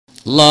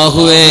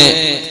അല്ലാഹുവേ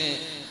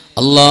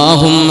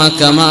അല്ലാഹുമ്മ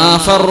കമാ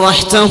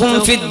ഫർറഹ്തഹും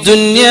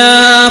ഫിദ്ദുനിയാ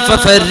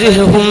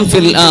ഫഫർരിഹും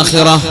ഫിൽ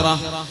ആഖിറഹ്.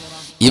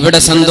 ഇവിടെ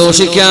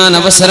സന്തോഷിക്കാൻ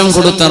അവസരം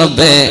കൊടുത്ത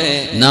റബ്ബേ,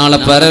 നാളെ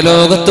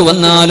പരലോകത്ത്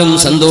വന്നാലും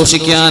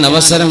സന്തോഷിക്കാൻ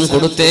അവസരം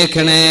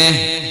കൊടുത്തേക്കണേ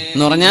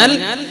എന്ന് പറഞ്ഞാൽ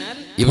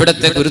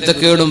ഇവിടത്തെ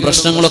കുരുത്തക്കേടും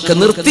പ്രശ്നങ്ങളൊക്കെ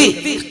നിർത്തി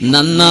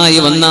നന്നായി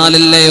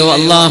വന്നാലല്ലയോ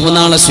അള്ളാഹു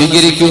നാളെ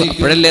സ്വീകരിക്കൂ,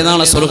 അപ്പോഴല്ലേ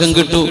നാളെ സ്വർഗം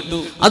കിട്ടൂ.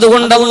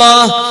 അതുകൊണ്ട്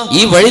അല്ലാഹ്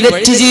ഈ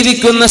വഴിതെറ്റി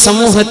ജീവിക്കുന്ന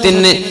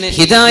സമൂഹത്തിന്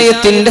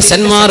ഹിദായത്തിന്റെ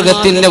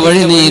സന്മാർഗത്തിന്റെ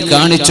വഴി നീ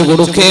കാണിച്ചു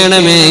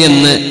കൊടുക്കണമേ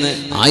എന്ന്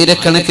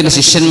ആയിരക്കണക്കിന്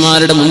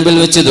ശിഷ്യന്മാരുടെ മുമ്പിൽ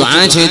വെച്ച് ദുആ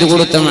ചെയ്തു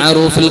കൊടുത്ത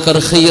മഅറൂഫുൽ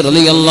ഖർഖി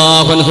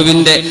റളിയല്ലാഹു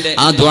അൻഹുവിന്റെ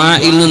ആ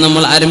ദുആയിൽ നിന്ന്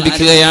നമ്മൾ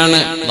ആരംഭിക്കുകയാണ്.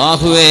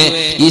 അല്ലാഹുവേ,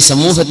 ഈ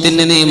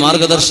സമൂഹത്തിന് നീ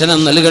മാർഗദർശനം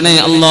നൽകണേ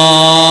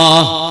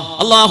അല്ലാഹ്.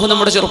 അല്ലാഹു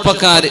നമ്മുടെ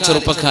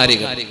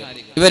ചെറുപ്പക്കാരികൾ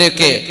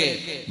ഇവരൊക്കെ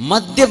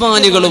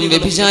മദ്യപാനികളും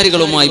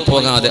വ്യഭിചാരികളുമായി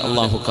പോകാതെ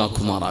അല്ലാഹു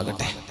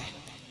കാക്കുമാറാകട്ടെ.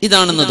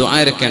 ഇതാണെന്ന്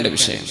ദുആയിരക്കേണ്ട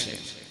വിഷയം.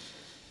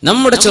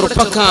 നമ്മുടെ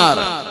ചെറുപ്പക്കാർ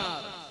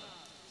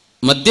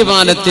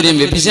മദ്യപാനത്തിനും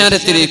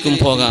വ്യഭിചാരത്തിലേക്കും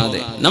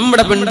പോകാതെ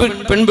നമ്മുടെ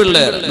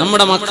പെൺപിള്ളേർ,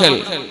 നമ്മുടെ മക്കൾ,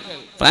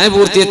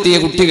 പ്രായപൂർത്തിയെത്തിയ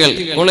കുട്ടികൾ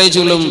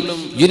കോളേജുകളിലും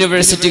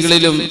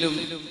യൂണിവേഴ്സിറ്റികളിലും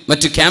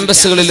മറ്റു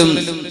ക്യാമ്പസുകളിലും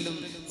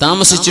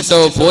താമസിച്ചിട്ടോ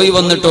പോയി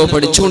വന്നിട്ടോ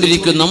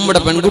പഠിച്ചുകൊണ്ടിരിക്കുന്ന നമ്മുടെ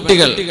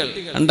പെൺകുട്ടികൾ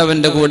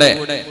കണ്ടവന്റെ കൂടെ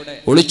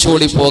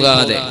ഒളിച്ചോടി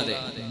പോകാതെ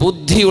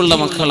ബുദ്ധിയുള്ള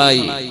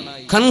മക്കളായി,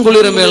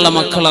 കൺകുളിരമയുള്ള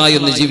മക്കളായി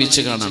ഒന്ന്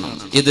ജീവിച്ചു കാണണം.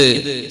 ഇത്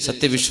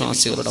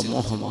സത്യവിശ്വാസികളുടെ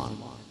മോഹമാണ്.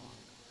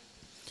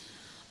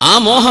 ആ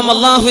മോഹം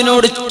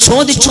അല്ലാഹുവിനോട്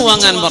ചോദിച്ചു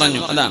വാങ്ങാൻ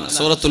പറഞ്ഞു. അതാണ്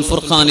സൂറത്തുൽ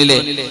ഫുർഖാനിലെ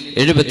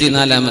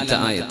 74-ാമത്തെ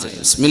ആയത്ത്.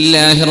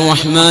 ബിസ്മില്ലാഹിർ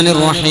റഹ്മാനിർ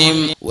റഹീം.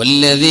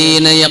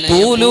 വല്ലദീന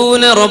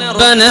യഖൂലൂന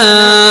റബ്ബനാ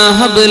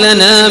ഹബ്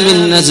ലനാ മിൻ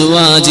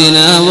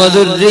അസ്വാജിനാ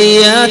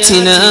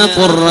വദുർരിയാതിനാ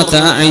ഖുർറത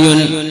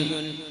അയുൻ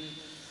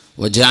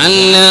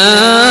വജഅൽനാ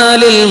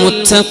ലിൽ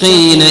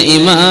മുത്തഖീന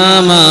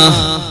ഇമാമാ.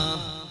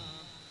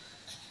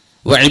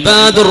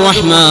 വഇബാദുർ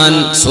റഹ്മാൻ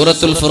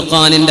സൂറത്തുൽ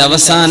ഫുർഖാനിന്റെ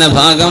അവസാന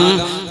ഭാഗം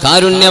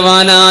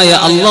കാരുണ്യവാനായ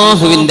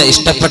അല്ലാഹുവിന്റെ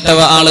ഇഷ്ടപ്പെട്ടവ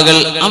ആളുകൾ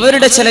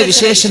അവരുടെ ചില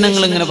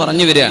വിശേഷണങ്ങൾ ഇങ്ങനെ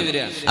പറഞ്ഞു വരികയാണ്.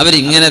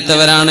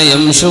 അവരിങ്ങനത്തെവരാണ്.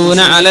 യംശൂന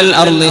അലൽ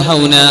അർളി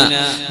ഹൗന,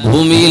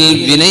 ഭൂമിയിൽ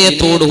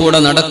വിനയത്തോടുകൂടെ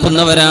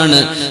നടക്കുന്നവരാണ്.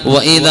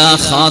 വഇദാ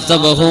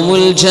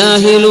ഖാതബഹുമുൽ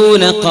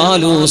ജാഹിലൂന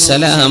ഖാലൂ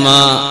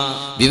സലാമാ,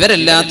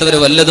 വിവരമില്ലാത്തവർ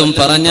വല്ലതും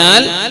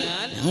പറഞ്ഞാൽ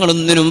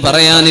ഞങ്ങളൊന്നിനും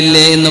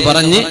പറയാനില്ലേ എന്ന്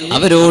പറഞ്ഞ്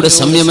അവരോട്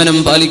സംയമനം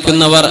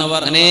പാലിക്കുന്നവർ.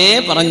 അങ്ങനെ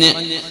പറഞ്ഞ്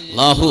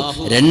അല്ലാഹു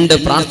 2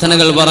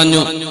 പ്രാർത്ഥനകൾ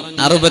പറഞ്ഞു.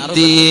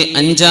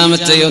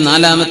 65-ാമത്തെയോ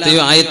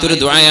 4-ാമത്തെയോ ആയത്തൊരു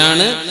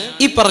ദുആയാണ്,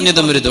 ഈ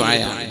പറഞ്ഞതും ഒരു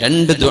ദുആയാണ്.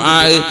 2 ദുആ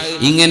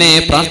ഇങ്ങനെ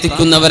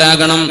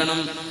പ്രാർത്ഥിക്കുന്നവരാകണം.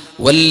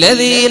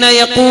 والذين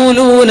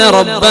يقولون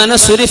ربنا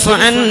اصرف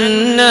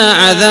عنا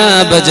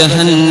عذاب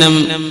جهنم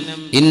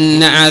إن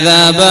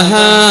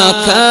عذابها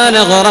كان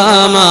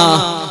غراما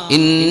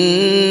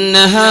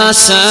إنها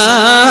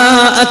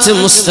ساءت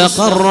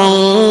مستقرا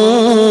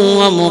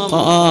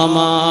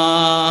ومقاما.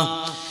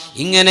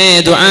 ഇങ്ങനെ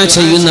ദുആ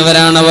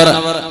ചെയ്യുന്നവരാണവർ.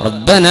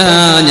 റബ്ബന,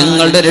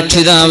 ഞങ്ങളുടെ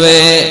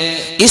രക്ഷിതാവേ,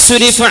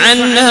 ഇസ്രിഫ്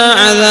അന്നാ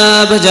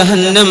അദാബ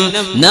ജഹന്നം,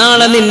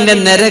 നാളെ നിന്റെ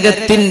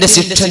നരകത്തിന്റെ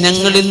ശിക്ഷ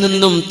ഞങ്ങളിൽ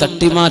നിന്നും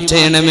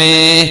തട്ടിമാറ്റണമേ.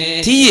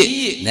 തീ,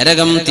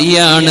 നരകം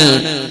തീയാണ്.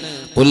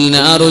 ഖുൽ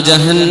നാറു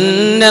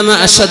ജഹന്നമ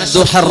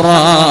അശദ്ദു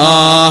ഹർറാ,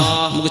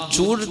 നമുക്ക്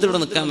ചൂടത്തിവിടെ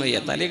നിൽക്കാൻ വയ്യ,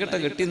 തലകെട്ട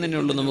കെട്ടി തന്നെ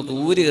ഉള്ളൂ, നമുക്ക്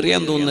ഊരി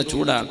എറിയാൻ തോന്നുന്ന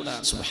ചൂടാണ്.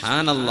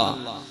 സുബ്ഹാനല്ലാഹ്.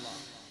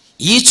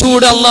 ഈ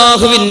ചൂട്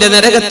അല്ലാഹുവിന്റെ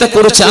നരകത്തെ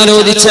കുറിച്ച്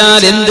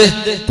ആലോചിച്ചാൽ എന്ത്?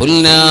 ഖുൽ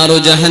നാറു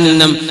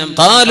ജഹന്നം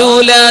ഖാലൂ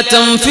ലാ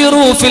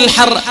തൻഫിറൂ ഫിൽ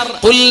ഹർ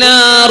ഖുൽ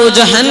നാറു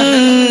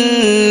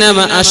ജഹന്നമ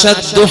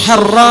അശദ്ദു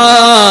ഹർറാ,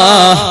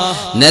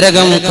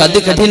 നരകം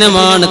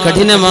കഠിനമാണ്,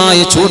 കഠിനമായ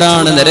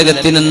ചൂടാണ്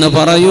നരകത്തിനെന്ന്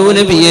പറയൂ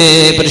നബിയേ,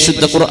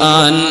 പരിശുദ്ധ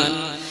ഖുർആൻ.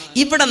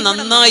 ഇവിടെ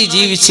നന്നായി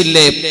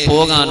ജീവിച്ചില്ലേ,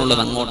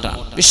 പോകാനുള്ളത്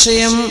അങ്ങോട്ടാണ്.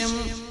 വിഷയം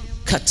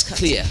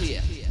ക്ലിയർ,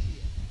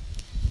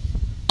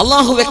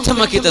 അല്ലാഹു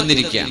വ്യക്തമാക്കി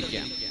തന്നിരിക്കുകയാണ്.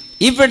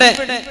 ഇവിടെ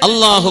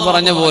അല്ലാഹു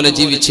പറഞ്ഞ പോലെ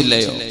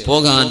ജീവിച്ചില്ലയോ,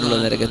 പോകാനുള്ള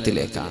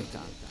നരകത്തിലേക്കാണ്.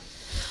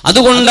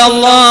 അതുകൊണ്ട്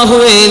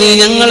അല്ലാഹുവേ, നീ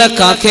ഞങ്ങളെ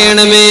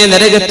കാക്കേണമേ,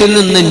 നരകത്തിൽ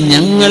നിന്ന്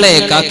ഞങ്ങളെ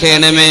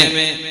കാക്കേണമേ.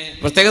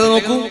 പ്രത്യേകത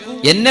നോക്കൂ,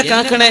 എന്നെ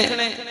കാക്കണേ,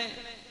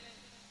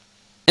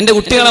 എന്റെ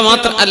കുട്ടികളെ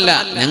മാത്രം അല്ല,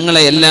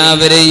 ഞങ്ങളെ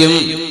എല്ലാവരെയും.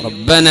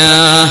 റബ്ബനാ,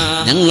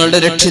 ഞങ്ങളുടെ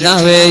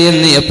രക്ഷിതാവേ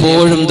എന്ന്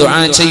എപ്പോഴും ദുആ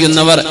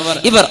ചെയ്യുന്നവർ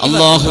ഇവർ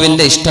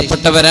അല്ലാഹുവിന്റെ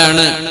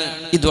ഇഷ്ടപ്പെട്ടവരാണ്.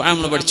 ഈ ദുആ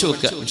നമ്മൾ പഠിച്ചു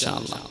വെക്കുക ഇൻഷാ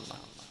അല്ലാഹ്.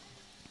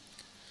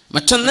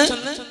 മറ്റൊന്ന്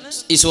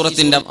ഈ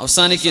സൂറത്തിന്റെ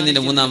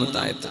അവസാനിക്കുന്നതിന്റെ 3-ാമത്തെ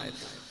ആയത്ത്.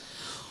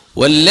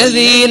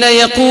 വല്ലദീന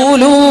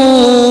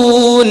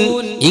യഖൂലൂൻ,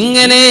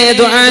 ഇങ്ങനെ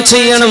ദുആ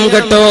ചെയ്യണം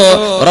കേട്ടോ.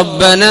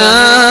 റബ്ബനാ,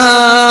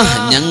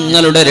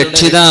 ഞങ്ങളുടെ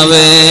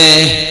രക്ഷിതാവേ,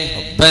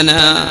 റബ്ബനാ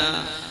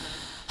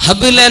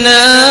ഹബ് ലനാ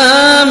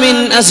മിൻ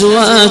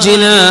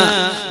അസ്വാജിനാ,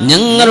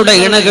 ഞങ്ങളുടെ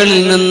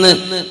ഇണകളിൽ നിന്ന്,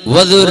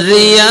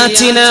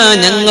 വദുർരിയാതിനാ,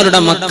 ഞങ്ങളുടെ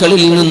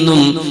മക്കളിൽ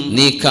നിന്നും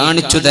നീ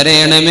കാണിച്ചു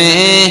തരേണമേ,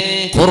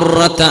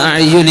 ഖുർറത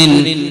അയുനിൻ,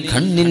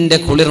 കണ്ണിന്റെ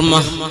കുളിർമ,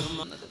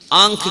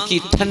 ആങ്ക് കി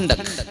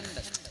ഠണ്ടക്,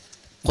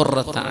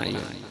 ഖുർറത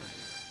അയുൻ,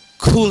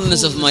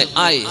 കൂൾനെസ് ഓഫ് മൈ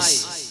ഐസ്.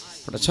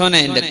 പഠിച്ചോനെ,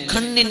 എന്റെ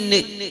കണ്ണിന്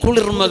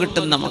കുളിർമ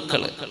കിട്ടുന്ന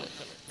മക്കള്,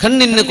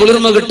 കണ്ണിന്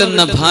കുളിർമ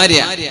കിട്ടുന്ന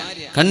ഭാര്യ,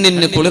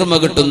 കണ്ണിന് കുളിർമ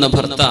കിട്ടുന്ന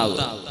ഭർത്താവ്,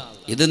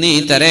 ഇത് നീ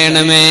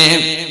തരേണമേ.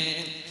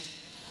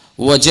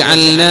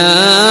 വജഅൽനാ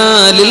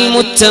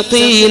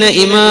ലിൽമുത്തഖീന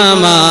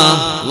ഇമാമാ,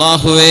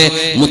 അല്ലാഹുവേ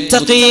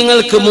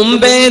മുത്തഖീങ്ങൾക്ക്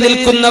മുമ്പേ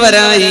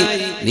നിൽക്കുന്നവരായി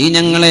നീ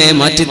ഞങ്ങളെ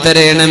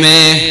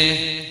മാറ്റിത്തരേണമേ.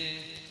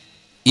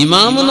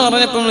 ഇമാം എന്ന്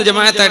പറഞ്ഞപ്പോൾ നമ്മൾ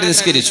ജമാഅത്തായിട്ട്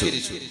നിസ്കരിച്ചു.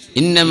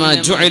 ഇന്നമാ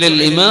ജുഅലൽ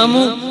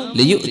ഇമാമു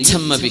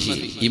ലിയുതമ്മ ബിഹി,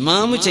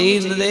 ഇമാം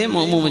ചെയ്യുന്നതേ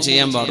മഅ്മൂം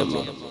ചെയ്യാൻ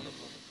പാടുള്ളൂ.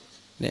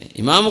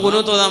 ഇമാം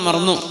ഖുനൂത്ത് ഓതാൻ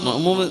മറന്നു,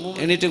 മഅ്മൂം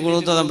എണീറ്റ്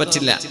ഖുനൂത്ത് ഓതാൻ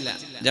പറ്റില്ല,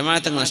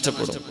 ജമാഅത്ത്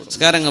നഷ്ടപ്പെടും,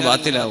 നിസ്കാരം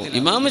ബാത്തിലാവും.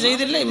 ഇമാം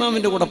ചെയ്തില്ല,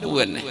 ഇമാമിന്റെ കൂടെ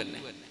പോവന്നെ.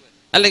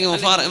 അല്ലെങ്കിൽ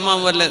ഇമാം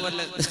വല്ല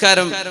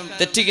നിസ്കാരം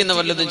തെറ്റിക്കുന്ന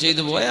വല്ലതും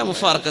ചെയ്തു പോയാൽ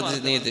മുഫാറക്കത്ത്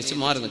നീതിച്ച്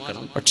മാറി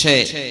നിൽക്കണം. പക്ഷേ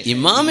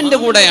ഇമാമിന്റെ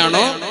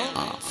കൂടെയാണോ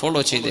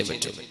ഫോളോ ചെയ്തേ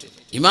പറ്റൂ.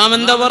 ഇമാം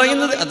എന്താ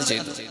പറയുന്നത് അത്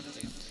ചെയ്തു.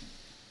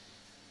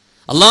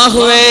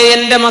 അല്ലാഹുവേ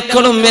എന്റെ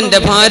മക്കളും എന്റെ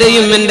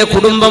ഭാര്യയും എന്റെ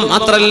കുടുംബം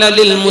മാത്രല്ല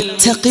ലിൽ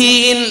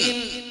മുത്തഖീൻ,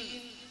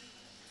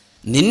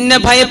 നിന്നെ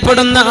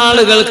ഭയപ്പെടുന്ന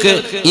ആളുകൾക്ക്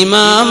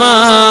ഇമാമാ,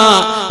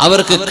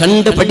 അവർക്ക്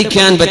കണ്ടു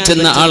പഠിക്കാൻ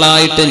പറ്റുന്ന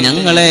ആളായിട്ട്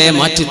ഞങ്ങളെ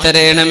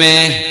മാറ്റിത്തരേണമേ.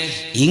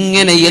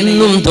 ഇങ്ങനെ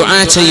എന്നും ദുആ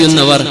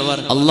ചെയ്യുന്നവർ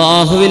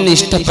അല്ലാഹുവിന്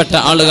ഇഷ്ടപ്പെട്ട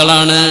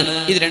ആളുകളാണ്.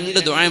 ഇത് രണ്ട്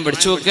ദുആയും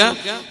പഠിച്ചു വെക്കുക.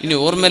 ഇനി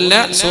ഓർമ്മല്ല,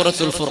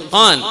 സൂറത്തുൽ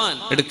ഫുർഖാൻ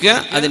എടുക്കുക,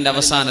 അതിന്റെ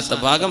അവസാനത്തെ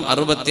ഭാഗം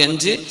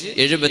 65,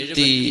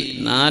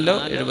 74,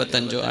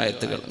 75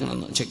 ആയത്തുകൾ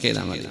ചെക്ക്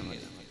ചെയ്താൽ മതി.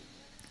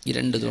 ഈ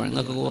രണ്ട് ദുആ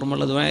നിങ്ങൾക്ക്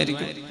ഓർമ്മയുള്ള ദുആ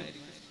ആയിരിക്കും.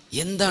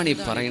 എന്താണ് ഈ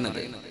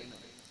പറയുന്നത്?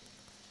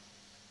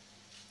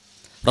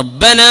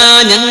 റബ്ബനാ,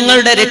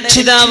 ഞങ്ങളുടെ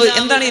രക്ഷിതാവ്.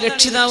 എന്താണ് ഈ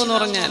രക്ഷിതാവ് എന്ന്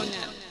പറഞ്ഞാൽ?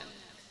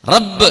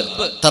 റബ്ബ്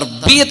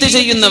തർബിയത്ത്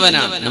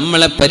ചെയ്യുന്നവനാണ്,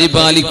 നമ്മളെ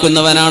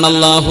പരിപാലിക്കുന്നവനാണ്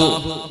അല്ലാഹു.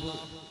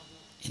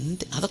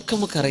 അതൊക്കെ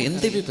നമുക്കറിയാം.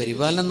 എന്ത്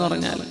പരിപാലനം എന്ന്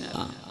പറഞ്ഞാൽ,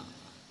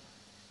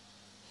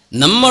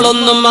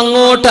 നമ്മളൊന്നും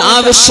അങ്ങോട്ട്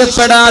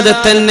ആവശ്യപ്പെടാതെ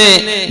തന്നെ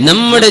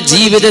നമ്മുടെ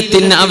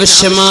ജീവിതത്തിന്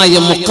ആവശ്യമായ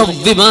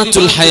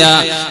മുഖവ്വിമാത്തുൽ ഹയാ,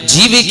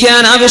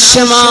 ജീവിക്കാൻ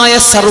ആവശ്യമായ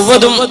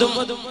സർവ്വതും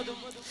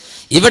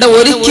ഇവിടെ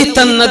ഒരുക്കി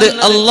തന്നത്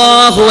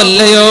അല്ലാഹു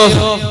അല്ലയോ?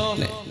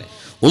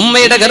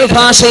 ഉമ്മയുടെ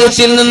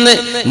ഗർഭാശയത്തിൽ നിന്ന്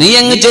നീ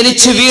അങ്ങ്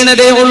ജനിച്ചു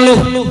വീണതേ ഉള്ളൂ.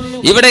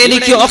 ഇവിടെ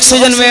എനിക്ക്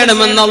ഓക്സിജൻ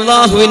വേണമെന്ന്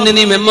അല്ലാഹുവിന്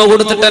നീ മെമ്മ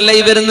കൊടുത്തിട്ടല്ല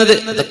ഈ വരുന്നത്.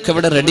 അതൊക്കെ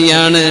ഇവിടെ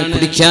റെഡിയാണ്.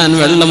 കുടിക്കാൻ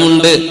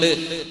വെള്ളമുണ്ട്.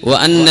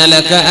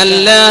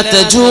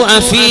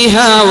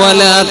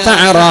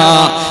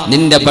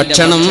 നിന്റെ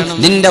ഭക്ഷണം,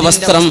 നിന്റെ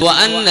വസ്ത്രം.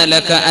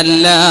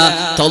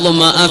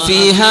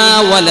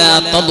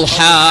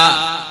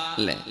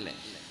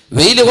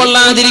 വെയില്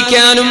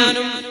കൊള്ളാതിരിക്കാനും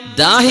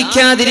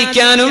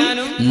ദാഹിക്കാതിരിക്കാനും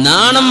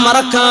നാണം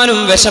മറക്കാനും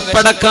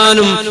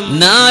വിശപ്പടക്കാനും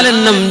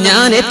 4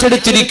 ഞാൻ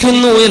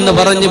ഏറ്റെടുത്തിരിക്കുന്നു എന്ന്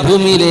പറഞ്ഞ്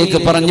ഭൂമിയിലേക്ക്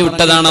പറഞ്ഞു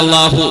വിട്ടതാണ്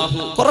അല്ലാഹു.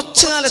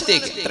 കുറച്ചു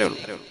കാലത്തേക്ക്, ഇത്രേ ഉള്ളൂ.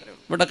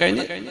 ഇവിടെ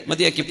കഴിഞ്ഞ്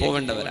മതിയാക്കി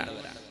പോവേണ്ടവരാണ്.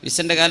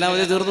 വിസന്റെ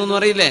കാലാവധി തീർന്നു എന്ന്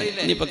പറയില്ലേ?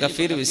 ഇനിയിപ്പോ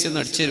കഫീർ വിസ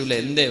ഒന്നും അടിച്ചു തരൂല,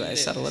 എന്തേ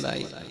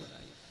വയസ്സറുപതായി.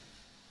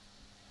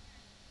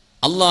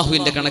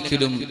 അള്ളാഹുവിന്റെ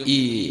കണക്കിലും ഈ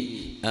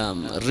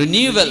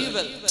റിന്യൂവൽ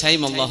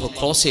ടൈം അള്ളാഹു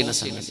ക്ലോസ് ചെയ്യുന്ന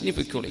സമയം. ഇനി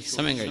പൊയ്ക്കോളി,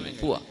 സമയം കഴിഞ്ഞു,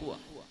 പോവാ,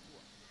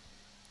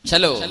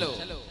 ചലോ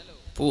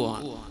പോവാ.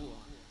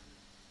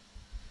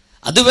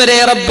 അതുവരെ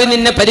റബ്ബ്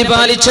നിന്നെ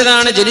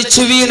പരിപാലിച്ചതാണ്.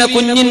 ജനിച്ചു വീണ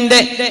കുഞ്ഞിന്റെ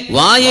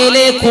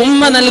വായയിലേക്ക്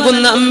ഉമ്മ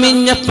നൽകുന്ന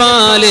അമ്മിഞ്ഞ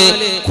പാല്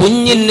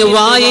കുഞ്ഞിന്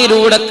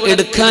വായയിലൂടെ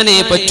എടുക്കാനേ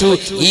പറ്റൂ.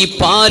 ഈ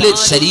പാല്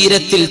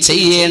ശരീരത്തിൽ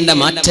ചെയ്യേണ്ട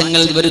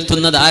മാറ്റങ്ങൾ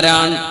വരുത്തുന്നത്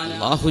ആരാണ്?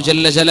 അല്ലാഹു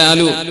ജല്ല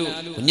ജലാലു.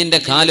 കുഞ്ഞിന്റെ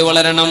കാല്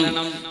വളരണം,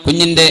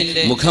 കുഞ്ഞിന്റെ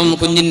മുഖം,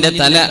 കുഞ്ഞിന്റെ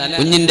തല,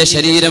 കുഞ്ഞിന്റെ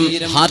ശരീരം,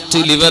 ഹാർട്ട്,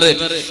 ലിവർ,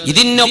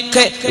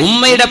 ഇതിനൊക്കെ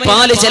ഉമ്മയുടെ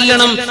പാല്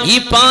ചെല്ലണം. ഈ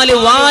പാല്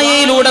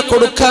വായയിലൂടെ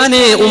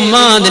കൊടുക്കാനേ ഉമ്മ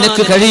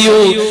നിനക്ക് കഴിയൂ.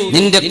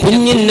 നിന്റെ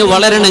കുഞ്ഞിന്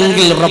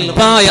വളരണമെങ്കിൽ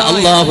റബ്ബായ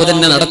അല്ലാഹു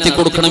തന്നെ നടത്തി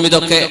കൊടുക്കണം.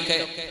 ഇതൊക്കെ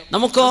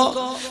നമുക്കോ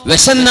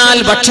വിശന്നാൽ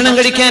ഭക്ഷണം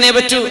കഴിക്കാനേ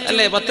പറ്റൂ,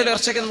 അല്ലെ? 10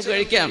 വർഷമൊക്കെ നമുക്ക്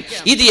കഴിക്കാം.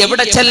 ഇത്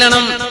എവിടെ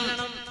ചെല്ലണം?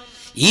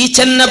 ഈ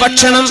ചെന്ന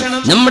ഭക്ഷണം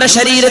നമ്മുടെ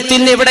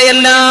ശരീരത്തിന്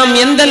എവിടെയെല്ലാം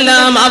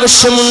എന്തെല്ലാം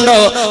ആവശ്യമുണ്ടോ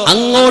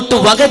അങ്ങോട്ട്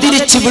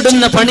വകതിരിച്ചു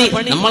വിടുന്ന പണി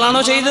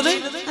നമ്മളാണോ ചെയ്തത്?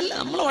 അല്ല,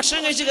 നമ്മൾ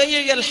ഭക്ഷണം കഴിച്ച്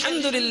കൈയ്യുക,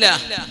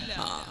 അൽഹംദുലില്ലാഹ്.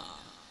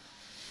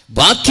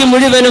 ബാക്കി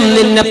മുഴുവനും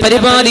നിന്നെ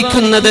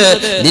പരിപാലിക്കുന്നത്,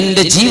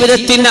 നിന്റെ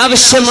ജീവിതത്തിന്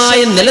ആവശ്യമായ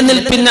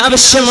നിലനിൽപ്പിന്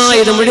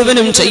ആവശ്യമായത്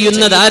മുഴുവനും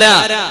ചെയ്യുന്നത് ആരാ?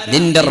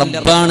 നിന്റെ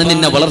റബ്ബാണ്.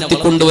 നിന്നെ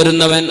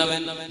വളർത്തിക്കൊണ്ടുവരുന്നവൻ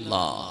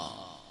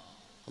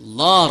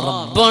അല്ലാഹ്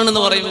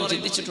റബ്ബാണെന്ന് പറയുമ്പോൾ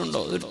ചിന്തിച്ചിട്ടുണ്ടോ?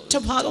 ഒറ്റ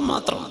ഭാഗം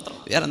മാത്രം,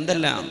 വേറെ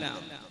എന്തെല്ലാം.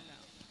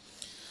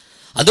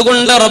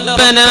 അതുകൊണ്ട്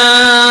റബ്ബനാ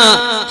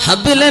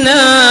ഹബ്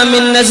ലനാ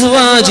മിൻ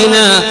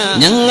അസ്വാജിനാ,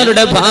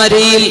 ഞങ്ങളുടെ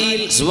ഭാര്യയിൽ,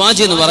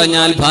 അസ്വാജ് എന്ന്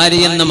പറഞ്ഞാൽ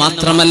ഭാര്യ എന്ന്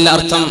മാത്രമല്ല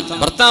അർത്ഥം,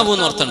 ഭർത്താവ്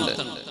എന്ന് അർത്ഥമുണ്ട്.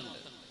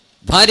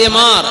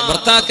 ഭാര്യമാർ,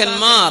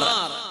 ഭർത്താക്കന്മാർ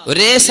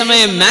ഒരേ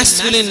സമയം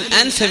മാസ്കുലിൻ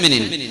ആൻഡ്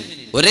ഫെമിനിൻ,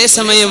 ഒരേ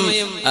സമയം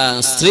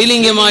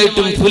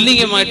സ്ത്രീലിംഗമായിട്ടും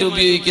പുല്ലിംഗമായിട്ടും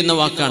ഉപയോഗിക്കുന്ന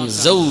വാക്കാണ്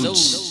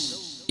സൗജ്,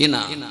 ഇണ.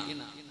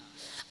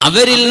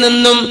 അവരിൽ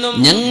നിന്നും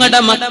ഞങ്ങളുടെ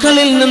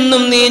മക്കളിൽ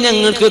നിന്നും നീ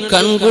ഞങ്ങൾക്ക്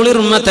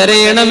കൺകുളിർമ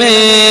തരയണമേ.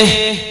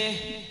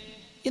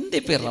 എന്തേ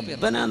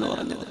റബ്ബന എന്ന്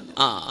പറഞ്ഞത്?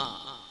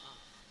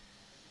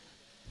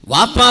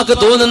 വാപ്പാക്ക്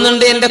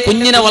തോന്നുന്നുണ്ട് എന്റെ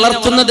കുഞ്ഞിനെ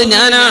വളർത്തുന്നത്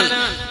ഞാനാണ്,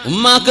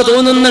 ഉമ്മാക്ക്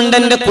തോന്നുന്നുണ്ട്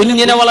എന്റെ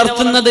കുഞ്ഞിനെ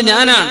വളർത്തുന്നത്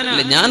ഞാനാണ്.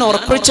 അല്ലെ, ഞാൻ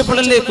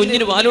ഉറക്കൊഴിച്ചപ്പോഴല്ലേ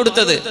കുഞ്ഞിന്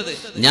പാലുകൊടുത്തത്,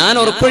 ഞാൻ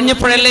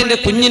ഉറക്കൊഴിഞ്ഞപ്പോഴല്ലേ എന്റെ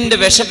കുഞ്ഞിന്റെ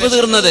വിശപ്പ്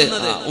തീർന്നത്.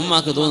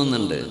 ഉമ്മാക്ക്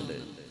തോന്നുന്നുണ്ട്.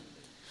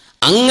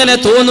 അങ്ങനെ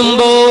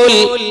തോന്നുമ്പോൾ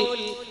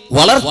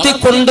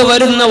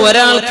വളർത്തിക്കൊണ്ടുവരുന്ന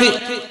ഒരാൾക്ക്,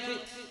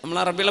 നമ്മൾ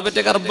അറബികളെ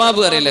പറ്റിയൊക്കെ അർബാബ്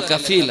അറിയില്ല,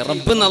 കഫീൽ,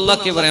 റബ്ബ്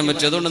നല്ലാക്കി പറയാൻ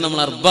പറ്റും. അതുകൊണ്ട് നമ്മൾ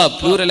അർബാബ്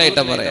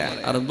പ്ലൂറലായിട്ടാ പറയാ.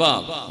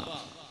 അർബാബ്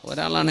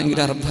ഒരാളാണെങ്കിൽ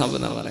അർബാബ്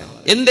എന്നാ പറയാം.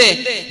 എന്തേ?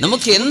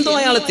 നമുക്ക് എന്തോ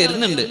അയാൾ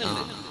തരുന്നുണ്ട്.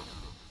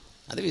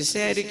 അത്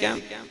വിസയായിരിക്കാം,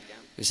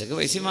 വിസക്ക്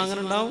പൈസ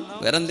വാങ്ങാനുണ്ടാവും,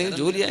 വേറെ എന്തെങ്കിലും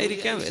ജോലി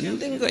ആയിരിക്കാം,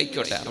 എന്തെങ്കിലും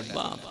ആയിക്കോട്ടെ.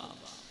 അർബാബ്.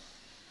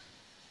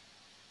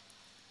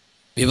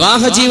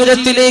 വിവാഹ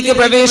ജീവിതത്തിലേക്ക്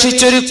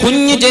പ്രവേശിച്ചൊരു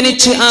കുഞ്ഞ്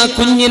ജനിച്ച് ആ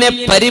കുഞ്ഞിനെ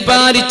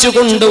പരിപാലിച്ചു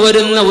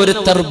കൊണ്ടുവരുന്ന ഒരു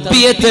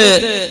തർബിയത്ത്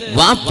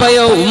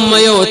വാപ്പയോ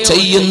ഉമ്മയോ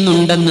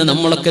ചെയ്യുന്നുണ്ടെന്ന്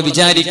നമ്മളൊക്കെ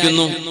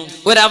വിചാരിക്കുന്നു.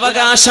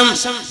 ഒരവകാശം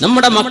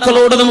നമ്മുടെ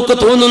മക്കളോട് നമുക്ക്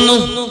തോന്നുന്നു,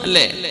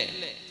 അല്ലേ?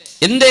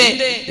 എന്തേ?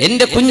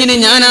 എന്റെ കുഞ്ഞിന്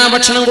ഞാനാ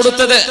ഭക്ഷണം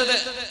കൊടുത്തത്,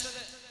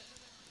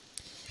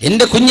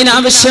 എന്റെ കുഞ്ഞിന്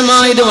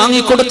ആവശ്യമായത്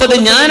വാങ്ങിക്കൊടുത്തത്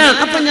ഞാനാണ്.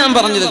 അപ്പൊ ഞാൻ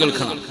പറഞ്ഞത്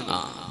കേൾക്കണം.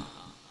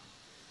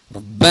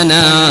 റബ്ബന,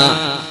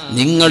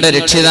 നിങ്ങളുടെ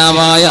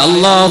രക്ഷിതാവായ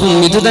അല്ലാഹും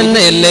ഇത്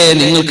തന്നെയല്ലേ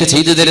നിങ്ങൾക്ക്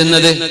ചെയ്തു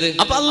തരുന്നത്.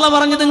 അപ്പൊ അല്ലാഹ്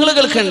പറഞ്ഞത് നിങ്ങൾ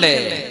കേൾക്കണ്ടേ?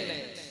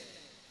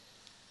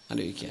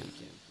 ആലോചിക്കാം.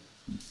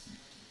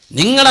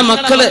 നിങ്ങളുടെ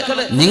മക്കള്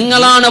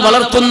നിങ്ങളാണ്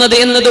വളർത്തുന്നത്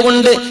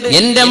എന്നതുകൊണ്ട്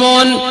എന്റെ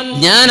മോൻ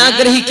ഞാൻ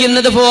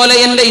ആഗ്രഹിക്കുന്നത് പോലെ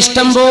എന്റെ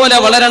ഇഷ്ടം പോലെ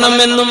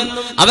വളരണമെന്നും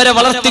അവരെ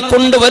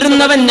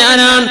വളർത്തിക്കൊണ്ടുവരുന്നവൻ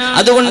ഞാനാണ്.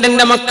 അതുകൊണ്ട്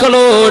എന്റെ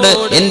മക്കളോട്,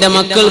 എന്റെ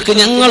മക്കൾക്ക്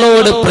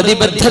ഞങ്ങളോട്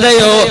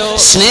പ്രതിബദ്ധതയോ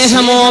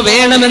സ്നേഹമോ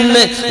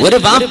വേണമെന്ന് ഒരു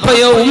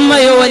ബാപ്പയോ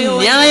ഉമ്മയോ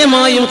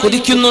ന്യായമായും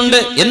കൊതിക്കുന്നുണ്ട്.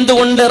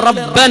 എന്തുകൊണ്ട്?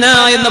 റബ്ബന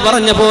എന്ന്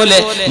പറഞ്ഞ പോലെ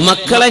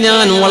മക്കളെ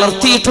ഞാൻ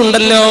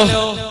വളർത്തിയിട്ടുണ്ടല്ലോ.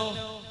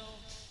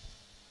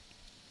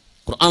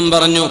 ഖുർആൻ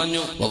പറഞ്ഞു,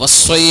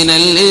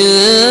 വവസ്വൈനൽ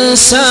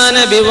ഇൻസാന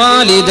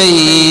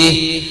ബിവാലിദൈഹി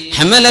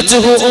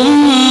ഹമലതുഹു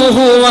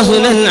ഉമ്മുഹു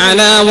വഹ്നൻ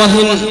അലാ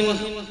വഹ്ൻ.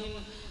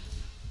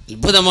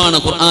 അത്ഭുതമാണ്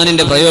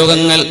ഖുർആനിന്റെ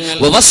പ്രയോഗങ്ങൾ.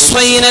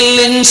 വവസ്വൈനൽ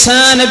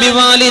ഇൻസാന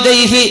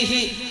ബിവാലിദൈഹി,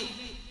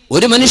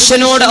 ഒരു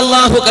മനുഷ്യനോട്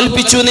അല്ലാഹു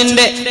കൽപ്പിച്ചു,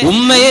 നിന്റെ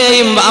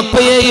ഉമ്മയെയും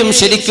വാപ്പയെയും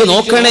ശരിക്ക്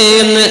നോക്കണേ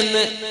എന്ന്.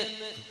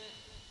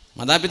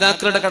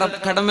 മാതാപിതാക്കളുടെ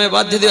കടമ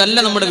ബാധ്യത അല്ല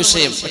നമ്മുടെ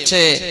വിഷയം.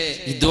 പക്ഷേ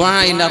ഈ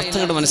ദുആഇന്റെ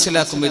അർത്ഥങ്ങൾ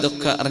മനസ്സിലാക്കുമ്പോൾ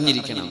ഇതൊക്കെ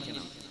അറിഞ്ഞിരിക്കണം.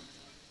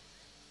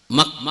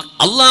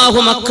 അല്ലാഹു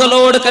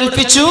മക്കളോട്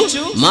കൽപ്പിച്ചു,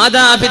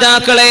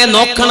 മാതാപിതാക്കളെ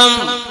നോക്കണം,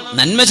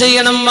 നന്മ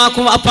ചെയ്യണം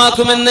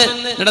വാപ്പാക്കുമെന്ന്.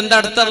 എന്താ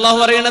അടുത്ത അല്ലാഹു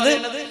പറയണത്?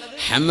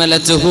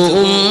 ഹമലതുഹു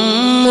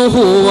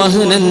ഉമ്മുഹു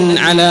വഹ്നൻ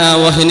അലാ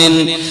വഹ്നിൻ.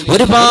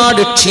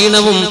 ഒരുപാട്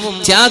ക്ഷീണവും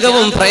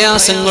ത്യാഗവും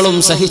പ്രയാസങ്ങളും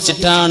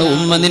സഹിച്ചിട്ടാണ്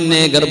ഉമ്മ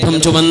നിന്നെ ഗർഭം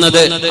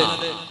ചുമന്നത്.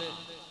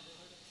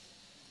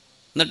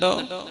 എന്നിട്ടോ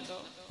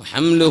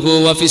ഹംലുഹു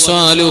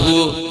വഫിസാലുഹു,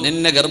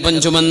 നിന്നെ ഗർഭം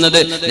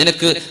ചുമന്നത്,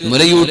 നിനക്ക്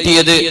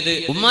മുലയൂട്ടിയത്.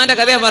 ഉമ്മാന്റെ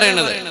കഥയാ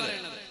പറയണത്.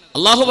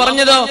 അള്ളാഹു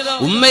പറഞ്ഞതോ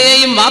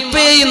ഉമ്മയെയും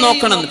വാപ്പയെയും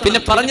നോക്കണം. പിന്നെ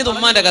പറഞ്ഞത്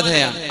ഉമ്മാന്റെ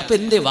കഥയാണ്. അപ്പൊ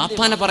എന്തേ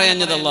വാപ്പാനെ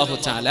പറയാഞ്ഞത് അള്ളാഹു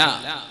ചാല?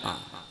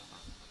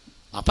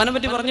 വാപ്പാനെ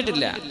പറ്റി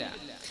പറഞ്ഞിട്ടില്ല.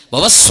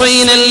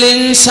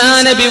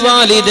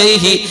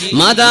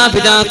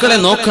 മാതാപിതാക്കളെ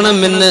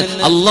നോക്കണമെന്ന്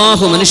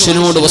അള്ളാഹു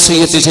മനുഷ്യനോട്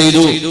വസിയ്യത്ത്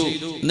ചെയ്തു.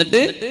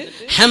 എന്നിട്ട്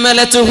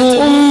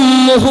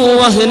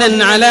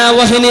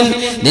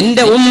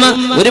നിന്റെ ഉമ്മ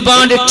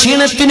ഒരുപാട്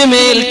ക്ഷീണത്തിനു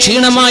മേൽ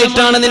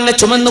ക്ഷീണമായിട്ടാണ് നിന്നെ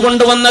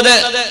ചുമന്നുകൊണ്ടുവന്നത്.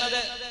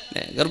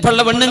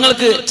 ഗർഭമുള്ള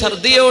പെണ്ണുങ്ങൾക്ക്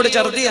ഛർദിയോട്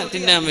ഛർദിയാ,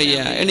 തിന്നാൻ വയ്യ,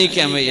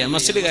 എണീക്കാൻ വയ്യ,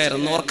 മസിൽ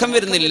കയറുന്നു, ഉറക്കം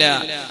വരുന്നില്ല,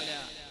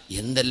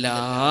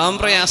 എന്തെല്ലാം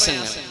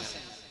പ്രയാസങ്ങൾ.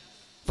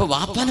 അപ്പൊ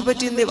വാപ്പാനെ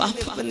പറ്റി എന്തേ?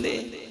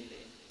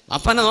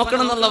 വാപ്പാനെ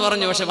നോക്കണം എന്നുള്ള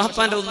പറഞ്ഞു. പക്ഷെ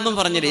വാപ്പാന്റെ ഒന്നും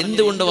പറഞ്ഞില്ല.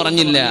 എന്തുകൊണ്ട്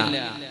പറഞ്ഞില്ല?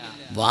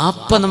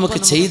 വാപ്പ നമുക്ക്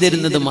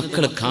ചെയ്തിരുന്നത്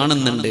മക്കൾ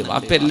കാണുന്നുണ്ട്.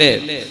 വാപ്പയല്ലേ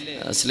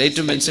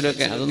സ്ലേറ്റും പെൻസിലും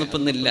ഒക്കെ, അതൊന്നും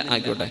ഇപ്പം ഇല്ല,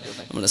 ആയിക്കോട്ടെ,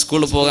 നമ്മൾ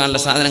സ്കൂളിൽ പോകാനുള്ള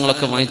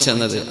സാധനങ്ങളൊക്കെ വാങ്ങിച്ചു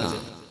തന്നത്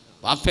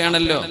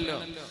വാപ്പയാണല്ലോ.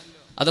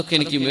 അതൊക്കെ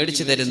എനിക്ക്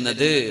മേടിച്ചു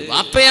തരുന്നത്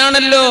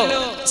വാപ്പയാണല്ലോ.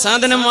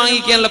 സാധനം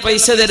വാങ്ങിക്കാനുള്ള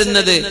പൈസ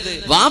തരുന്നത്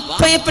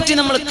വാപ്പയെ പറ്റി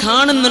നമ്മൾ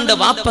കാണുന്നുണ്ട്.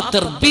 വാപ്പ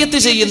തർബിയത്ത്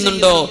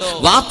ചെയ്യുന്നുണ്ടോ,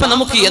 വാപ്പ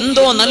നമുക്ക്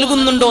എന്തോ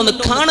നൽകുന്നുണ്ടോ എന്ന്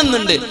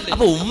കാണുന്നുണ്ട്.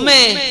 അപ്പൊ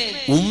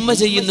ഉമ്മ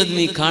ചെയ്യുന്നത്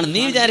നീ കാണും.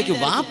 നീ വിചാരിക്കും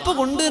വാപ്പ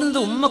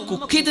കൊണ്ടുവരുന്നത് ഉമ്മ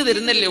കുക്ക് ചെയ്ത്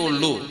തരുന്നല്ലേ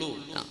ഉള്ളൂ.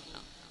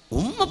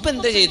 ഉമ്മപ്പ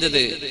എന്താ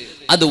ചെയ്തത്?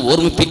 അത്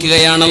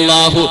ഓർമ്മിപ്പിക്കുകയാണ്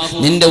അല്ലാഹു.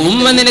 നിന്റെ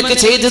ഉമ്മ നിനക്ക്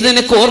ചെയ്തത്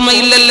നിനക്ക്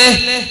ഓർമ്മയില്ലല്ലേ?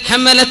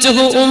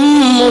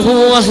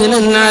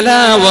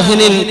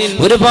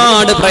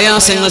 ഒരുപാട്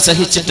പ്രയാസങ്ങൾ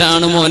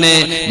സഹിച്ചിട്ടാണ് മോനെ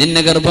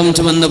നിന്നെ ഗർഭം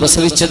ചുമന്ന്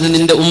പ്രസവിച്ചത്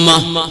നിന്റെ ഉമ്മ.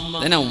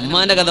 അതിനാ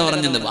ഉമ്മാന്റെ കഥ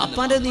പറഞ്ഞത്.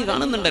 വാപ്പാന്റെ നീ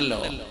കാണുന്നുണ്ടല്ലോ.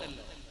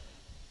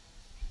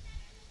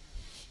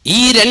 ഈ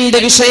രണ്ട്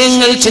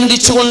വിഷയങ്ങൾ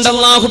ചിന്തിച്ചുകൊണ്ട്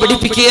അല്ലാഹു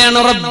പഠിപ്പിക്കുകയാണ്,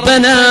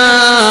 റബ്ബനാ,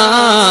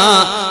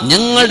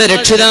 ഞങ്ങളുടെ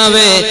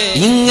രക്ഷിതാവേ,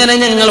 ഇങ്ങനെ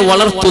ഞങ്ങൾ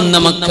വളർത്തുന്ന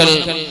മക്കൾ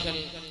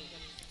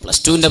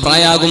 +2ന്റെ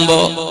പ്രായമാകുമ്പോ,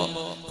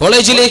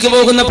 കോളേജിലേക്ക്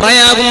പോകുന്ന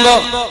പ്രായമാകുമ്പോ,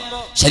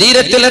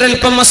 ശരീരത്തിൽ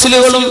ഒരൽപ്പം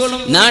മസിലുകളും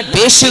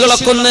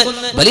പേശികളൊക്കെ ഒന്ന്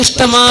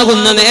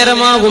ബലിഷ്ഠമാകുന്ന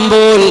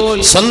നേരമാകുമ്പോൾ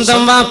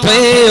സ്വന്തം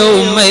വാപ്പയെയോ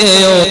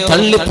ഉമ്മയെയോ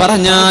തള്ളി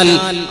പറഞ്ഞാൽ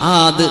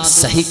അത്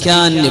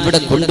സഹിക്കാൻ എവിടെ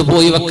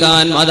കൊണ്ടുപോയി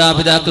വെക്കാൻ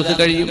മാതാപിതാക്കൾക്ക്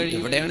കഴിയും?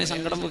 എവിടെയാണ്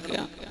സങ്കടം വെക്കുക?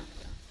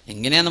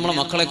 എങ്ങനെയാ നമ്മളെ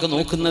മക്കളെയൊക്കെ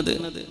നോക്കുന്നത്?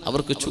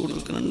 അവർക്ക് ചൂട്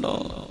വെക്കുന്നുണ്ടോ?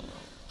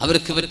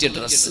 അവർക്ക് പറ്റിയ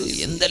ഡ്രസ്സ്,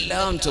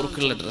 എന്തെല്ലാം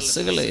ചുരുക്കുള്ള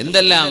ഡ്രസ്സുകൾ,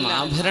 എന്തെല്ലാം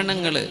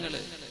ആഭരണങ്ങള്.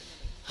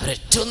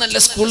 അവരേറ്റവും നല്ല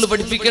സ്കൂളിൽ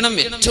പഠിപ്പിക്കണം,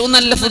 ഏറ്റവും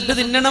നല്ല ഫുഡ്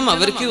തിന്നണം,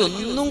 അവർക്ക്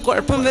ഒന്നും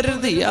കുഴപ്പം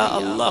വരരുത്. യാ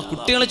അല്ലാഹ്,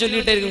 കുട്ടികളെ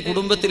ചൊല്ലിയിട്ടായിരിക്കും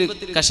കുടുംബത്തിൽ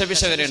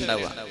കശപിശ വരെ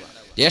ഉണ്ടാവുക.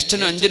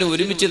 ജ്യേഷ്ഠനും അനുജനും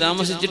ഒരുമിച്ച്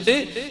താമസിച്ചിട്ട്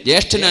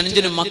ജ്യേഷ്ഠനും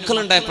അനുജനും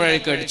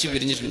മക്കളുണ്ടായപ്പോഴേക്കും അടിച്ചു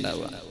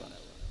പിരിഞ്ഞിട്ടുണ്ടാവുക.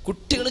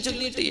 കുട്ടികൾ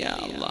ചൊല്ലിയിട്ട്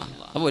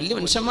അപ്പൊ വലിയ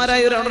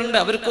മനുഷ്യന്മാരായവരവിടെ,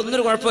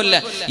 അവർക്കൊന്നൊരു കുഴപ്പമില്ല.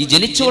 ഈ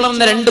ജനിച്ചു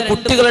വളർന്ന 2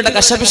 കുട്ടികളുടെ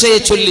കശപിശയെ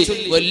ചൊല്ലി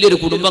വലിയൊരു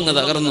കുടുംബം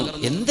തകർന്നു.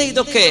 എന്താ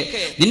ഇതൊക്കെ?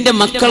 നിന്റെ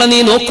മക്കളെ നീ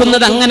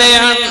നോക്കുന്നത്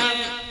അങ്ങനെയാണ്.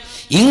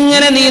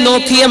 ഇങ്ങനെ നീ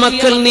നോക്കിയ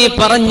മക്കൾ നീ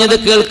പറഞ്ഞത്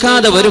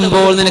കേൾക്കാതെ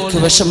വരുമ്പോൾ നിനക്ക്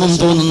വിഷമം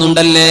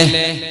തോന്നുന്നുണ്ടല്ലേ?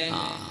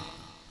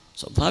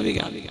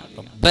 സ്വാഭാവികമാണ്.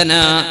 റബ്ബന,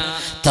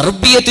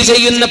 തർബിയത്ത്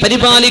ചെയ്യുന്ന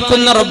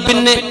പരിപാലിക്കുന്ന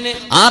റബ്ബിനെ,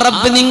 ആ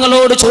റബ്ബ്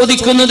നിങ്ങളോട്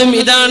ചോദിക്കുന്നതും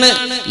ഇതാണ്,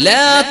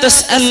 ലാ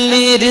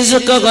തസ്അൽനി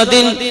റിസ്ഖ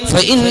ഗദിൻ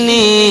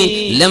ഫഇന്നി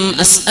ലം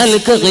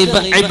അസ്അൽക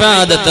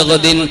ഇബാദത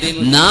ഗദിൻ.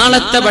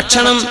 നാളത്തെ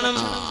ഭക്ഷണം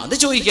അത്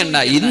ചോദിക്കണ്ട,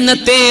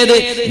 ഇന്നത്തേത്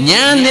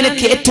ഞാൻ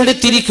നിനക്ക്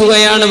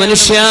ഏറ്റെടുത്തിരിക്കുകയാണ്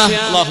മനുഷ്യ.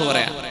 അല്ലാഹു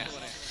പറയാം,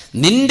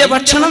 നിന്റെ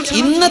ഭക്ഷണം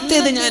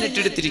ഇന്നത്തേത് ഞാൻ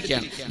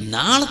ഏറ്റെടുത്തിരിക്കുകയാണ്,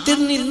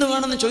 നാളത്തേത് നീ ഇന്ന്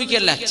വേണമെന്ന്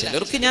ചോദിക്കല്ല.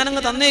 ചിലർക്ക്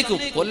ഞാനങ്ങ് തന്നേക്കും,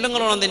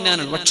 കൊല്ലങ്ങളോളം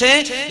തിന്നാനാണ്, പക്ഷേ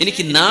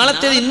എനിക്ക്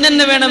നാളത്തേത്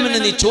ഇന്നെ വേണമെന്ന്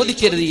നീ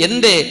ചോദിക്കരുത്.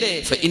 എന്തേ?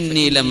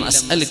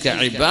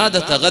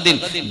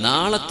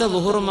 നാളത്തെ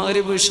ളുഹർ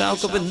മഗ്രിബ് ഇശാ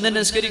ഒക്കെ ഇന്ന്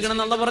നിസ്കരിക്കണം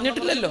എന്നുള്ള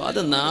പറഞ്ഞിട്ടില്ലല്ലോ,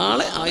 അത്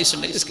നാളെ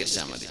ആയുസ്സുണ്ടെങ്കിൽ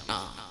നിസ്കരിച്ചാൽ മതി.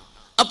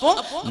 അപ്പോ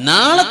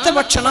നാളത്തെ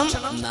ഭക്ഷണം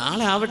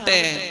നാളെ ആവട്ടെ.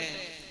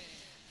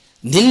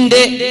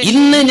 നിന്റെ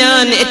ഇന്ന്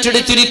ഞാൻ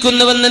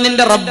ഏറ്റെടുത്തിരിക്കുന്നുവെന്ന്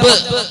നിന്റെ റബ്ബ്.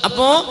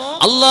 അപ്പോ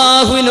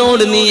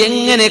അള്ളാഹുവിനോട് നീ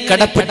എങ്ങനെ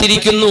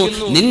കടപ്പെട്ടിരിക്കുന്നു?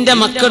 നിന്റെ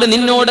മക്കൾ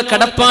നിന്നോട്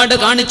കടപ്പാട്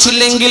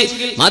കാണിച്ചില്ലെങ്കിൽ,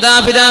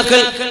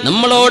 മാതാപിതാക്കൾ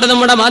നമ്മളോട്,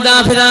 നമ്മുടെ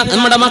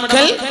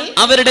മക്കൾ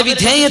അവരുടെ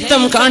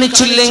വിധേയത്വം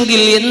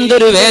കാണിച്ചില്ലെങ്കിൽ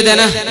എന്തൊരു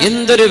വേദന,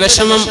 എന്തൊരു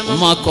വിഷമം.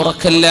 ഉമ്മാക്ക്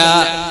ഉറക്കല്ല,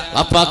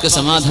 വാപ്പാക്ക്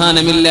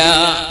സമാധാനമില്ല.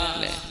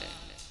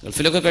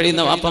 ഗൾഫിലൊക്കെ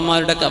കഴിയുന്ന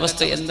വാപ്പന്മാരുടെ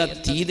അവസ്ഥ എന്താ?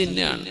 തീ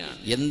തന്നെയാണ്.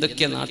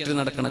 എന്തൊക്കെ നാട്ടിൽ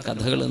നടക്കുന്ന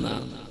കഥകൾ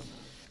എന്നാണ്.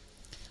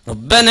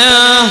 റബ്ബന,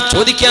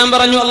 ചോദിക്കാൻ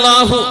പറഞ്ഞു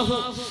അല്ലാഹു,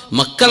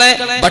 മക്കളെ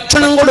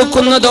ഭക്ഷണം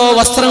കൊടുക്കുന്നതോ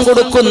വസ്ത്രം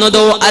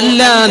കൊടുക്കുന്നതോ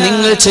അല്ല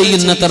നിങ്ങൾ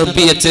ചെയ്യുന്ന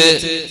തർബിയത്ത്.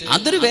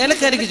 അതൊരു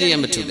വേലക്കാരിക്ക് ചെയ്യാൻ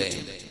പറ്റൂലേ?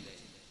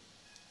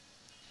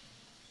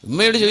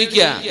 ഉമ്മയോട്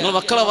ചോദിക്കുക, നിങ്ങൾ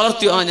മക്കളെ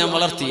വളർത്തിയോ? ഞാൻ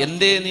വളർത്തി.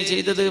 എന്തേ നീ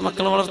ചെയ്തത്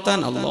മക്കളെ വളർത്താൻ?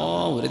 അല്ലാ,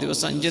 ഒരു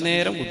ദിവസം 5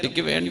 നേരം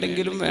കുട്ടിക്ക്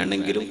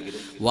വേണമെങ്കിലും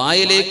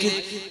വായിലേക്ക്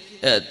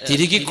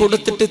തിരികെ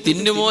കൊടുത്തിട്ട്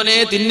തിന്നുമോനെ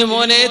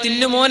തിന്നുമോനെ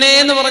തിന്നുമോനെ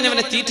എന്ന്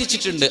പറഞ്ഞവനെ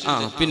തീറ്റിച്ചിട്ടുണ്ട്.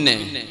 പിന്നെ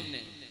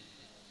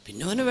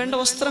അവന് വേണ്ട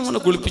വസ്ത്രം കൊണ്ട്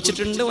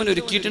കുളിപ്പിച്ചിട്ടുണ്ട്, അവൻ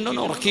ഒരുക്കിയിട്ടുണ്ട്, അവൻ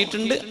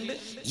ഉറക്കിയിട്ടുണ്ട്.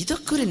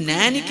 ഇതൊക്കെ ഒരു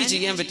നാനിക്ക്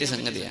ചെയ്യാൻ പറ്റിയ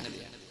സംഗതിയാണ്,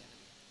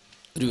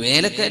 ഒരു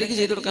വേലക്കാരിക്ക്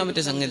ചെയ്തു കൊടുക്കാൻ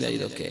പറ്റിയ സംഗതിയാണ്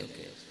ഇതൊക്കെ.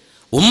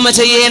 ഉമ്മ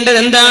ചെയ്യേണ്ടത്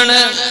എന്താണ്?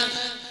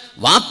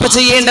 വാപ്പ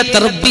ചെയ്യേണ്ട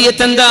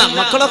തർബിയത്ത് എന്താ?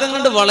 മക്കളൊക്കെ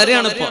കണ്ട്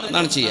വളരെയാണ് ഇപ്പൊ.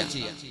 അതാണ് ചെയ്യാ.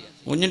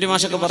 കുഞ്ഞുണ്ടി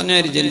മാഷൊക്കെ പറഞ്ഞ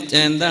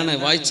എന്താണ്,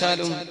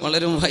 വായിച്ചാലും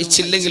വളരും,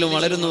 വായിച്ചില്ലെങ്കിലും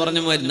വളരും എന്ന് പറഞ്ഞ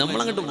മാതിരി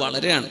നമ്മളങ്ങോട്ട്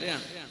വളരെയാണ്.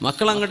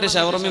 മക്കളങ്ങോട്ട്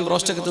ഷവർമയും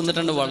ബ്രോസ്റ്റൊക്കെ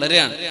തിന്നിട്ടുണ്ട്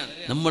വളരെയാണ്.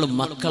 നമ്മൾ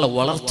മക്കളെ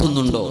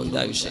വളർത്തുന്നുണ്ടോ?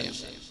 ഇതാ വിഷയം.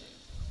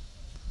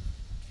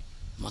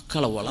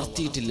 മക്കളെ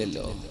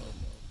വളർത്തിയിട്ടില്ലല്ലോ.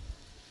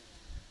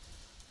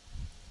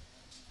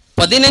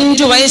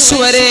 15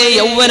 വയസ്സുവരെ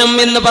യൗവനം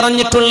എന്ന്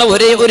പറഞ്ഞിട്ടുള്ള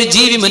ഒരേ ഒരു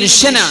ജീവി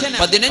മനുഷ്യനാണ്.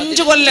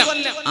 15 കൊല്ലം.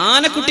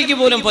 ആനക്കുട്ടിക്ക്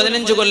പോലും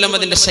 15 കൊല്ലം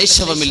അതിന്റെ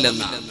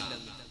ശൈശവമില്ലെന്നാണ്.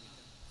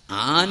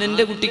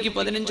 ആനന്റെ കുട്ടിക്ക്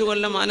 15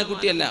 കൊല്ലം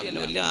ആനക്കുട്ടിയല്ല,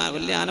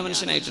 വലിയ ആന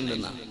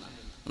മനുഷ്യനായിട്ടുണ്ടെന്നാണ്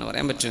അങ്ങനെ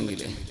പറയാൻ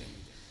പറ്റുമെങ്കിൽ.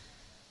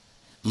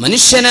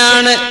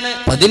 മനുഷ്യനാണ്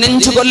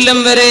 15 കൊല്ലം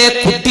വരെ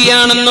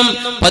കുട്ടിയാണെന്നും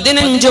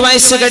 15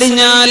 വയസ്സ്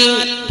കഴിഞ്ഞാൽ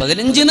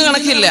 15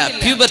 കണക്കില്ല,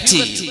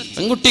 പ്യൂബർട്ടി.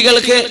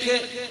 പെൺകുട്ടികൾക്ക്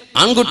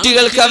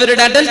ആൺകുട്ടികൾക്ക്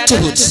അവരുടെ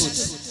അഡൽട്ട്ഹുഡ്,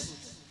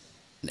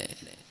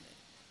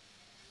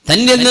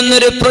 തന്നിൽ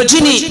നിന്നൊരു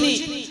പ്രൊജിനി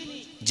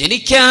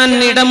ജനിക്കാൻ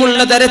ഇടമുള്ള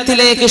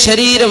തരത്തിലേക്ക്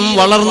ശരീരം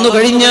വളർന്നു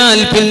കഴിഞ്ഞാൽ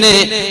പിന്നെ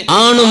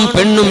ആണും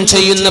പെണ്ണും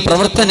ചെയ്യുന്ന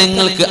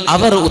പ്രവർത്തനങ്ങൾക്ക്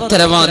അവർ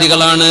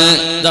ഉത്തരവാദികളാണ്.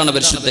 ഇതാണ്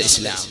പരിശുദ്ധ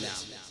ഇസ്ലാം.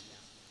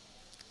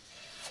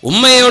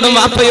 ഉമ്മയോടും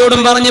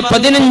വാപ്പയോടും പറഞ്ഞ്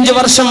 15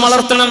 വർഷം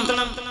വളർത്തണം,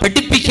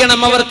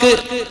 പഠിപ്പിക്കണം അവർക്ക്.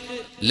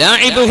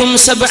 ലാഇബുഹും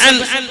സബ്അൻ,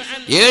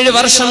 7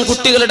 വർഷം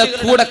കുട്ടികളുടെ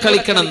കൂടെ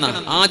കളിക്കണം എന്നാണ്.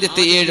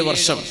 ആദ്യത്തെ 7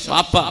 വർഷം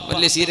വാപ്പ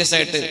വലിയ സീരിയസ്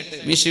ആയിട്ട്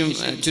മീശയും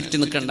ചുരുട്ടി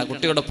നിൽക്കണ്ട,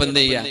 കുട്ടിയോടൊപ്പം എന്ത്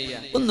ചെയ്യുക,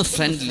 ഒന്ന്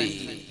ഫ്രണ്ട്ലി.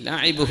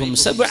 ലാഇബുഹും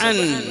സബ്അൻ,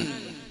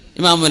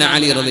 ഇമാമുന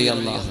അലി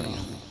റളിയല്ലാഹു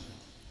അൻഹു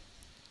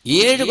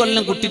 7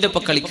 കൊല്ലം കുട്ടിയുടെ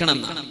ഒപ്പം കളിക്കണം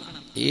എന്നാണ്.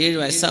 7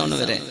 വയസ്സാവുന്ന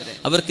വരെ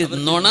അവർക്ക്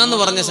നുണ എന്ന്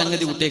പറഞ്ഞ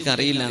സംഗതി കുട്ടിക്ക്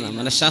അറിയില്ല എന്നാണ്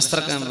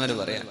മനഃശാസ്ത്രജ്ഞന്മാർ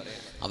പറയാം.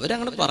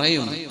 അവരങ്ങനെ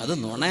പറയും, അത്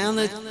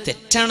നുണയാന്ന്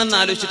തെറ്റാണെന്ന്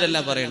ആലോചിച്ചിട്ടല്ല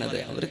പറയണത്.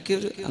 അവർക്ക്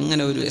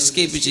അങ്ങനെ ഒരു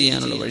എസ്കേപ്പ്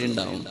ചെയ്യാനുള്ള വഴി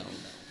ഉണ്ടാവും.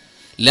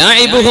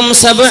 ലാഇബുഹും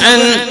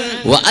സബ്അൻ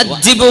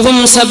വഅദ്ദിബുഹും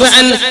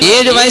സബ്അൻ,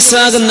 7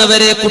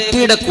 വയസ്സാകുന്നവരെ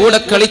കുട്ടിയുടെ കൂടെ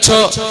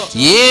കളിച്ചോ.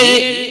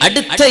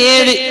 അടുത്ത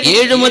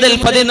 7 മുതൽ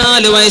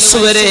 14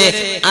 വയസ്സുവരെ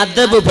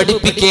അദബ്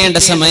പഠിപ്പിക്കേണ്ട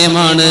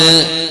സമയമാണ്.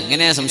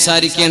 എങ്ങനെയാ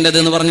സംസാരിക്കേണ്ടത്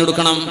എന്ന് പറഞ്ഞു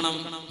കൊടുക്കണം.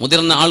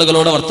 മുതിർന്ന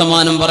ആളുകളോട്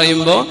വർത്തമാനം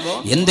പറയുമ്പോ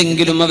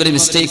എന്തെങ്കിലും അവർ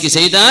മിസ്റ്റേക്ക്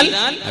ചെയ്താൽ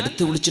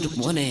അടുത്ത് വിളിച്ചിട്ട്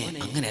മോനെ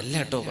അങ്ങനെയല്ല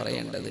കേട്ടോ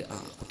പറയേണ്ടത്.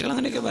 കുട്ടികൾ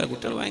അങ്ങനെയൊക്കെ പറയാം.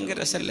 കുട്ടികൾ ഭയങ്കര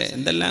രസമല്ലേ,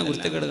 എന്തെല്ലാം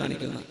കുരുത്തക്കേട്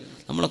കാണിക്കുന്ന,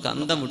 നമ്മളൊക്കെ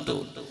അന്തം വിട്ടു.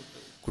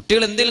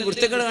 കുട്ടികൾ എന്തെങ്കിലും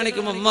കുരുത്തക്കേട്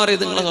കാണിക്കുമ്പോൾ അമ്മ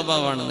അറിയത് നിങ്ങളെ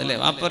സ്വഭാവമാണെന്നല്ലേ,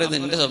 വാപ്പ അറിയത്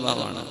എന്റെ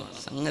സ്വഭാവമാണ്.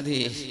 സംഗതി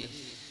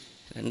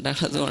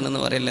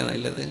രണ്ടാമതുമാണെന്ന് പറയല്ലേ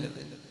നല്ലത്.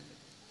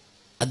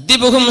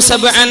 അദ്ദിബുഹും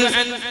സബ്അൻ,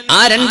 ആ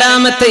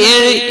രണ്ടാമത്തെ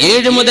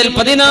 7 മുതൽ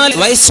 14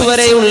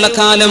 വയസ്സുവരെയുള്ള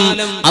കാലം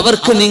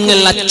അവർക്ക് നിങ്ങൾ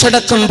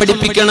അച്ചടക്കം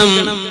പഠിപ്പിക്കണം.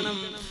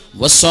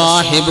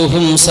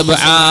 വസ്വാഹിബുഹും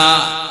സബ്ആ,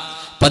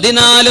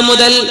 14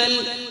 മുതൽ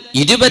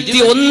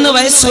 21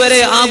 വയസ്സ്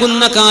വരെ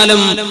ആകുന്ന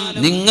കാലം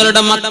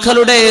നിങ്ങളുടെ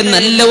മക്കളുടെ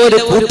നല്ല ഒരു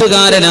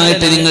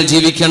കൂട്ടുകാരനായിട്ട് നിങ്ങൾ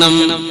ജീവിക്കണം.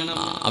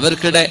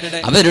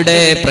 അവരുടെ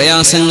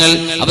പ്രയാസങ്ങൾ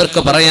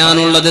അവർക്ക്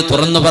പറയാനുള്ളത്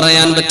തുറന്നു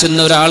പറയാൻ പറ്റുന്ന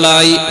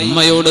ഒരാളായി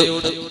ഉമ്മയോട്,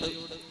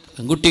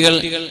 പെൺകുട്ടികൾ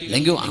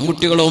അല്ലെങ്കിൽ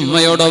ആൺകുട്ടികളോ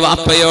ഉമ്മയോടോ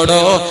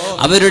വാപ്പയോടോ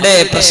അവരുടെ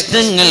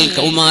പ്രശ്നങ്ങൾ,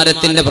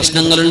 കൗമാരത്തിന്റെ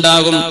പ്രശ്നങ്ങൾ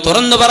ഉണ്ടാകും,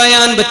 തുറന്നു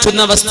പറയാൻ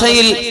പറ്റുന്ന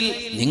അവസ്ഥയിൽ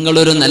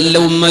നിങ്ങളൊരു നല്ല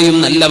ഉമ്മയും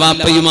നല്ല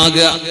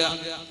വാപ്പയുമാകുക.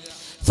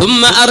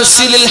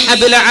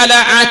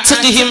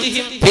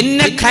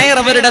 പിന്നെ കയർ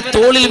അവരുടെ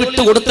തോളിൽ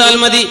വിട്ടുകൊടുത്താൽ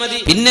മതി,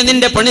 പിന്നെ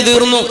നിന്റെ പണി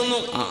തീർന്നു.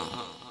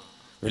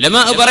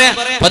 ഉലമാ പറയാ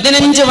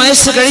 15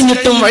 വയസ്സ്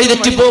കഴിഞ്ഞിട്ടും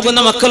വഴിതെറ്റി പോകുന്ന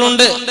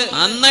മക്കളുണ്ട്.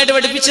 നന്നായിട്ട്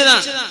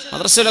പഠിപ്പിച്ചതാണ്,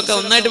 മദ്രസയിലൊക്കെ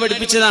നന്നായിട്ട്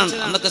പഠിപ്പിച്ചതാണ്,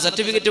 അന്നൊക്കെ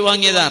സർട്ടിഫിക്കറ്റ്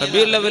വാങ്ങിയതാ,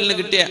 റബീഉൽ ലെവലിന്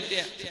കിട്ടിയ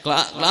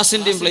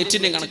ക്ലാസിന്റെയും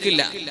പ്ലേറ്റിന്റെയും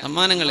കണക്കില്ല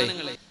സമ്മാനങ്ങളെ.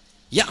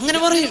 അങ്ങനെ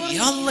പറയും,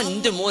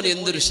 എന്റെ മോൻ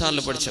എന്തൊരു ഉഷാറിൽ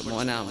പഠിച്ച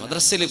മോനാ,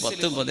 മദ്രസയിൽ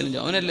 10, 15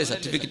 അവനല്ലേ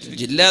സർട്ടിഫിക്കറ്റ്,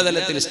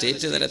 ജില്ലാതലത്തിൽ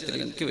സ്റ്റേറ്റ് തലത്തിൽ,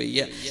 എനിക്ക്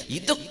വയ്യ,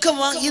 ഇതൊക്കെ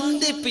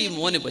എന്താ ഇപ്പൊ ഈ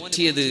മോന്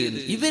പറ്റിയത്,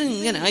 ഇവൻ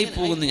ഇങ്ങനെ ആയി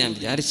പോകുന്നു ഞാൻ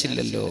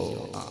വിചാരിച്ചില്ലല്ലോ.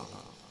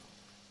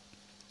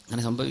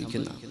 അങ്ങനെ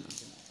സംഭവിക്കുന്ന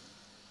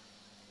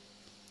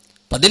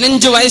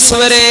 15 വയസ്സ്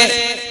വരെ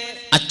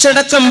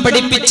അച്ചടക്കം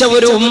പഠിപ്പിച്ച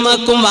ഒരു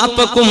ഉമ്മക്കും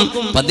വാപ്പക്കും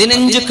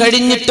 15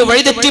 കഴിഞ്ഞിട്ട്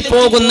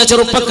വഴിതെറ്റിപ്പോകുന്ന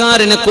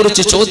ചെറുപ്പക്കാരനെ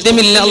കുറിച്ച്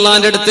ചോദ്യമില്ല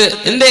അള്ളാന്റെ അടുത്ത്.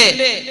 എന്തേ?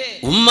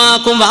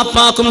 ഉമ്മാക്കും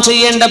വാപ്പാക്കും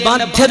ചെയ്യേണ്ട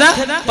ബാധ്യത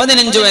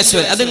 15 വയസ്സ്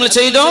വരെ. അത് നിങ്ങൾ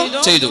ചെയ്തോ?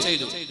 ചെയ്തു.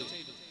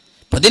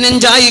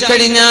 15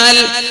 കഴിഞ്ഞാൽ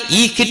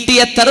ഈ കിട്ടിയ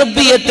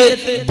തർബിയത്ത്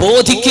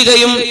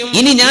ബോധിക്കുകയും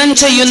ഇനി ഞാൻ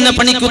ചെയ്യുന്ന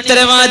പണിക്ക്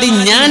ഉത്തരവാദി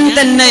ഞാൻ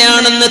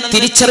തന്നെയാണെന്ന്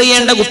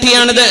തിരിച്ചറിയേണ്ട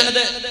കുട്ടിയാണിത്.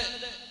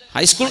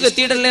 ഹൈസ്കൂളിൽ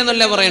എത്തിയിട്ടല്ലേ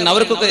എന്നല്ല പറയണ്ട,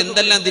 അവർക്കൊക്കെ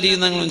എന്തെല്ലാം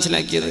തിരിയുന്ന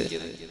മനസ്സിലാക്കിയത്.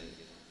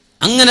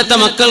 അങ്ങനത്തെ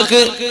മക്കൾക്ക്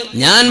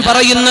ഞാൻ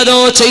പറയുന്നതോ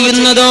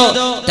ചെയ്യുന്നതോ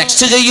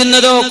ടെക്സ്റ്റ്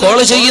ചെയ്യുന്നതോ കോൾ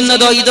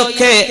ചെയ്യുന്നതോ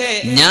ഇതൊക്കെ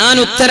ഞാൻ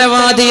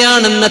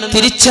ഉത്തരവാദിയാണെന്ന്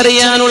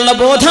തിരിച്ചറിയാനുള്ള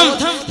ബോധം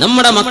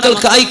നമ്മുടെ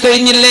മക്കൾക്ക്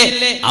ആയിക്കഴിഞ്ഞില്ലേ?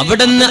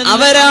 അവിടുന്ന്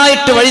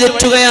അവരായിട്ട്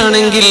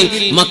വഴിതെറ്റുകയാണെങ്കിൽ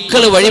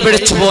മക്കൾ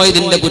വഴിപിഴച്ചു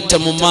പോയതിന്റെ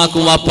കുറ്റം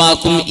ഉമ്മാക്കും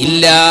വാപ്പാക്കും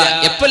ഇല്ല.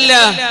 എപ്പല്ല?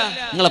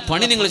 നിങ്ങളെ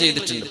പണി നിങ്ങൾ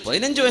ചെയ്തിട്ടുണ്ട്,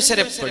 15 വയസ്സ്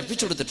വരെ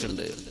പഠിപ്പിച്ചു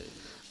കൊടുത്തിട്ടുണ്ട്,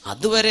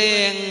 അതുവരെ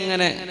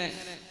അങ്ങനെ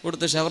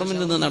കൊടുത്ത് ഷവർമിൽ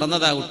നിന്ന്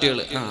നടന്നതാ കുട്ടികൾ.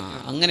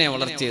 അങ്ങനെയാ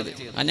വളർത്തിയത്.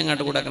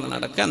 അഞ്ഞങ്ങാട്ട് കൂടെ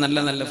നടക്കുക, നല്ല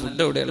നല്ല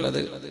ഫുഡ് എവിടെയുള്ളത്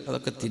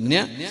അതൊക്കെ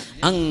തിന്നുക,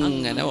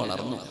 അങ്ങനെ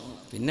വളർന്നു.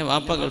 പിന്നെ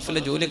വാപ്പ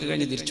ഗൾഫിലെ ജോലിയൊക്കെ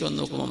കഴിഞ്ഞ് തിരിച്ചു വന്ന്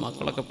നോക്കുമ്പോൾ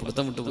മക്കളൊക്കെ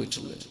പിടുത്തം വിട്ടു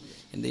പോയിട്ടുണ്ട്.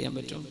 എന്ത് ചെയ്യാൻ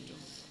പറ്റും?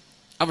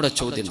 അവിടെ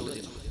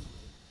ചോദ്യമുണ്ട്,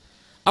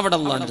 അവിടെ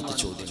അള്ളാന്റെ അടുത്ത്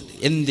ചോദ്യമുണ്ട്,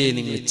 എന്തേ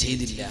നിങ്ങൾ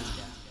ചെയ്തില്ല?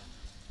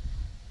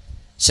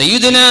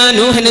 സയ്യിദുനാ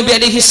നൂഹ് നബി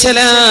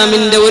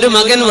അലൈഹിസ്സലാമിന്റെ ഒരു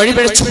മകൻ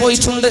വഴിപിഴച്ചു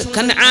പോയിട്ടുണ്ട്.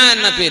 കൻആൻ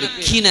എന്ന പേര്,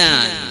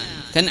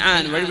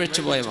 കൻആൻ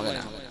വഴിപിഴച്ചു പോയ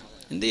മകനാണ്.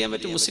 എന്ത് ചെയ്യാൻ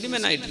പറ്റും?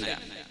 മുസ്ലിമനായിട്ടില്ല.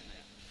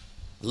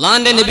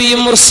 അള്ളാന്റെ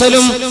നബിയും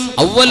മുർസലും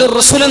അവ്വലുർ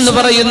റസൂൽ എന്ന്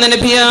പറയുന്ന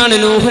നബിയാണ്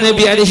നൂഹ്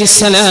നബി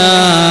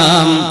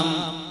അലൈഹിസ്സലാം.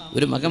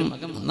 ഒരു മകൻ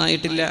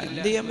നന്നായിട്ടില്ല.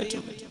 എന്ത് ചെയ്യാൻ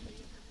പറ്റും?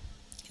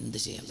 എന്ത്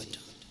ചെയ്യാൻ പറ്റും?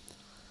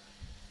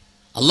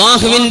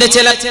 അള്ളാഹുവിന്റെ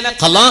ചില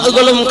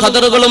ഖലാഉകളും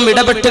ഖദറുകളും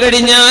ഇടപെട്ട്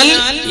കഴിഞ്ഞാൽ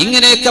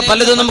ഇങ്ങനെയൊക്കെ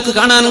പലതും നമുക്ക്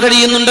കാണാൻ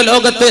കഴിയുന്നുണ്ട്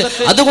ലോകത്ത്.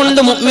 അതുകൊണ്ട്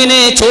മുഅ്മിനെ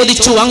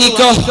ചോദിച്ചു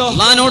വാങ്ങിക്കോ,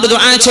 അള്ളാഹുവിനോട്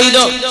ദുആ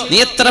ചെയ്തോ. നീ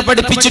എത്ര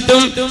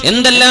പഠിപ്പിച്ചിട്ടും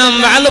എന്തെല്ലാം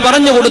വഅദ്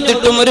പറഞ്ഞു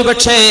കൊടുത്തിട്ടും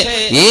ഒരുപക്ഷേ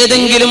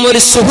ഏതെങ്കിലും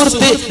ഒരു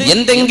സുഹൃത്ത്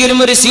എന്തെങ്കിലും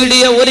ഒരു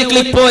സീഡിയോ ഒരു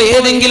ക്ലിപ്പോ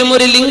ഏതെങ്കിലും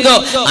ഒരു ലിങ്കോ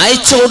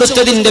അയച്ചു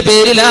കൊടുത്തതിന്റെ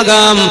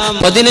പേരിലാകാം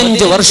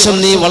 15 വർഷം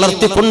നീ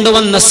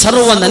വളർത്തിക്കൊണ്ടുവന്ന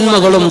സർവ്വ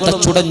നന്മകളും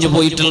തച്ചുടഞ്ഞു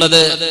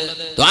പോയിട്ടുള്ളത്.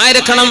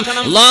 ദ്വാരക്കണം,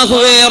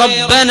 അല്ലാഹുവേ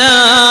റബ്ബനാ,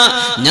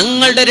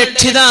 ഞങ്ങളുടെ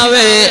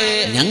രക്ഷിതാവേ,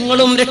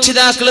 ഞങ്ങളും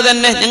രക്ഷിതാക്കൾ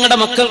തന്നെ ഞങ്ങളുടെ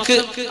മക്കൾക്ക്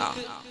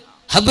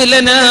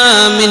ഹബ്ലനാ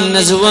മിൻ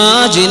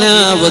അസ്വാജിനാ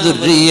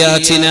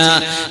വദുർരിയാതിനാ,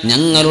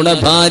 ഞങ്ങളുടെ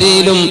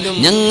ഭാര്യയിലും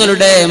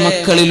ഞങ്ങളുടെ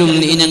മക്കളിലും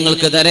നീ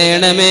ഞങ്ങൾക്ക്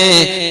തരണമേ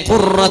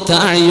ഖുർറത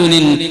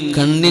അയുനിൻ,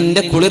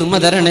 കണ്ണിന്റെ കുളിർമ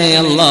തരണേ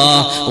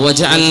അല്ലാഹ്.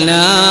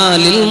 വജഅൽനാ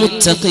ലിൽ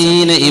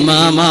മുത്തഖീന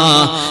ഇമാമാ,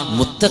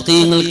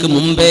 മുത്തഖീങ്ങൾക്ക്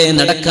മുമ്പേ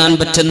നടക്കാൻ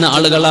പറ്റുന്ന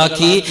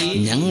ആളുകളാക്കി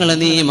ഞങ്ങളെ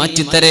നീ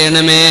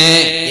മാറ്റിത്തരണമേ.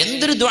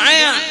 എന്തൊരു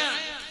ദുആയാണ്!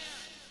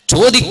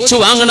 ചോദിച്ചു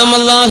വാങ്ങണം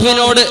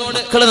അല്ലാഹുവിനോട്.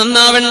 മക്കൾ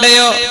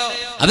നന്നാവണ്ടയോ?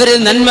 അവര്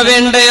നന്മ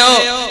വേണ്ടയോ?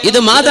 ഇത്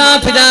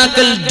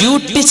മാതാപിതാക്കൾ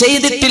ഡ്യൂട്ടി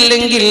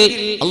ചെയ്തിട്ടില്ലെങ്കിൽ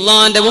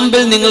അള്ളാന്റെ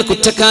മുമ്പിൽ നിങ്ങൾ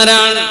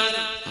കുറ്റക്കാരാണ്.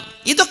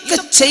 ഇതൊക്കെ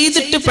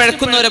ചെയ്തിട്ട്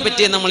പഴക്കുന്നവരെ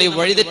പറ്റി നമ്മൾ ഈ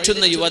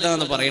വഴിതെറ്റുന്ന യുവത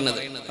എന്ന് പറയുന്നത്.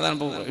 അതാണ്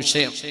ഇപ്പൊ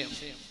വിഷയം.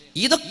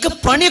 ഇതൊക്കെ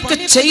പണിയൊക്കെ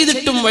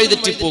ചെയ്തിട്ടും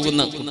വഴിതെറ്റി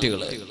പോകുന്ന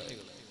കുട്ടികള്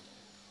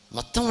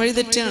മൊത്തം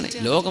വഴിതെറ്റാണ്.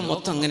 ലോകം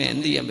മൊത്തം അങ്ങനെ.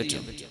 എന്ത് ചെയ്യാൻ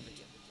പറ്റും?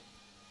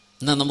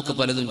 എന്നാ നമുക്ക്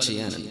പലതും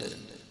ചെയ്യാനുണ്ട്.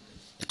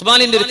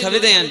 ഇഖ്ബാലിന്റെ ഒരു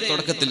കവിത ഞാൻ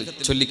തുടക്കത്തിൽ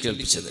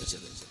ചൊല്ലിക്കേൾപ്പിച്ചത്,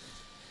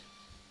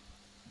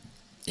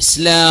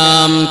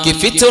 इस्लाम की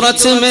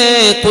फितरत में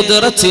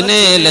कुदरत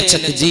ने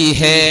लचक दी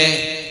है,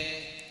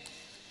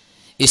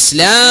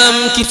 इस्लाम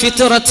की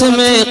फितरत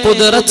में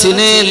कुदरत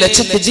ने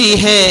लचक दी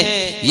है,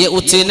 ये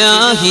उतना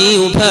ही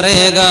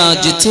उभरेगा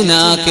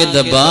जितना के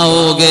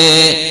दबाओगे.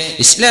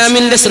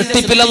 ഇസ്ലാമിന്റെ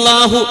സൃഷ്ടിപ്പിൽ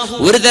അല്ലാഹു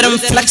ഒരുതരം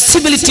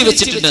ഫ്ലെക്സിബിലിറ്റി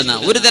വെച്ചിട്ടുണ്ട്.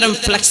 ഒരുതരം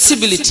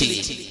ഫ്ലെക്സിബിലിറ്റി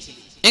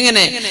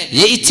എങ്ങനെ?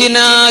 ये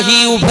इतना ही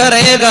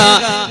उभरेगा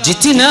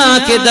जितना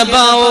के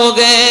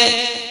दबाओगे,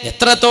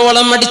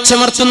 എത്രത്തോളം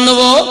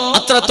അടിച്ചമർത്തുന്നുവോ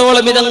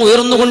അത്രത്തോളം ഇതങ്ങ്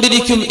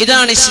ഉയർന്നുകൊണ്ടിരിക്കും.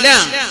 ഇതാണ്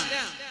ഇസ്ലാം.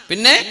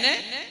 പിന്നെ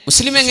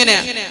മുസ്ലിം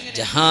എങ്ങനെയാ?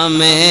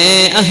 ജഹാമേ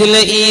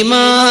അഹ്ലെ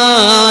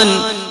ഈമാൻ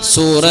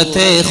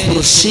സൂറത്തെ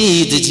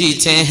ഖുർശീദ്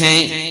ജീത്തെ ഹൈ,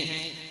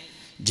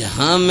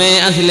 जहां में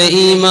अहले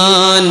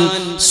ईमान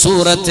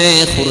सूरते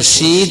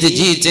खुर्शीद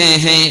जीते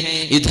हैं,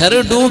 इधर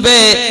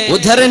डूबे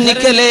उधर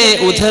निकले,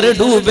 उधर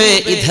डूबे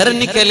इधर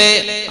निकले.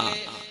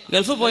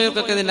 ഗൾഫ്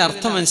പോയവർക്കൊക്കെ ഇതിന്റെ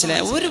അർത്ഥം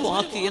മനസ്സിലായ ഒരു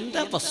വാക്ക്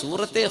എന്താ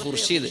സൂറത്തെ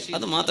ഖുർശീദ്,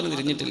 അത് മാത്രം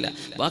തിരിഞ്ഞിട്ടില്ല,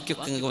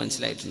 ബാക്കിയൊക്കെ നിങ്ങൾക്ക്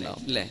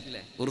മനസ്സിലായിട്ടുണ്ടാവും അല്ലേ?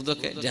 ഉറുദു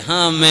ഒക്കെ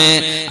ജഹാ മേ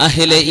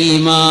അഹ്ലെ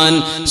ഈമാൻ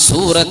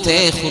സൂറത്തെ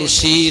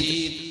ഖുർശീദ്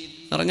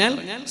പറഞ്ഞാൽ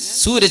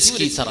സൂരജ്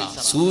കി തറ,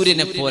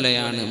 സൂര്യനെ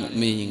പോലെയാണ്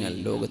മുഅ്മിനീങ്ങൾ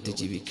ലോകത്ത്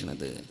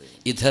ജീവിക്കുന്നത്.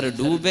 ഇധർ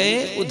ഡൂബേ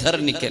ഉധർ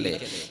നിക്കലേ,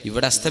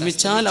 ഇവിടെ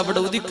അസ്തമിച്ചാൽ അവിടെ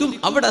ഉദിക്കും,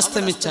 അവിടെ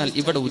അസ്തമിച്ചാൽ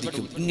ഇവിടെ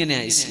ഉദിക്കും.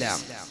 ഇങ്ങനെയാ ഇസ്ലാം.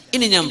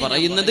 ഇനി ഞാൻ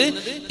പറയുന്നത്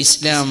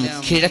ഇസ്ലാം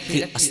കിഴക്ക്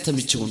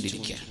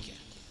അസ്തമിച്ചുകൊണ്ടിരിക്കുകയാണ്.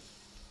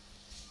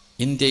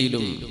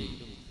 ഇന്ത്യയിലും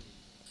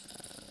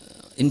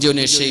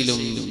ഇന്തോനേഷ്യയിലും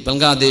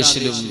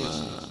ബംഗ്ലാദേശിലും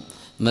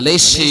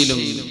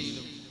മലേഷ്യയിലും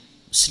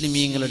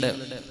മുസ്ലിമീങ്ങളുടെ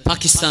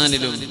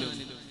പാകിസ്ഥാനിലും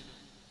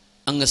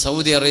അങ്ങ്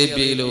സൗദി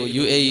അറേബ്യയിലോ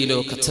UAE-യിലോ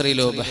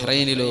ഖത്തറിലോ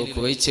ബഹ്റൈനിലോ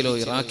കുവൈറ്റിലോ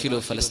ഇറാഖിലോ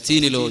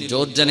ഫലസ്തീനിലോ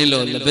ജോർജനിലോ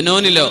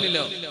ലെബനോനിലോ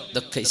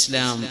ഇതൊക്കെ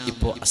ഇസ്ലാം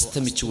ഇപ്പോ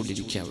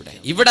അസ്തമിച്ചുകൊണ്ടിരിക്കുക.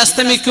 ഇവിടെ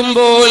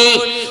അസ്തമിക്കുമ്പോൾ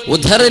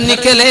ഉധർ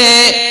നിക്കലേ,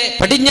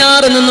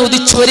 പടിഞ്ഞാറ് നിന്ന്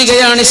ഉദിച്ചു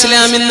വരികയാണ്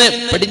ഇസ്ലാം. ഇന്ന്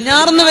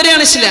പടിഞ്ഞാറുന്ന്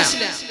വരെയാണ് ഇസ്ലാം.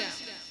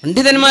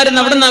 പണ്ഡിതന്മാരെന്ന്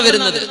അവിടെ നിന്നാ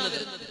വരുന്നത്,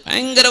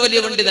 ഭയങ്കര വലിയ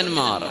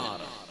പണ്ഡിതന്മാർ.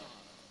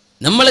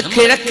 നമ്മൾ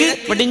കിഴക്ക്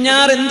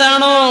പടിഞ്ഞാറ്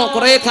എന്താണോ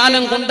കുറെ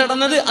കാലം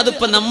കൊണ്ടിടുന്നത്,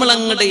 അതിപ്പോ നമ്മൾ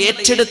അങ്ങോട്ട്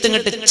ഏറ്റെടുത്ത്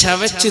ഇങ്ങോട്ട്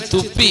ചവച്ച്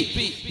തുപ്പി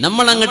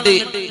നമ്മൾ അങ്ങോട്ട്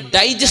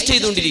ഡൈജസ്റ്റ്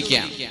ചെയ്തുകൊണ്ടിരിക്കുക.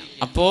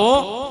 അപ്പോ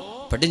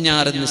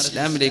പടിഞ്ഞാറിന്ന്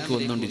ഇസ്ലാമിലേക്ക്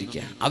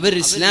വന്നുകൊണ്ടിരിക്കുക. അവർ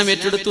ഇസ്ലാം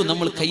ഏറ്റെടുത്തു,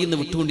 നമ്മൾ കയ്യിൽ നിന്ന്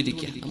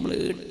വിട്ടുകൊണ്ടിരിക്കുക. നമ്മൾ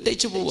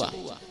ഇട്ടേച്ചു പോവാ.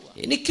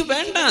 എനിക്ക്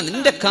വേണ്ട,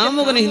 നിന്റെ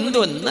കാമുകന് ഹിന്ദു,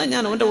 എന്നാ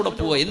ഞാൻ അവന്റെ കൂടെ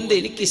പോവാ. എന്ത്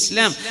എനിക്ക്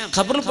ഇസ്ലാം,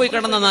 ഖബറിൽ പോയി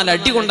കിടന്ന 4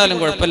 അടി കൊണ്ടാലും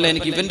കുഴപ്പമില്ല,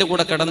 എനിക്ക് ഇവന്റെ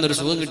കൂടെ കിടന്നൊരു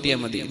സുഖം കിട്ടിയാൽ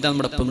മതി. ഇതാ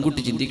നമ്മുടെ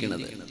പെൺകുട്ടി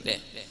ചിന്തിക്കുന്നത് അല്ലേ?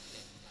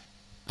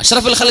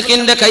 അഷ്റഫുൽ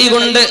ഖൽഖിന്റെ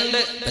കൈകൊണ്ട്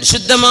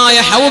പരിശുദ്ധമായ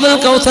ഹൗദുൽ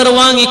കൗസർ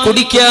വാങ്ങി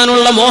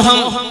കുടിക്കാനുള്ള മോഹം.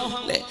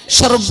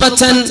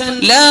 ശർബതൻ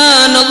ലാ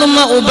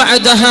നദ്മഉ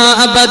ബഅദഹാ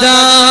അബദാ,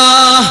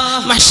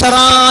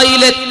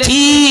 മഹ്ശറായിലെ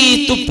തീ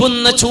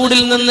തുപ്പുന്ന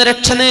ചൂടിൽ നിന്ന്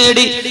രക്ഷ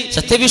നേടി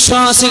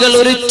സത്യവിശ്വാസികൾ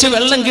ഒരിച്ചു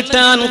വെള്ളം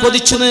കിട്ടാൻ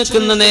കൊതിച്ചു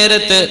നിൽക്കുന്ന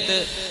നേരത്ത്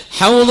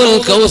ഹൗദുൽ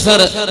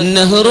കൗസർ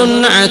നഹറുൻ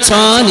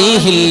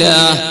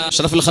അതാനിഹില്ലാഹ്,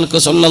 അഷ്റഫുൽ ഖൽഖ്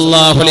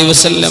സല്ലല്ലാഹു അലൈഹി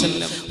വസല്ലം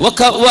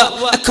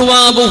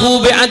വഅക്വാബുഹു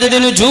ബിഅദദി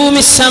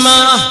നുജൂമിസ് സമാ,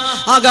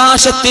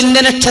 ആകാശത്തിന്റെ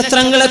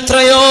നക്ഷത്രങ്ങൾ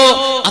എത്രയോ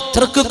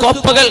അത്രക്ക്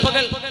കോപ്പകൾ.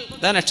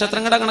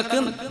 നക്ഷത്രങ്ങളുടെ കണക്ക്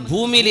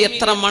ഭൂമിയിൽ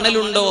എത്ര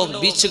മണലുണ്ടോ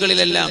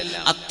ബീച്ചുകളിലെല്ലാം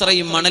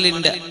അത്രയും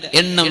മണലിന്റെ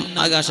എണ്ണം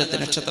ആകാശത്തെ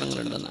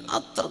നക്ഷത്രങ്ങളുണ്ടെന്ന്,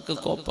 അത്രക്ക്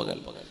കോപ്പകൾ.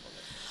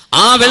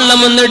 ആ വെള്ളം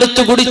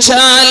ഒന്നെടുത്തു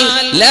കുടിച്ചാൽ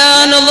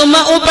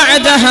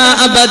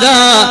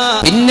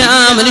പിന്നെ ആ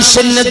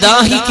മനുഷ്യന്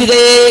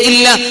ദാഹിക്കുകയേ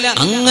ഇല്ല.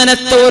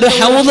 അങ്ങനത്തെ ഒരു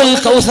ഹൗദുൽ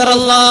കൗസർ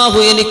അല്ലാഹു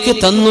എനിക്ക്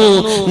തന്നു.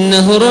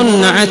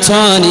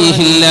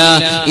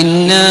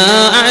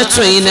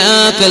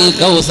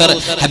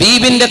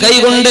 ഹബീബിന്റെ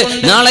കൈകൊണ്ട്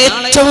നാളെ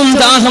ഏറ്റവും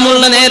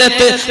ദാഹമുള്ള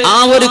നേരത്ത് ആ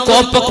ഒരു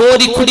കോപ്പ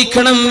കോരി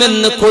കുടിക്കണം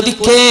എന്ന്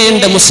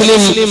കൊതിക്കേണ്ട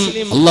മുസ്ലിം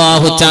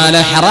അല്ലാഹു തആല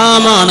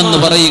ഹറാമാണെന്ന്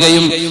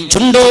പറയുകയും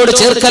ചുണ്ടോട്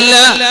ചേർക്കല്ല,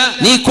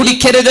 നീ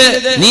കുടിക്കരുത്,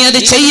 നീ അത്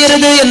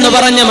ചെയ്യരുത് എന്ന്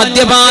പറഞ്ഞ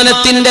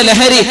മദ്യപാനത്തിന്റെ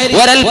ലഹരി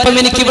ഒരൽപ്പം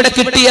എനിക്ക് ഇവിടെ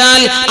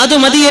കിട്ടിയാൽ അത്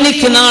മതി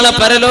എനിക്ക് നാളെ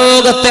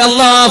പരലോകത്തെ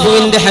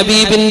അല്ലാഹുവിന്റെ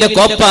ഹബീബിന്റെ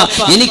കോപ്പ,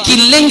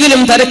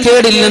 എനിക്കില്ലെങ്കിലും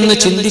തരക്കേടില്ലെന്ന്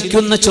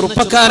ചിന്തിക്കുന്ന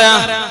ചെറുപ്പക്കാരാ.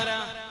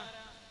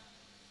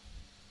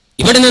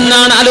 ഇവിടെ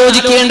നിന്നാണ്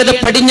ആലോചിക്കേണ്ടത്.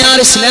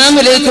 പടിഞ്ഞാറ്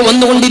ഇസ്ലാമിലേക്ക്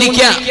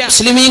വന്നുകൊണ്ടിരിക്കുക.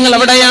 മുസ്ലിമീങ്ങൾ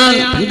എവിടെയാണ്?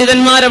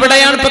 പണ്ഡിതന്മാർ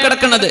എവിടെയാണ് ഇപ്പൊ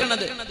കിടക്കുന്നത്?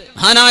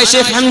 മഹാനായ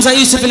ഷെയ്ഖ് ഹംസ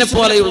യൂസുഫിനെ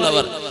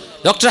പോലെയുള്ളവർ,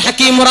 ഡോക്ടർ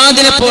ഹക്കീം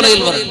മുറാദിനെ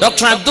പോലെയുള്ളവർ,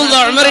 ഡോക്ടർ അബ്ദുള്ള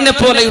ഉമറിനെ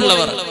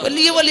പോലെയുള്ളവർ,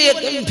 വലിയ വലിയ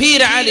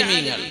ഗംഭീര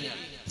ആലിമീങ്ങൾ,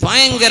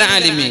 ഭയങ്കര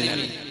ആലിമീങ്ങൾ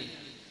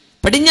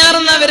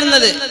പടിഞ്ഞാറെന്നാ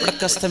വരുന്നത്. ഇവിടെ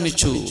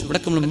അസ്തമിച്ചു. ഇവിടെ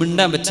നമ്മൾ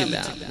മിണ്ടാൻ പറ്റില്ല.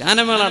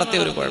 ഗാനമേള നടത്തിയ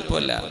ഒരു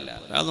കുഴപ്പമില്ല,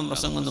 യാതൊന്നും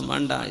പ്രസംഗമൊന്നും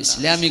വേണ്ട,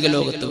 ഇസ്ലാമിക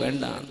ലോകത്ത്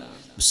വേണ്ട,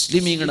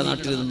 മുസ്ലിമീങ്ങളുടെ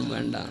നാട്ടിൽ ഇതൊന്നും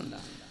വേണ്ട.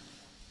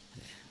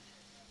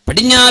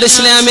 പടിഞ്ഞാറ്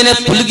ഇസ്ലാമിനെ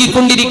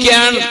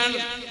പുലുകിക്കൊണ്ടിരിക്കുകയാണ്.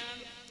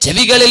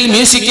 ചെവികളിൽ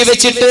മ്യൂസിക്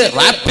വെച്ചിട്ട്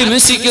റാപ്പ്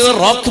മ്യൂസിക്കുകൾ,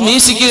 റോക്ക്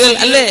മ്യൂസിക്കുകൾ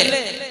അല്ലേ,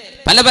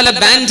 പല പല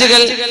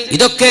ബാൻഡുകൾ.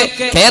 ഇതൊക്കെ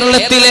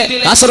കേരളത്തിലെ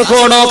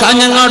കാസർഗോഡോ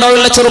കാഞ്ഞങ്ങാടോ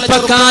ഉള്ള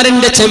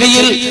ചെറുപ്പക്കാരന്റെ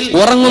ചെവിയിൽ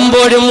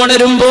ഉറങ്ങുമ്പോഴും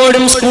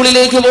ഉണരുമ്പോഴും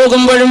സ്കൂളിലേക്ക്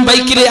പോകുമ്പോഴും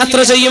ബൈക്കിൽ യാത്ര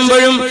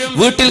ചെയ്യുമ്പോഴും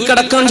വീട്ടിൽ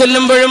കിടക്കാൻ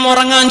ചൊല്ലുമ്പോഴും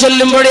ഉറങ്ങാൻ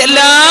ചൊല്ലുമ്പോഴും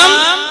എല്ലാം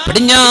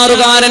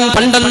പടിഞ്ഞാറുകാരൻ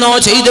പണ്ടെന്നോ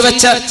ചെയ്തു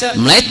വെച്ച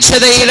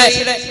മ്ലേച്ഛതയുടെ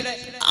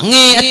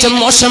അങ്ങേയറ്റം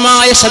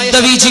മോശമായ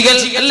ശബ്ദവീചികൾ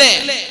അല്ലേ,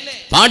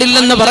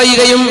 പാടില്ലെന്ന്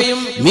പറയുകയും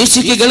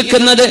മ്യൂസിക്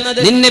കേൾക്കുന്നത്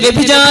നിന്നെ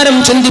വ്യഭിചാരം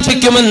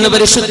ചിന്തിപ്പിക്കുമെന്ന്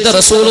പരിശുദ്ധ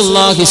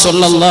റസൂലുള്ളാഹി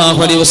സ്വല്ലല്ലാഹു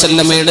അലൈഹി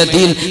വസല്ലമയുടെ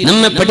ദീൻ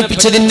നമ്മെ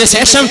പഠിപ്പിച്ചതിന്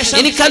ശേഷം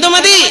എനിക്കത്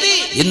മതി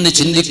എന്ന്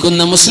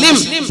ചിന്തിക്കുന്ന മുസ്ലിം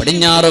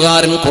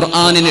പടിഞ്ഞാറുകാരൻ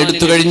ഖുർആനിനെ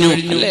എടുത്തു കഴിഞ്ഞു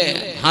അല്ലേ.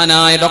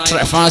 മഹാനായ ഡോക്ടർ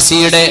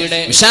അഫാസിയുടെ,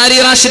 മിഷാരി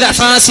റാഷിദ്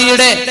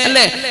അഫാസിയുടെ,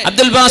 അല്ലേ,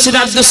 അബ്ദുൽ ബാസിദ്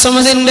അബ്ദുൽ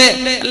സമദിന്റെ,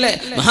 അല്ലേ,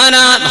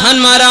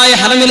 മഹാന്മാരായ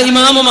ഹറമിൽ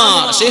ഇമാമുമാർ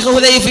ഷെയ്ഖ്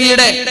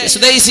ഹുദൈഫിയുടെ,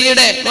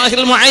 സുദൈസിയുടെ,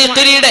 മാഹിറുൽ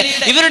മുഅയ്ഖിരിയുടെ,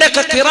 ഇവരുടെ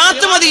ഒക്കെ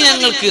ഖിറാത്ത് മതി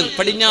ഞങ്ങൾക്ക്.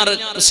 പടിഞ്ഞാറ്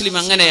മുസ്ലിം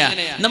അങ്ങനെയാ.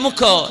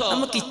 നമുക്ക്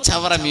ഈ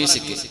ചവറ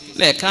മ്യൂസിക്,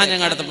 അല്ലേ,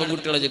 കാഞ്ഞങ്ങാടത്തെ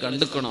പെൺകുട്ടികളെ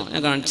കണ്ടുക്കണോ,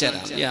 ഞാൻ കാണിച്ചു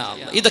തരാം.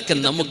 ഇതൊക്കെ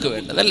നമുക്ക്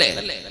വേണ്ടതല്ലേ.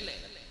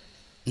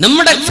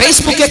 നമ്മുടെ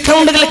ഫേസ്ബുക്ക്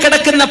അക്കൗണ്ടുകളിൽ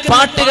കിടക്കുന്ന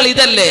പാട്ടുകൾ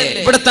ഇതല്ലേ.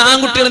 ഇവിടുത്തെ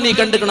ആൺകുട്ടികൾ നീ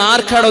കണ്ടുക്കണോ?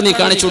 ആർക്കാടോ നീ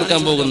കാണിച്ചു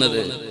കൊടുക്കാൻ പോകുന്നത്?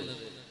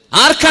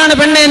 ആർക്കാണ്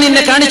പെണ്ണെ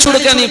നിന്നെ കാണിച്ചു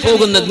കൊടുക്കാൻ നീ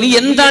പോകുന്നത്? നീ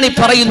എന്താണ് ഈ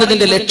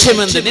പറയുന്നതിന്റെ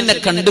ലക്ഷ്യമെന്ത്? നിന്നെ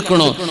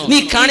കണ്ടുക്കണോ? നീ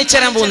കാണിച്ചു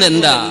തരാൻ പോകുന്നത്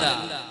എന്താ?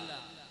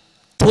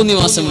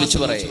 തോന്നിവാസം വിളിച്ചു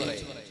പറയേ.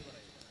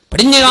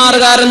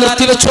 പടിഞ്ഞാറുകാരൻ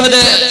നിർത്തിവെച്ചു,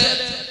 അത്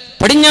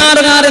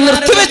പടിഞ്ഞാറുകാരൻ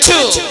നിർത്തിവെച്ചു.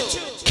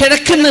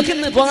 കിഴക്കുന്ന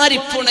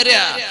വാരിപ്പുണര.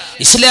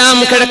 ഇസ്ലാം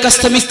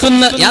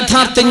കിഴക്കസ്തമിക്കുന്ന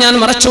യാഥാർത്ഥ്യം ഞാൻ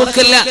മറച്ചു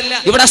വെക്കില്ല.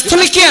 ഇവിടെ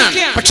അസ്തമിക്കുകയാണ്,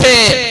 പക്ഷേ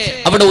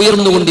അവിടെ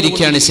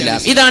ഉയർന്നുകൊണ്ടിരിക്കുകയാണ് ഇസ്ലാം.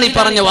 ഇതാണ് ഈ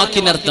പറഞ്ഞ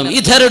വാക്കിനർത്ഥം.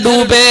 ഇധർ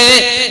ഡൂബേ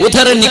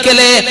ഉധർ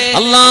നിക്കലേ.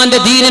 അള്ളാന്റെ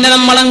ദീനിനെ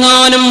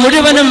നമ്മളെങ്ങാനും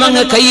മുഴുവനും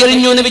അങ്ങ്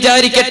കൈയെറിഞ്ഞു എന്ന്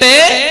വിചാരിക്കട്ടെ.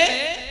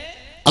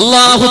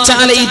 അള്ളാഹു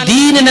തആല ഈ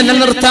ദീനിനെ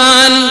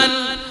നിലനിർത്താൻ,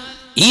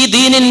 ഈ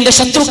ദീനിന്റെ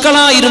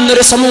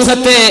ശത്രുക്കളായിരുന്നൊരു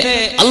സമൂഹത്തെ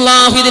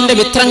അള്ളാഹു ഇതിന്റെ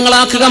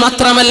മിത്രങ്ങളാക്കുക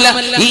മാത്രമല്ല,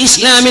 ഈ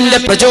ഇസ്ലാമിന്റെ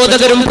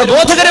പ്രചോദകരും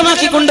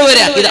പ്രബോധകരുമാക്കി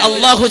കൊണ്ടുവരാ. ഇത്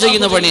അള്ളാഹു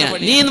ചെയ്യുന്ന പണിയാണ്.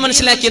 നീ എന്ന്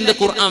മനസ്സിലാക്കിയത്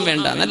ഖുർആൻ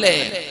വേണ്ട എന്നല്ലേ.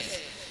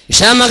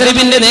 ഇശാ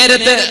മഗ്രിബിന്റെ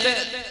നേരത്ത്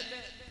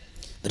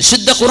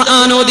പരിശുദ്ധ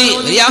ഖുർആൻ ഓതി,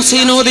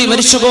 യാസീൻ ഓതി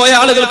മരിച്ചുപോയ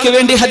ആളുകൾക്ക്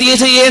വേണ്ടി ഹദിയ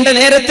ചെയ്യേണ്ട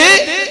നേരത്ത്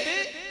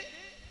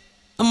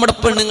നമ്മുടെ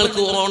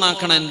പെണ്ണുങ്ങൾക്ക്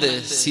ഓണാക്കണ എന്ത്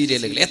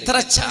സീരിയലുകൾ. എത്ര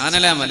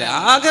ചാനലാ മല.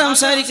 ആകെ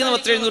സംസാരിക്കുന്ന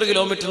 700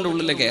 കിലോമീറ്ററിന്റെ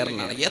ഉള്ളിലെ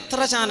കേരളമാണ്. എത്ര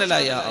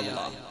ചാനലായ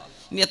അള്ളാഹ്.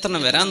 ഇനി എത്ര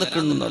വരാൻ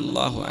നിൽക്കുന്നുണ്ട്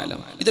അല്ലാഹു ആലം.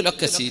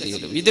 ഇതിലൊക്കെ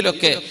സീരിയലും,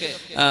 ഇതിലൊക്കെ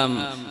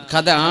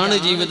കഥ ആണ്,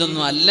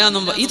 ജീവിതമൊന്നും അല്ല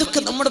എന്നും. ഇതൊക്കെ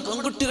നമ്മുടെ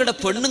പെൺകുട്ടികളുടെ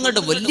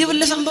പെണ്ണുങ്ങളുടെ വലിയ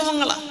വലിയ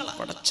സംഭവങ്ങളാണ്.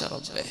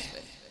 പടച്ചറബേ,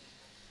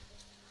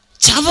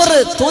 ചവറ്,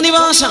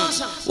 തോന്നിവാസം.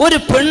 ഒരു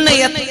പെണ്ണ്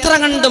എത്ര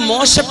കണ്ട്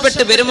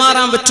മോശപ്പെട്ട്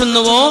പെരുമാറാൻ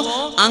പറ്റുന്നുവോ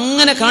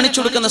അങ്ങനെ കാണിച്ചു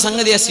കൊടുക്കുന്ന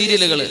സംഗതിയാ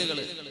സീരിയലുകള്.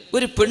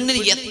 ഒരു പെണ്ണിന്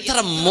എത്ര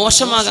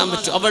മോശമാകാൻ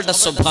പറ്റും? അവളുടെ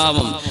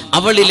സ്വഭാവം,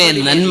 അവളിലെ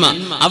നന്മ,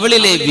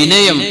 അവളിലെ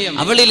വിനയം,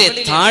 അവളിലെ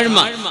താഴ്മ,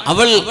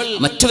 അവൾ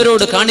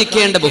മറ്റവരോട്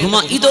കാണിക്കേണ്ട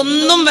ബഹുമാനം,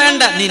 ഇതൊന്നും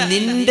വേണ്ട. നീ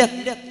നിന്റെ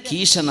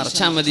കീശ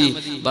നിറച്ചാ മതി.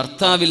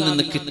 ഭർത്താവിൽ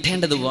നിന്ന്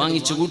കിട്ടേണ്ടത്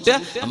വാങ്ങിച്ചു കൂട്ടുക,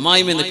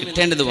 അമ്മായിയിൽ നിന്ന്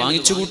കിട്ടേണ്ടത്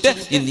വാങ്ങിച്ചു കൂട്ടുക.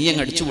 നീ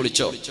അങ്ങ് അടിച്ചു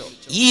പൊളിച്ചോ.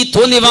 ഈ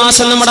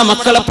തോന്നിവാസം നമ്മുടെ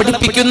മക്കളെ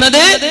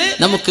പഠിപ്പിക്കുന്നത്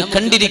നമുക്ക്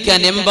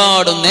കണ്ടിരിക്കാൻ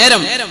എമ്പാടും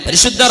നേരം.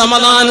 പരിശുദ്ധ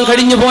റമദാൻ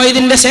കഴിഞ്ഞു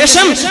പോയതിന്റെ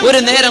ശേഷം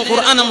ഒരു നേരം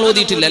ഖുർആൻ നമ്മൾ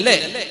ഓതിയിട്ടില്ല, അല്ലേ?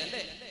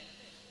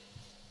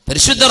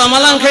 പരിശുദ്ധ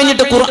റമദാൻ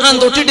കഴിഞ്ഞിട്ട് ഖുർആൻ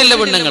തൊട്ടിട്ടില്ല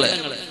പെണ്ണുങ്ങള്.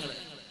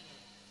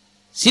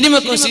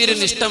 സിനിമക്കും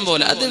സീരിയലിനും ഇഷ്ടം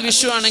പോലെ. അത്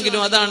വിഷു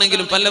ആണെങ്കിലും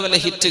അതാണെങ്കിലും പല പല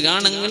ഹിറ്റ്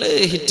ഗാനങ്ങള്,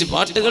 ഹിറ്റ്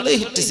പാട്ടുകള്,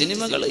 ഹിറ്റ്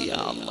സിനിമകള്.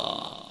 യാ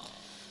അല്ലാഹ്,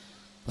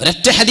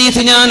 ഒരൊറ്റ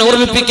ഹദീസ് ഞാൻ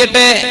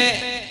ഓർമ്മിപ്പിക്കട്ടെ.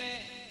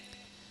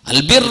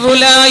 അൽബിറു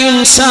ലാ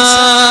യുൻസാ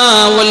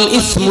വൽ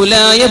ഇസ്മു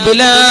ലാ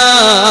യബ്ലാ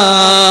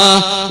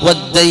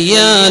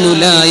വദ്ദയ്യാനു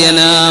ലാ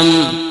യനാം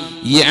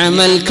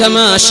യഅമൽ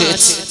കമാ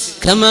ശിഅ്ത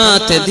കമാ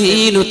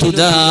തദീനു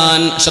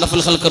തുദാൻ.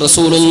 അഷ്റഫുൽ ഖൽഖ്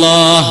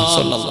റസൂലുള്ളാഹി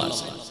സ്വല്ലല്ലാഹു അലൈഹി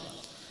വസല്ലം.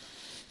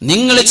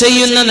 നിങ്ങൾ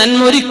ചെയ്യുന്ന നന്മ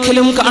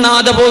ഒരിക്കലും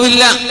കാണാതെ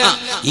പോവില്ല.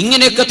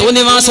 ഇങ്ങനെയൊക്കെ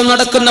തോന്നിവാസം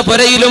നടക്കുന്ന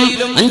പുരയിലും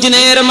 5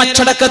 നേരം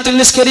അച്ചടക്കത്തിൽ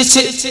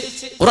നിസ്കരിച്ച്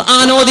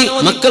ഖുർആൻ ഓതി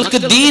മക്കൾക്ക്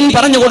ദീൻ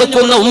പറഞ്ഞു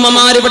കൊടുക്കുന്ന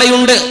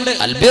ഉമ്മമാരിവിടെയുണ്ട്.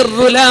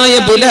 അൽബിറു ലാ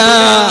യബ്ലാ.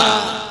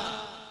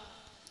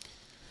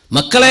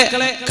 മക്കളെ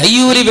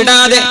കയ്യൂരി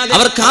വിടാതെ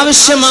അവർക്ക്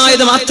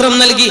ആവശ്യമായത് മാത്രം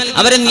നൽകി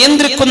അവരെ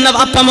നിയന്ത്രിക്കുന്ന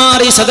വാപ്പമാർ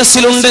ഈ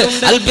സദസ്സിലുണ്ട്.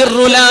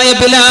 അൽബിറു ലാ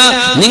യബ്ലാ.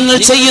 നിങ്ങൾ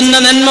ചെയ്യുന്ന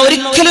നന്മ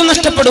ഒരിക്കലും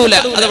നഷ്ടപ്പെടൂല,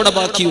 അതവിടെ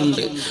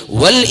ബാക്കിയുണ്ട്.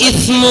 വൽ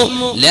ഇസ്മു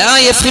ലാ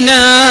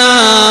യഫ്നാ.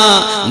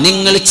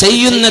 നിങ്ങൾ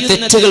ചെയ്യുന്ന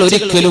തെറ്റുകൾ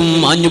ഒരിക്കലും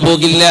മാഞ്ഞു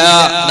പോകില്ല,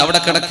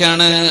 അതവിടെ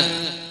കിടക്കാണ്.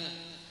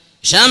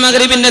 ഇശാ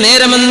മഗ്രിബിന്റെ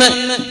നേരമെന്ന്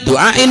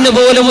ദുആഇന്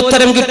പോലും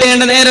ഉത്തരം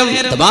കിട്ടേണ്ട നേരം,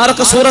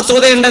 തബാറക സൂറത്ത്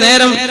ഓതേണ്ട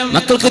നേരം,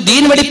 മക്കൾക്ക്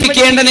ദീൻ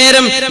പഠിപ്പിക്കേണ്ട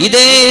നേരം,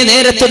 ഇതേ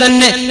നേരത്ത്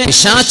തന്നെ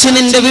പിശാച്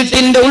നിന്റെ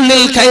വീട്ടിന്റെ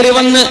ഉള്ളിൽ കയറി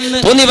വന്ന്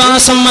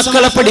തോന്നിവാസം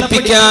മക്കളെ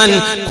പഠിപ്പിക്കാൻ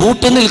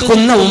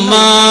കൂട്ടുനിൽക്കുന്ന ഉമ്മ.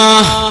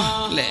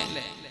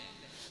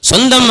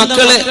 സ്വന്തം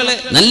മക്കള്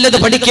നല്ലത്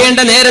പഠിക്കേണ്ട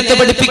നേരത്ത്,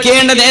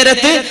 പഠിപ്പിക്കേണ്ട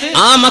നേരത്ത്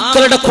ആ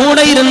മക്കളുടെ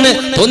കൂടെ ഇരുന്ന്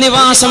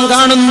തോന്നിവാസം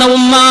കാണുന്ന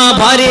ഉമ്മ,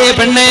 ഭാര്യയെ,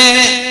 പെണ്ണെ,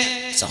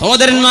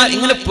 സഹോദരന്മാർ.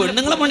 ഇങ്ങനെ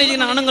പെണ്ണുങ്ങളെ പണി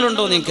ചെയ്യുന്ന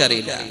ആണുങ്ങളുണ്ടോ എന്ന്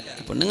എനിക്കറിയില്ല.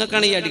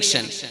 പെണ്ണുങ്ങൾക്കാണ് ഈ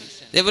അഡിക്ഷൻ.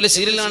 ഇതേപോലെ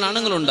സീരിയലാണ്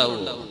ആണുങ്ങളുണ്ടാവും.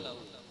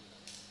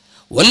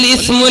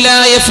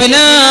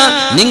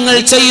 നിങ്ങൾ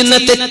ചെയ്യുന്ന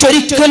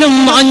തെറ്റൊരിക്കലും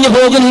മാഞ്ഞു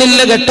പോകുന്നില്ല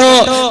കേട്ടോ.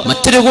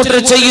 മറ്റൊരു കൂട്ടർ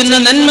ചെയ്യുന്ന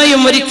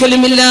നന്മയും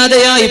ഒരിക്കലും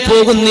ഇല്ലാതെയായി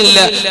പോകുന്നില്ല.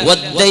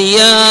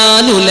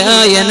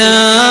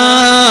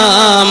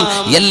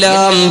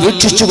 എല്ലാം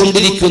വീക്ഷിച്ചു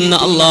കൊണ്ടിരിക്കുന്ന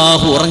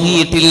അള്ളാഹു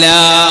ഉറങ്ങിയിട്ടില്ല.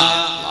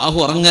 അള്ളാഹു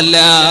ഉറങ്ങല്ല,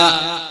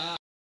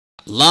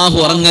 അല്ലാഹു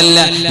ഉറങ്ങല്ല.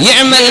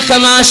 യഅമൽ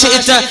കമാ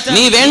ശിഅത.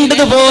 നീ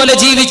വേണ്ടതുപോലെ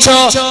ജീവിച്ചോ.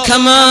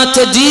 കമാ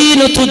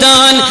തദീനു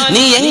തുദാൻ.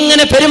 നീ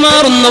എങ്ങനെ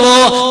പെരുമാറുന്നുവോ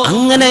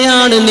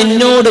അങ്ങനെയാണ്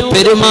നിന്നോട്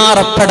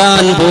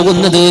പെരുമാറപ്പെടാൻ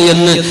പോകുന്നത്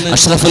എന്ന്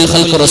അഷ്റഫുൽ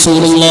ഖൽഖ്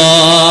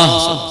റസൂലുള്ളാഹ്.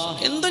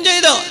 എന്തും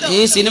ചെയ്തോ, നീ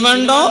സിനിമ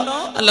ഉണ്ടോ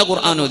അല്ല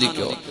ഖുർആൻ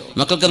ഓദിക്കോ,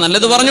 മക്കൾക്ക്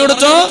നല്ലത് പറഞ്ഞു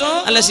കൊടുത്തോ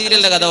അല്ല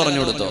സീരിയലിന്റെ കഥ പറഞ്ഞു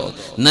കൊടുത്തോ,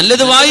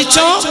 നല്ലത്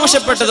വായിച്ചോ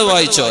മോശപ്പെട്ടത്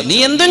വായിച്ചോ, നീ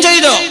എന്തും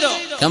ചെയ്തോ.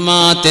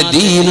 കമാ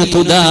തദീനു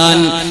തുദാൻ.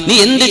 നീ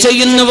എന്ത്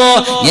ചെയ്യുന്നുവോ,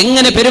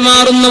 എങ്ങനെ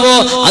പെരുമാറുന്നുവോ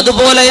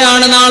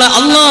അതുപോലെയാണ് നാളെ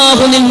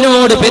അല്ലാഹു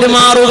നിന്നോട്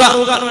പെരുമാറുക.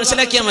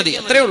 മനസ്സിലാക്കിയാൽ മതി.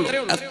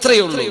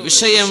 അത്രയേ ഉള്ളൂ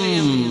വിഷയം.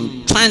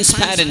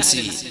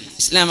 ട്രാൻസ്പാരൻസി.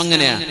 ഇസ്ലാം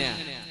അങ്ങനെയാ,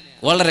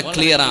 വളരെ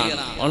ക്ലിയർ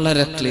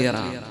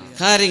ആണ്,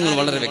 കാര്യങ്ങൾ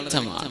വളരെ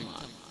വ്യക്തമാണ്.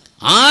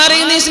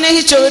 ആരെയും നീ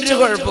സ്നേഹിച്ചോ, ഒരു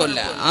കുഴപ്പമില്ല,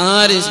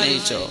 ആരെയും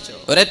സ്നേഹിച്ചോ.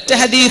 ഒരൊറ്റ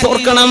ഹദീസ്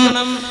ഓർക്കണം.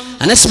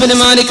 അനസ് ബിൻ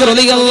മാലിക്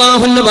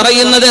റളിയല്ലാഹു അൻഹു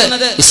പറയുന്നത്,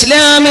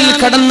 ഇസ്ലാമിൽ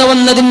കടന്നു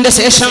വന്നതിന്റെ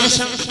ശേഷം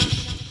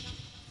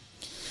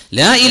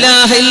ലാ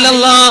ഇലാഹ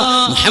ഇല്ലല്ലാഹ്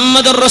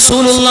മുഹമ്മദുർ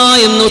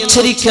റസൂലുള്ളാഹ് എന്ന്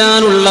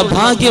ഉച്ചരിക്കാനുള്ള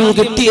ഭാഗ്യം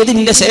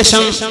കിട്ടിയതിന്റെ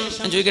ശേഷം,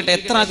 ഞാൻ ചോദിക്കട്ടെ,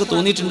 എത്ര ആൾക്ക്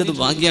തോന്നിയിട്ടുണ്ട് ഇത്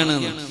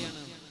ഭാഗ്യമാണെന്ന്?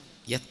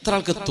 എത്ര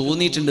ആൾക്ക്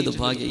തോന്നിയിട്ടുണ്ട് ഇത്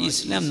ഭാഗ്യം? ഈ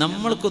ഇസ്ലാം,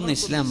 നമ്മൾക്കൊന്നും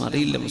ഇസ്ലാം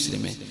അറിയില്ല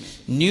മുസ്ലിമേ.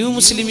 ന്യൂ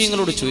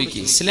മുസ്ലിമീങ്ങളോട്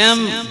ചോദിക്കുക, ഇസ്ലാം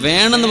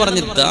വേണമെന്ന്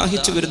പറഞ്ഞ്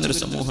ദാഹിച്ചു വരുന്നൊരു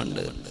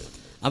സമൂഹമുണ്ട്,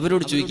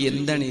 അവരോട് ചോദിക്കുക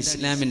എന്താണ്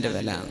ഇസ്ലാമിന്റെ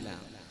വില.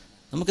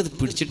 നമുക്കത്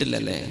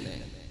പിടിച്ചിട്ടില്ലല്ലേ,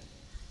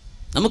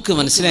 നമുക്ക്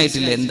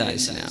മനസ്സിലായിട്ടില്ല എന്താ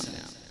ഇസ്ലാം.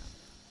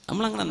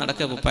 നമ്മളങ്ങനെ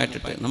നടക്കുക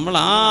കുപ്പായിട്ടിട്ട്. നമ്മൾ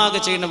ആകെ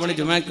ചെയ്യുന്ന പണി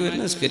ജുമാക്ക്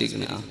വരുന്ന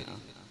നിസ്കരിക്കണ.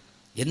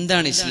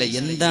 എന്താണ് ഇസ്ലാം,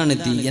 എന്താണ്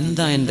ദീൻ,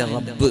 എന്താ എൻ്റെ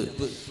റബ്ബ്,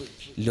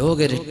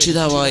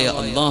 ലോകരക്ഷിതാവായ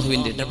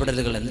അള്ളാഹുവിന്റെ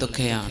ഇടപെടലുകൾ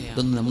എന്തൊക്കെയാണ്,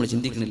 ഇതൊന്നും നമ്മൾ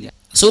ചിന്തിക്കുന്നില്ല.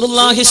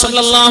 റസൂലുള്ളാഹി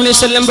സ്വല്ലല്ലാഹു അലൈഹി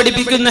വസല്ലം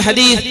പഠിപ്പിക്കുന്ന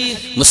ഹദീസ്,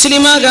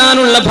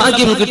 മുസ്ലിമാകാനുള്ള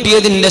ഭാഗ്യം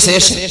കിട്ടിയതിന്റെ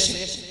ശേഷം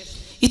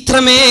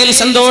ഇത്രമേൽ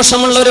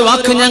സന്തോഷമുള്ള ഒരു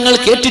വാക്ക് ഞങ്ങൾ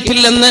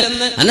കേട്ടിട്ടില്ലെന്ന്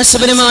അനസ്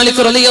ബിൻ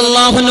മാലിക്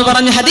റളിയല്ലാഹു അൻഹു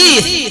പറഞ്ഞ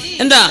ഹദീസ്.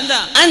 എന്താ?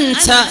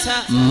 അൻത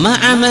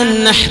മഅ മൻ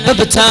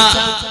അഹ്ബബ്ത.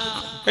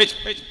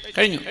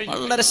 കഴിഞ്ഞു.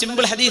 വളരെ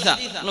സിമ്പിൾ ഹദീസാ,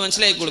 നിങ്ങൾ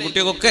മനസ്സിലായിക്കോളൂ.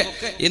 കുട്ടികൾക്കൊക്കെ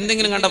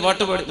എന്തെങ്കിലും കണ്ട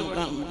പാട്ട്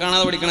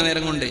കാണാതെ പഠിക്കണ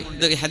നേരം കൊണ്ട്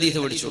ഇത് ഹദീസ്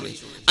പഠിച്ചോളൂ.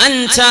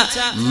 അൻത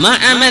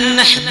മഅ മൻ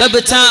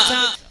അഹ്ബബ്ത.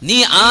 നീ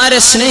ആരെ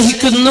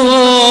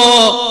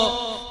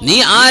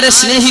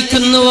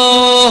സ്നേഹിക്കുന്നുവോ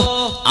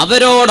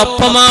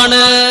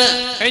അവരോടൊപ്പമാണ്.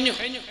 കഴിഞ്ഞു.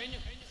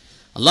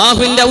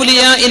 അല്ലാഹുവിന്റെ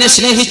ഔലിയാഇനെ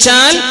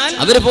സ്നേഹിച്ചാൽ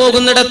അവർ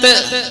പോകുന്നിടത്ത്,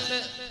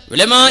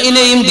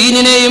 ഉലമാഇനെയും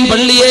ദീനിനെയും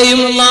പള്ളിയെയും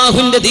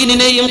അല്ലാഹുവിന്റെ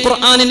ദീനിനെയും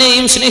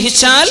ഖുർആനിനെയും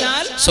സ്നേഹിച്ചാൽ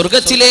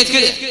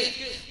സ്വർഗ്ഗത്തിലേക്ക്,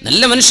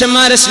 നല്ല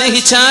മനുഷ്യന്മാരെ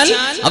സ്നേഹിച്ചാൽ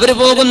അവർ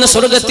പോകുന്ന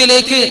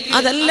സ്വർഗ്ഗത്തിലേക്ക്.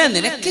 അതല്ല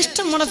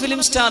നിനക്കിഷ്ടമുള്ള ഫിലിം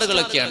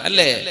സ്റ്റാറുകളൊക്കെയാണ്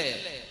അല്ലേ,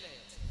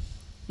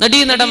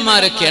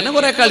 നടീനടന്മാരൊക്കെയാണ്,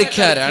 കുറെ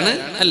കളിക്കാരാണ്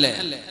അല്ലേ,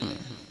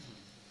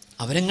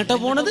 അവരെങ്ങോട്ടാ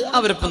പോണത്,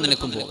 അവരൊപ്പം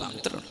നിനക്കും പോകാം.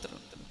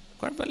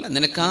 കുഴപ്പമില്ല,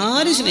 നിനക്ക്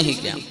ആര്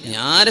സ്നേഹിക്കാം. നീ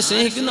ആരെ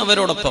സ്നേഹിക്കുന്നു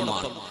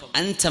അവരോടൊപ്പമാണ്.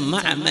 അൻത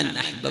മഅ മൻ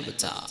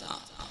അഹ്ബബ്ത.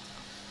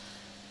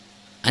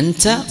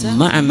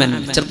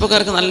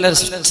 ചെറുപ്പക്കാർക്ക് നല്ല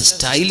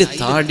സ്റ്റൈല്,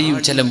 താടിയും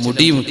ചില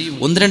മുടിയും,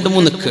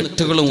 1-2-3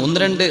 കെട്ടുകളും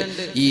 1-2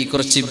 ഈ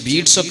കുറച്ച്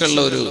ബീഡ്സ് ഒക്കെ ഉള്ള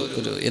ഒരു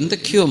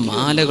എന്തൊക്കെയോ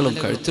മാലകളും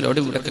കഴുത്തിലും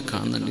അവിടെ ഇവിടെ ഒക്കെ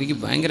കാണുന്നുണ്ട്. എനിക്ക്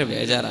ഭയങ്കര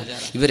ബേജാറാണ്.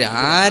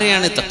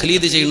 ഇവരാരെയാണ്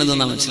തഖ്ലീദ്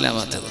ചെയ്യുന്നതെന്നാണ്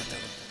മനസ്സിലാവാത്തത്.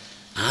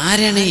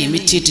 ആരെയാണ്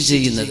ഇമിറ്റേറ്റ്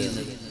ചെയ്യുന്നത്?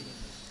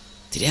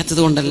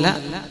 തിരിയാത്തത് കൊണ്ടല്ല,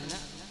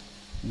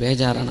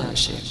 ബേജാറാണ്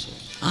വിഷയം.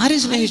 ആരെ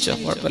സ്നേഹിച്ചോ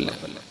കുഴപ്പമില്ല.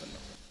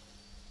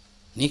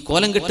 നീ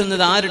കോലം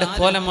കിട്ടുന്നത് ആരുടെ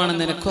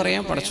കോലമാണെന്ന്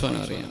നിനക്കറിയാം, പടച്ചോനും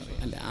അറിയാം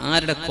അല്ല.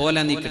 ആരുടെ കോല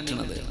നീ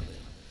കിട്ടുന്നത്,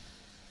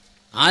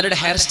 ആരുടെ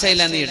ഹെയർ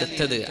സ്റ്റൈലാണ് നീ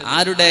എടുത്തത്,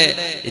 ആരുടെ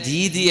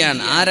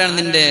രീതിയാണ്, ആരാണ്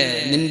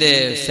നിന്റെ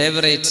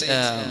ഫേവറേറ്റ്,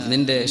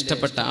 നിന്റെ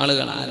ഇഷ്ടപ്പെട്ട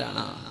ആളുകൾ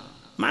ആരാണ്?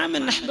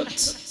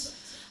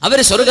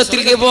 അവര്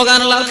സ്വർഗത്തിലേക്ക്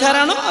പോകാനുള്ള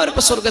ആൾക്കാരാണോ,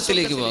 അവരിപ്പോ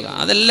സ്വർഗത്തിലേക്ക് പോകാം.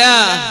 അതല്ല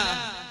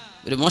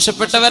ഒരു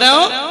മോശപ്പെട്ടവരോ,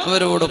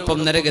 അവരോടൊപ്പം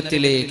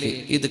നരകത്തിലേക്ക്.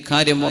 ഇത്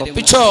കാര്യം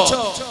ഉറപ്പിച്ചോ.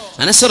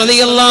 അനസ്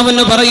റളിയല്ലാഹു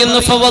അൻഹു പറയുന്നു,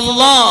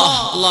 ഫവല്ലാഹ്,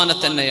 അല്ലാഹുവിനെ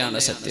തന്നെയാണ്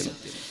സത്യം,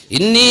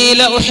 ഇന്നി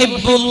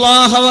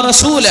ലഉഹിബ്ബുല്ലാഹ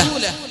വറസൂലഹു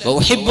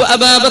വഉഹിബ്ബു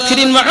അബൂബക്കർ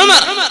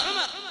വഉമർ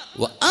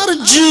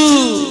വഅർജു,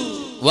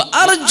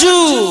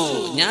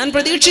 ഞാൻ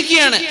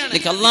പ്രതീക്ഷിക്കുകയാണ്.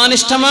 എനിക്ക് അല്ലാഹുവിനെ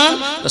ഇഷ്ടമാണ്,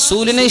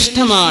 റസൂലിനെ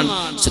ഇഷ്ടമാണ്,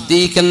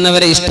 സിദ്ദീഖ്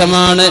എന്നവരെ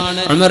ഇഷ്ടമാണ്,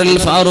 ഉമറുൽ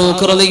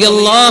ഫാറൂഖ്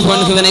റളിയല്ലാഹു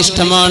അൻഹുവിനെ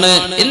ഇഷ്ടമാണ്.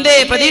 എന്റെ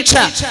പ്രതീക്ഷ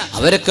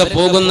അവരൊക്കെ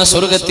പോകുന്ന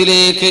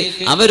സ്വർഗ്ഗത്തിലേക്ക്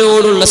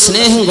അവരോടുള്ള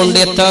സ്നേഹം കൊണ്ട്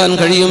എത്താൻ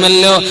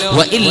കഴിയുമല്ലോ.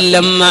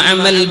 വഇല്ലം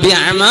അഅമൽ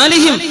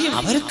ബിഅമാലിഹിം,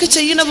 അവർക്ക്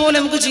ചെയ്യുന്ന പോലെ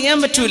നമുക്ക് ചെയ്യാൻ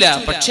പറ്റൂല,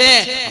 പക്ഷേ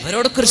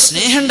അവരോടൊക്കെ ഒരു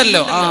സ്നേഹം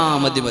ഉണ്ടല്ലോ,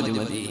 മതി.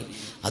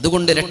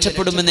 അതുകൊണ്ട്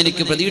രക്ഷപ്പെടുമെന്ന്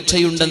എനിക്ക്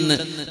പ്രതീക്ഷയുണ്ടെന്ന്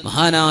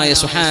മഹാനായ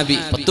സുഹാബി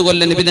 10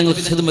 കൊല്ലം നബി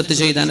തങ്ങൾക്ക് ഖിദ്മത്ത്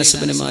ചെയ്ത അനസ്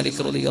ബിൻ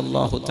മാലിക്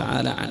റളിയല്ലാഹു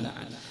തആല അൻഹു.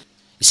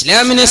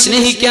 ഇസ്ലാമിനെ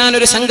സ്നേഹിക്കാൻ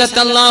ഒരു സംഘത്തെ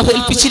അല്ലാഹു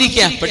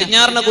ഏൽപ്പിച്ചിരിക്കുക,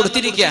 പടിഞ്ഞാറിനെ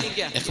കൊടുത്തിരിക്കുക.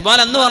 ഇഖ്ബാൽ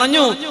അന്ന്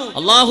പറഞ്ഞു,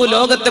 അല്ലാഹു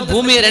ലോകത്തെ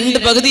ഭൂമിയെ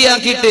 2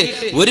 പകുതിയാക്കിയിട്ട്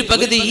ഒരു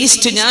പകുതി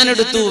ഈസ്റ്റ് ഞാൻ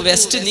എടുത്തു,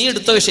 വെസ്റ്റ് നീ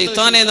എടുത്തോ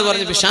ശൈത്താനെ എന്ന്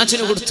പറഞ്ഞ്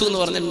പിശാചിന് കൊടുത്തു എന്ന്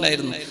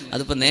പറഞ്ഞിട്ടുണ്ടായിരുന്നു.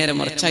 അതിപ്പോ നേരെ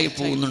മറിച്ചായി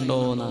പോകുന്നുണ്ടോ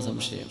എന്നാ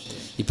സംശയം.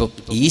 ഇപ്പൊ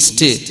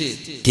ഈസ്റ്റ്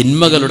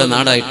തിന്മകളുടെ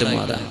നാടായിട്ട്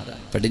മാറാം,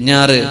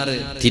 പടിഞ്ഞാറ്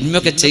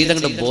തിന്മയൊക്കെ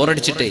ചെയ്തങ്ങോട്ട്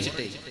ബോറടിച്ചിട്ടേ,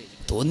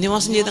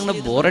 തോന്നിവാസം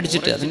ചെയ്തങ്ങോട്ട്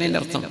ബോറടിച്ചിട്ട്, അതിനെ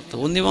അർത്ഥം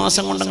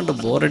തോന്നിവാസം കൊണ്ടങ്ങോട്ട്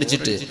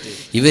ബോറടിച്ചിട്ട്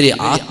ഇവര്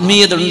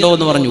ആത്മീയത ഉണ്ടോ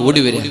എന്ന് പറഞ്ഞ്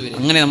ഓടി വരിക.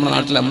 അങ്ങനെ നമ്മുടെ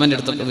നാട്ടിൽ അമ്മൻ്റെ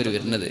അടുത്തൊക്കെ ഇവർ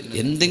വരുന്നത്,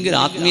 എന്തെങ്കിലും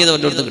ആത്മീയത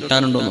അവരുടെ അടുത്ത്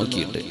കിട്ടാനുണ്ടോ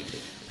നോക്കിയിട്ട്,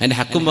 അതിന്റെ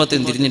ഹക്കും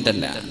ഭാഗത്തും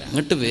തിരിഞ്ഞിട്ടല്ല,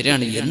 അങ്ങോട്ട്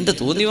വരികയാണ്. എന്ത്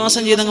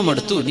തോന്നിവാസം ചെയ്തങ്ങ്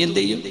മടുത്തു, ഇനി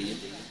എന്ത് ചെയ്യും?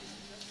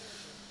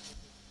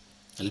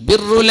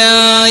 البر لا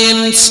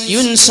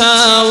ينسى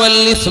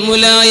والإثم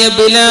لا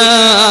يبلى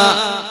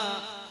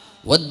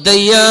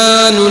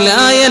والديان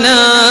لا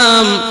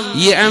ينام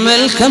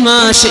يعمل كما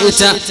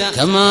شئت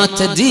كما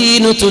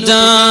تدين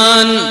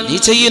تدان. നീ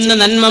ചെയ്യുന്ന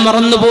നന്മ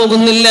മറന്നു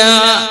പോകുന്നില്ല,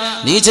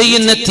 നീ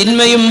ചെയ്യുന്ന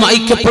തിന്മയും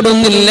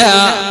മായ്ക്കപ്പെടുന്നില്ല.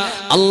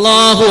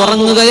 അല്ലാഹു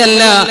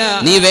ഉറങ്ങുകയല്ല,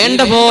 നീ വേണ്ട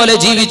പോലെ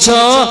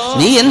ജീവിച്ചോ,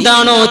 നീ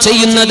എന്താണോ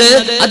ചെയ്യുന്നത്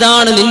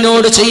അതാണ്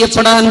നിന്നോട്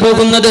ചെയ്യപ്പെടാൻ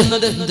പോകുന്നത്.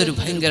 എന്തൊരു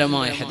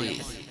ഭയങ്കരമായ ഹദീസ്.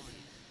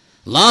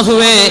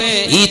 അല്ലാഹുവേ,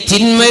 ഈ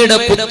തിന്മയുടെ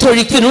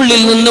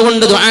കുത്തൊഴുക്കിനുള്ളിൽ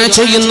നിന്നുകൊണ്ട് ദുആ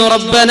ചെയ്യുന്നു.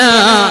 റബ്ബനാ,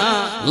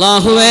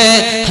 അല്ലാഹുവേ,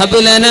 ഹബ്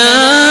ലനാ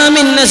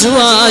മിൻ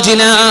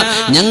അസ്വാജിനാ,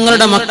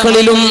 ഞങ്ങളുടെ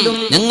മക്കളിലും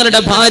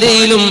ഞങ്ങളുടെ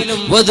ഭാര്യയിലും,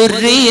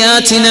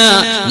 വദുർരിയാതിനാ,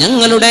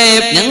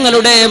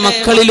 ഞങ്ങളുടെ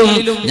മക്കളിലും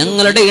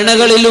ഞങ്ങളുടെ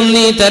ഇണകളിലും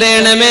നീ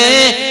തരേണമേ,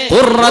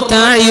 ഖുർറത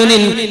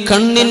അയുനിൻ,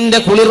 കണ്ണിന്റെ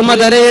കുളിർമ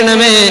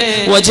തരേണമേ,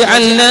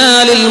 വജഅൽനാ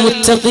ലിൽ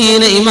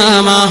മുത്തഖീന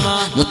ഇമാമാ,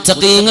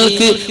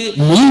 മുത്തഖീങ്ങൾക്ക്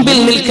മുമ്പിൽ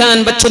നിൽക്കാൻ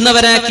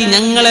പറ്റുന്നവരാക്കി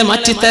ഞങ്ങളെ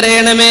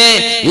മാറ്റിത്തരേണമേ.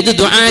 ഇത്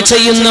ദുആ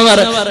ചെയ്യുന്നവർ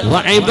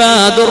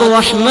വഇബാദുർ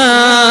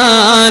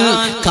റഹ്മാൻ,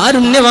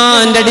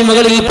 കാരുണ്യവാന്റെ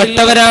അടിമകളിൽ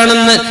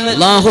പെട്ടവരാണെന്ന്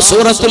അല്ലാഹു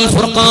സൂറത്തുൽ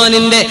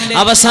ഫുർഖാനിന്റെ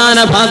അവസാന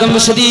ഭാഗം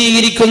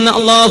വിശദീകരിക്കുന്ന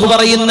അല്ലാഹു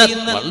പറയുന്ന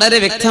വളരെ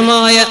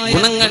വ്യക്തമായ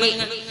ഗുണങ്ങൾ.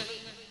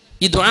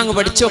 ഈ ദുആ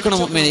പഠിച്ചു വെക്കണം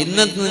മുഅ്മിനേ.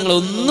 ഇന്നത്തെ നിങ്ങൾ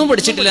ഒന്നും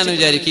പഠിച്ചിട്ടില്ല എന്ന്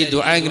വിചാരിക്കും, ഈ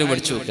ദുആ എങ്കിലും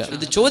പഠിച്ചു വെക്കുക.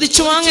 ഇത്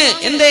ചോദിച്ചു വാങ്ങ്.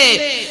 എന്തേ?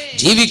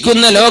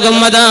 ജീവിക്കുന്ന ലോകം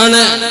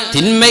അതാണ്.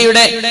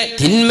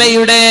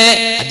 തിന്മയുടെ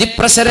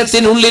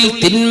അതിപ്രസരത്തിനുള്ളിൽ,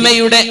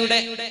 തിന്മയുടെ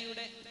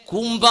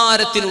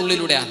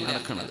കൂമ്പാരത്തിനുള്ളിലൂടെയാണ്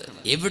നടക്കുന്നത്.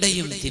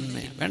 എവിടെയും തിന്മ.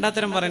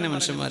 വേണ്ടാത്തരം പറയുന്ന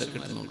മനുഷ്യന്മാരെ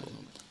കിട്ടുന്നുള്ളൂ.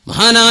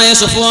 മഹാനായ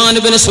സുഫ്വാൻ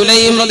ഇബ്നു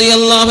സുലൈം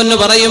റളിയല്ലാഹു അൻഹു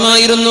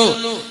പറയുമായിരുന്നു,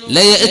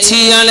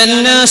 ലയഅതി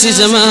അലന്നാസി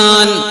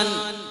സമാൻ,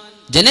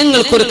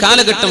 ജനങ്ങൾക്കൊരു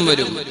കാലഘട്ടം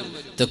വരും,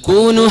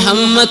 തകൂനു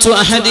ഹമ്മതു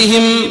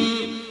അഹദിഹിം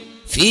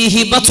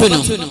ഫീഹി ബത്നു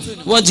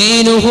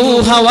വദീനുഹു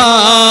ഹവാ.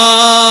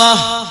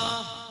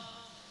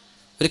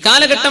 ഒരു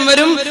കാലഘട്ടം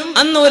വരും,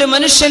 അന്ന് ഒരു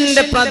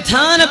മനുഷ്യന്റെ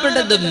പ്രധാനപ്പെട്ട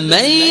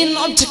മെയിൻ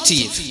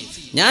ഒബ്ജക്റ്റീവ്,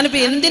 ഞാനിപ്പോ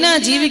എന്തിനാ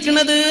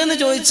ജീവിക്കുന്നത് എന്ന്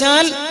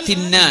ചോദിച്ചാൽ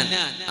തിന്നാൻ,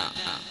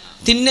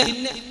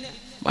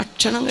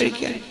 ഭക്ഷണം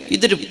കഴിക്കാൻ,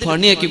 ഇതൊരു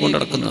പണിയാക്കി കൊണ്ടു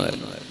നടക്കുന്നവർ.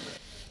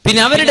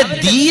 പിന്നെ അവരുടെ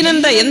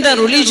ദീനെന്താ? എന്താ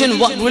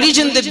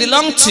റിലീജിയൻ they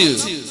belong to?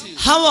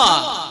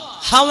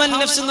 ഹവ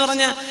നഫ്സ് എന്ന്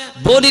പറഞ്ഞ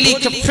bodily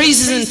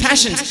caprices and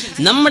passions.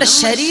 നമ്മുടെ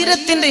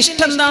ശരീരത്തിന്റെ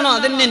ഇഷ്ടം എന്താണോ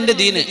അതന്നെ എന്റെ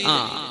ദീന്.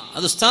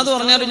 അത് ഉസ്താദ്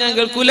പറഞ്ഞാലും ഞാൻ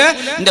കേൾക്കൂല,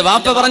 എന്റെ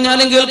വാപ്പ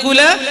പറഞ്ഞാലും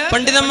കേൾക്കൂല,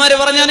 പണ്ഡിതന്മാര്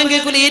പറഞ്ഞാലും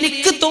കേൾക്കൂല,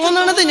 എനിക്ക്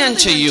തോന്നണത് ഞാൻ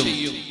ചെയ്യും.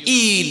 ഈ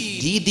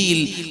രീതിയിൽ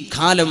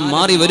കാലം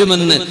മാറി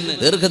വരുമെന്ന്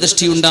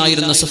ദീർഘദൃഷ്ടി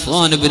ഉണ്ടായിരുന്ന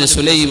സുഫ്വാൻ ഇബ്നു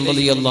സുലൈം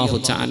റളിയല്ലാഹു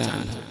തആല.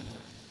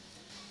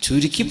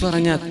 ചുരുക്കി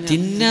പറഞ്ഞ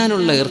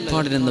തിന്നാനുള്ള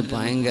ഏർപ്പാടിനെന്ന്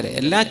ഭയങ്കര.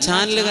 എല്ലാ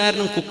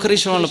ചാനലുകാരനും കുക്കറി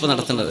ഷോ ആണ് ഇപ്പൊ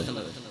നടത്തുന്നത്.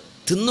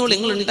 തിന്നോളൂ,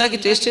 നിങ്ങൾ ഉണ്ടാക്കി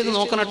ടേസ്റ്റ് ചെയ്ത്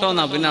നോക്കണം കേട്ടോ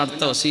എന്നാ പിന്നെ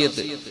അടുത്ത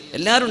വസിയത്ത്.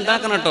 എല്ലാവരും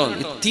ഉണ്ടാക്കണം കേട്ടോ,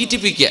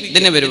 തീറ്റിപ്പിക്കുക.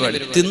 ഇതിന്റെ പരിപാടി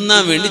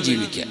തിന്നാൻ വേണ്ടി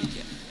ജീവിക്കുക.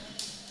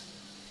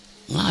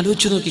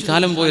 ആലോചിച്ചു നോക്കി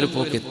കാലം പോയൊരു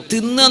പോക്ക്.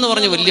 തിന്നാന്ന്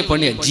പറഞ്ഞ വലിയ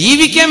പണിയാണ്.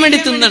 ജീവിക്കാൻ വേണ്ടി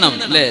തിന്നണം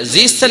അല്ലെ?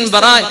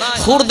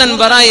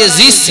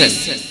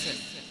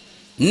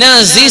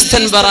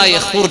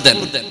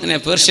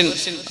 പേർഷ്യൻ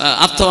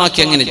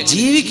അർത്ഥവാക്യം അങ്ങനെ.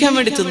 ജീവിക്കാൻ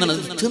വേണ്ടി തിന്നണം,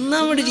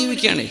 തിന്നാൻ വേണ്ടി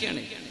ജീവിക്കുകയാണ്.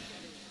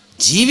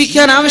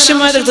 ജീവിക്കാൻ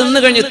ആവശ്യമായത് തിന്നു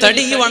കഴിഞ്ഞ്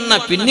തടി വണ്ണ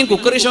പിന്നെയും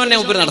കുക്കറി ഷോനെ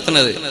ഉപരി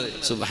നടത്തുന്നത്.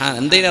 സുബ്ഹാൻ,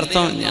 എന്തേലും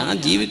അർത്ഥം? ഞാൻ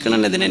ജീവിക്കണം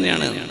ഇതിന്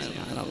തന്നെയാണ്.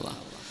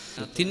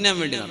 തിന്നാൻ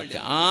വേണ്ടി നടക്കുക,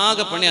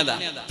 ആകെ പണി അതാ.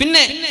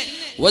 പിന്നെ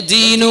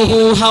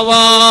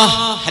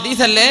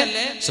ഹദീസല്ലേ,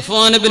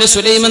 സുഫ്വാൻ ഇബ്നു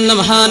സുലൈം എന്ന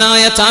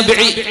മഹാനായ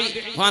താബിഈ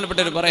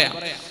മഹാനപ്പെട്ടവർ പറയാം,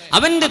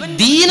 അവന്റെ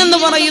ദീൻ എന്ന്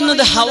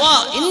പറയുന്നത് ഹവാ,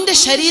 എന്റെ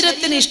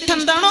ശരീരത്തിന് ഇഷ്ടം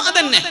എന്താണോ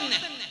അതന്നെ.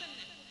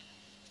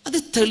 അത്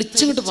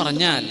തെളിച്ചിട്ട്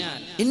പറഞ്ഞാൽ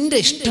എന്റെ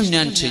ഇഷ്ടം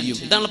ഞാൻ ചെയ്യും.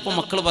 ഇതാണ് ഇപ്പൊ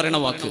മക്കൾ പറയണ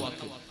വാക്ക്.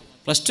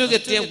 പ്ലസ് ടു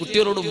എത്തിയ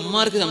കുട്ടികളോട്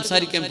ഉമ്മാർക്ക്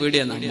സംസാരിക്കാൻ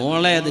പേടിയാണ്.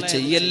 മോളെ അത്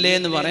ചെയ്യല്ലേ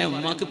എന്ന് പറയാൻ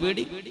ഉമ്മാക്ക്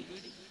പേടി,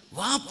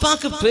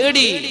 വാപ്പാക്ക്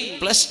പേടി.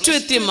 പ്ലസ് ടു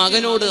എത്തിയ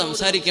മകനോട്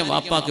സംസാരിക്കാൻ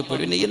വാപ്പാക്ക്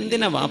പേടി. പിന്നെ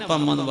എന്തിനാ വാപ്പ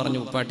അമ്മ എന്ന് പറഞ്ഞ്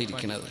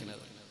ഉപ്പാട്ടിരിക്കണത്?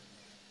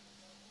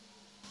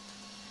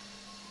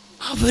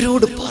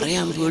 അവരോട്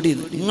പറയാൻ പേടി.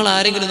 നിങ്ങൾ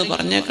ആരെങ്കിലും ഒന്ന്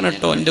പറഞ്ഞേക്കണം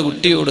കേട്ടോ എന്റെ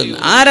കുട്ടിയോട്.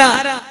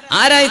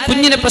 ആരായി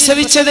കുഞ്ഞിനെ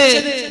പ്രസവിച്ചത്?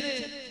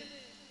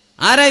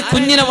 ആരായി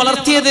കുഞ്ഞിനെ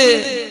വളർത്തിയത്?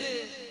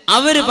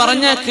 അവര്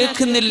പറഞ്ഞാ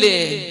കേൾക്കുന്നില്ലേ?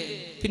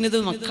 പിന്നെ ഇത്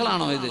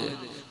മക്കളാണോ? ഇത്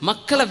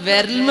മക്കളെ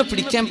വിരൽമ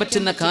പിടിക്കാൻ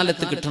പറ്റുന്ന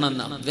കാലത്ത്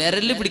കിട്ടണമെന്നാണ്.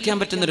 വിരല് പിടിക്കാൻ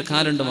പറ്റുന്ന ഒരു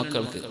കാലുണ്ട്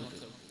മക്കൾക്ക്.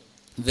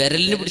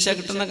 വിരലിന് പിടിച്ചാൽ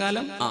കിട്ടുന്ന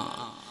കാലം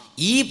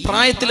ഈ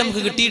പ്രായത്തിൽ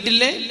നമുക്ക്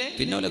കിട്ടിയിട്ടില്ലേ,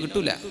 പിന്നെ ഓല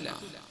കിട്ടൂല.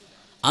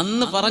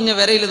 അന്ന് പറഞ്ഞ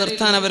വിരയിൽ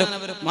നിർത്താൻ അവരെ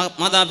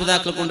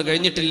മാതാപിതാക്കൾ കൊണ്ട്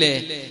കഴിഞ്ഞിട്ടില്ലേ,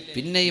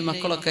 പിന്നെ ഈ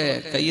മക്കളൊക്കെ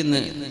കയ്യിൽ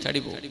നിന്ന് ചാടി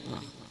പോകും.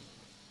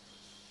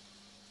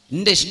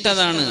 എന്റെ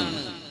ഇഷ്ടതാണ്,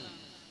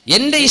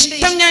 എന്റെ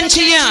ഇഷ്ടം ഞാൻ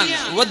ചെയ്യാൻ.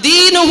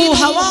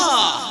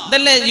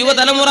 ഇതല്ലേ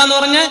യുവതലമുറ എന്ന്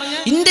പറഞ്ഞാൽ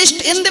എന്റെ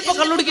ഇഷ്ടം. എന്തിപ്പോ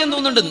കള്ളുടിക്കാൻ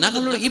തോന്നുന്നുണ്ട്? എന്നാ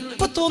കള്ളുടി.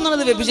 ഇപ്പൊ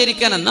തോന്നണത്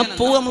വ്യഭിചരിക്കാൻ. എന്നാ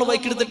പോവാ, നമ്മൾ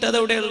ബൈക്ക് എടുത്തിട്ട് അത്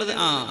എവിടെയുള്ളത്?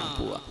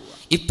 പോവാ.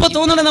 ഇപ്പൊ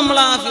തോന്നണത് നമ്മൾ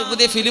ആ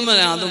പുതിയ ഫിലിം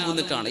അതും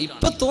ഒന്ന് കാണാം.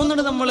 ഇപ്പൊ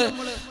തോന്നണത്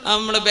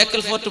നമ്മള്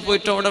ബേക്കൽ ഫോർട്ട്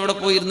പോയിട്ട് അവിടെ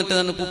പോയി ഇരുന്നിട്ട്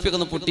കുപ്പിയൊക്കെ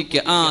ഒന്ന് പൊട്ടിക്കുക.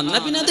 എന്നാ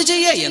പിന്നെ അത്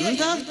ചെയ്യാ.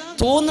 എന്താ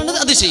തോന്നണത്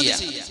അത് ചെയ്യാ.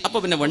 അപ്പൊ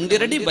പിന്നെ വണ്ടി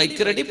റെഡി,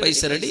 ബൈക്ക് റെഡി,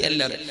 പൈസ റെഡി,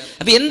 എല്ലാം റെഡി.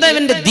 അപ്പൊ എന്താ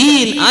ഇവന്റെ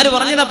ദീൻ? ആര്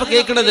പറഞ്ഞത് അപ്പൊ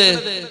കേൾക്കണത്?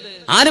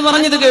 ആര്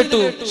പറഞ്ഞത്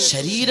കേട്ടു?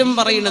 ശരീരം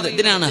പറയുന്നത്.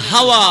 ഇതിനാണ്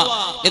ഹവ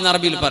എന്ന്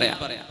അറബിയിൽ പറയാം.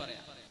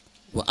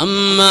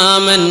 وأما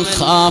من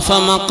خاف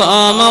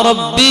مقام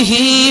ربه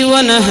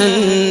ونهى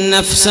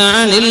النفس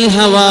عن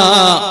الهوى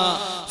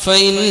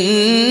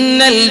فإن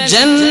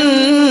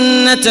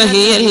الجنة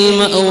هي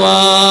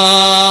المأوى.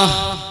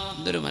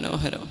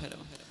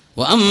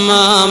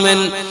 وأما من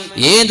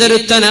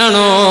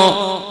ഏതൊരുത്തനാണോ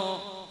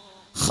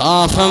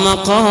ഖാഫ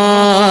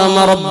മഖാമ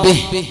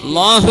റബ്ബിഹി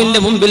അല്ലാഹുവിന്റെ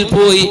മുമ്പിൽ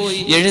പോയി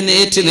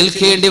എഴുന്നേറ്റ്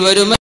നിൽക്കേണ്ടി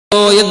വരുമോ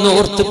എന്ന്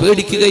ഓർത്ത്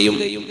പേടിക്കുകയും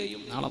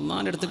നാളെ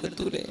അല്ലാഹുവിന്റെ അടുത്ത്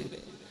എത്തൂലേ.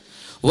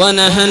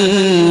 വനഹൻ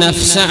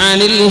നഫ്സ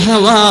അനിൽ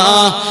ഹവാ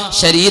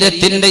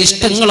ശരീരത്തിന്റെ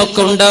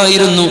ഇഷ്ടങ്ങളൊക്കെ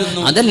ഉണ്ടായിരുന്നു,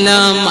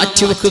 അതെല്ലാം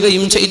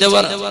മാറ്റിവെക്കുകയും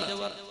ചെയ്തവർ.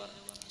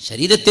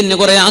 ശരീരത്തിന്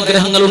കുറെ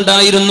ആഗ്രഹങ്ങൾ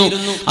ഉണ്ടായിരുന്നു,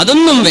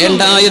 അതൊന്നും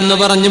വേണ്ട എന്ന്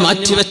പറഞ്ഞ്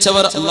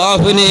മാറ്റിവെച്ചവർ,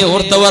 അല്ലാഹുവിനെ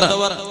ഓർത്തവർ.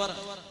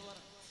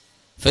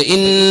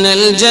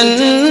 ഫഇന്നൽ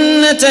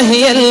ജന്നത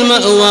ഹിയൽ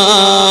മഅവാ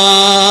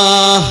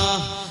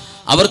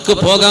അവർക്ക്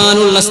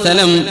പോകാനുള്ള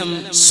സ്ഥലം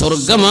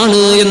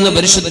സ്വർഗമാണ് എന്ന്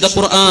പരിശുദ്ധ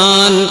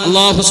ഖുർആൻ.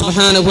 അല്ലാഹു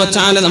സുബ്ഹാനഹു വ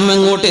തആല നമ്മെ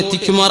അങ്ങോട്ട്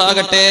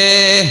എത്തിക്കുമാറാകട്ടെ.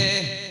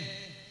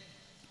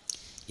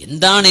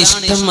 എന്താണ്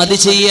ഇഷ്ടം അത്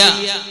ചെയ്യുക,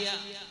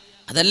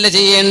 അതല്ല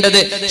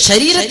ചെയ്യേണ്ടത്.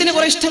 ശരീരത്തിന്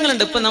കുറെ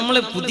ഇഷ്ടങ്ങളുണ്ട്. ഇപ്പൊ നമ്മള്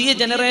പുതിയ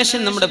ജനറേഷൻ,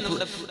 നമ്മുടെ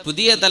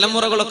പുതിയ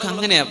തലമുറകളൊക്കെ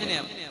അങ്ങനെയാ.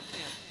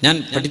 ഞാൻ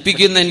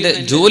പഠിപ്പിക്കുന്ന എന്റെ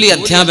ജോലി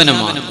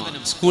അധ്യാപനമാണ്,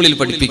 സ്കൂളിൽ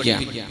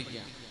പഠിപ്പിക്കുകയാണ്.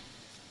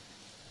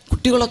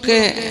 കുട്ടികളൊക്കെ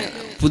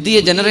പുതിയ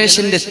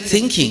ജനറേഷന്റെ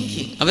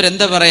തിങ്കിങ്,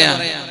 അവരെന്താ പറയാ,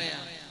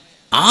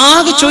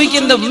 ആകെ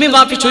ചോദിക്കുന്നത് ഉമ്മി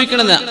ബാപ്പി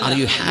ചോദിക്കണത്, are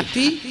you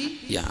happy?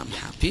 Yeah I am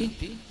happy.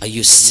 Are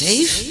you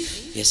safe?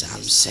 Yes I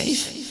am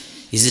safe.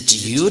 Is it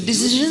your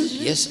decision?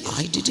 Yes,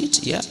 I did it.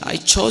 Yeah, I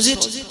chose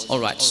it.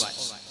 All right.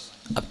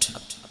 Up to.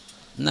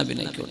 എന്നാ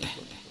പിന്നെ ആയിക്കോട്ടെ.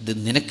 ഇത്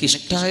നിനക്ക്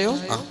ഇഷ്ടായോ?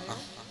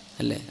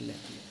 അല്ലേ?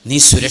 നീ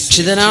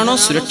സുരക്ഷിതനാണോ,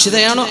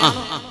 സുരക്ഷിതയാണോ?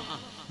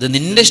 ഇത്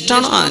നിന്റെ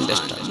ഇഷ്ടമാണോ? എന്റെ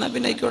ഇഷ്ടം. എന്നാ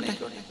പിന്നെ ആയിക്കോട്ടെ.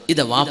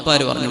 ഇത്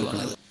വാപ്പാര് പറഞ്ഞു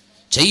കൊടുക്കുന്നത്.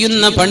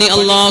 ചെയ്യുന്ന പണി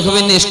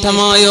അള്ളാഹുവിന്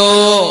ഇഷ്ടമായോ,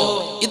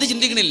 ഇത്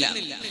ചിന്തിക്കണില്ല.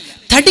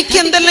 തടിക്ക്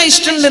എന്തെല്ലാം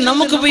ഇഷ്ടമുണ്ട്.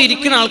 നമുക്ക് പോയി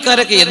ഇരിക്കുന്ന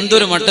ആൾക്കാരൊക്കെ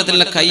എന്തൊരു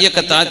മട്ടത്തിലുള്ള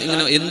കൈയൊക്കെ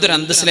ഇങ്ങനെ എന്തൊരു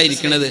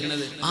അന്തസ്സിലായിരിക്കണത്.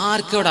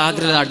 ആർക്കും അവിടെ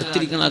ആഗ്രഹം,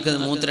 അടുത്തിരിക്കുന്ന ആൾക്ക്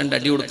മൂത്ത് രണ്ട്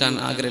അടി കൊടുക്കാൻ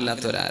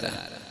ആഗ്രഹമില്ലാത്തവരാരാ?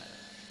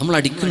 നമ്മൾ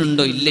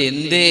അടിക്കണുണ്ടോ? ഇല്ല.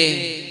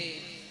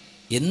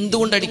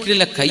 എന്തുകൊണ്ട്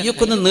അടിക്കണില്ല?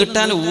 കൈയൊക്കെ ഒന്ന്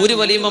നീട്ടാൻ ഊര്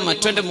വലിയുമ്പോ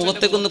മറ്റവന്റെ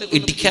മുഖത്തേക്കൊന്ന്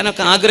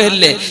ഇടിക്കാനൊക്കെ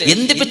ആഗ്രഹമില്ലേ?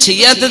 എന്തിപ്പോ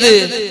ചെയ്യാത്തത്?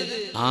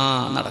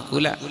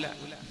 നടക്കൂല.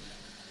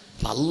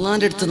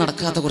 അള്ളാന്റെ അടുത്ത്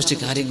നടക്കാത്ത കുറച്ച്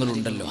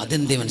കാര്യങ്ങളുണ്ടല്ലോ,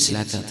 അതെന്തേ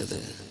മനസ്സിലാക്കാത്തത്?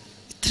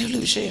 ഇത്രയുള്ള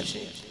വിഷയം.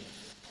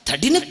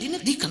 തടിനെ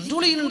നീ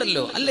കൺട്രോൾ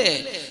ചെയ്യുന്നുണ്ടല്ലോ, അല്ലേ?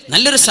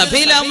 നല്ലൊരു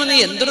സഭയിലാവുമ്പോ നീ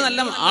എന്തൊരു നല്ല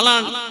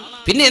ആളാണ്.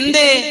 പിന്നെ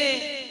എന്തേ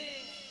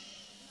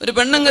ഒരു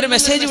പെണ്ണങ്ങൊരു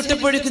മെസ്സേജ്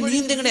വിട്ടപ്പോഴേക്കും നീ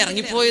എന്തെങ്ങനെ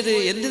ഇറങ്ങിപ്പോയത്?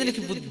 എന്ത്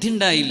നിനക്ക് ബുദ്ധി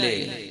ഉണ്ടായില്ലേ?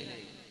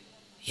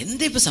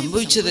 എന്തേ ഇപ്പൊ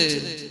സംഭവിച്ചത്?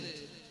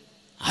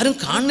 ആരും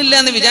കാണില്ല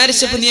എന്ന്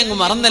വിചാരിച്ചപ്പോ നീ അങ്ങ്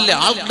മറന്നല്ലേ?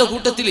 ആളുടെ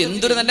കൂട്ടത്തിൽ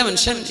എന്തൊരു നല്ല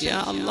മനുഷ്യൻ.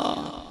 യാ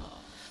അല്ലാഹ്.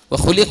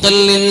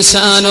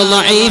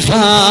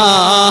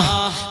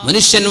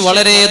 മനുഷ്യൻ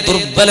വളരെ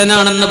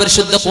ദുർബലനാണെന്ന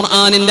പരിശുദ്ധ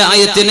ഖുർആനിന്റെ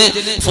ആയത്തിന്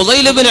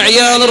ഫുളൈൽ ഇബ്നു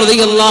ഇയാദ്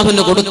റളിയല്ലാഹു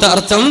അൻഹു കൊടുത്ത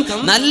അർത്ഥം,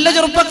 നല്ല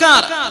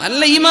ചെറുപ്പക്കാർ,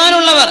 നല്ല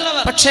ഈമാനുള്ളവർ,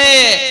 പക്ഷേ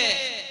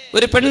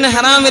ഒരു പെണ്ണ്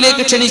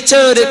ഹറാമിലേക്ക് ക്ഷണിച്ച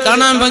ഒരു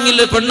കാണാൻ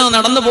ഭംഗിയുള്ള പെണ്ണോ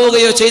നടന്നു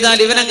പോവുകയോ ചെയ്താൽ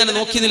ഇവനങ്ങനെ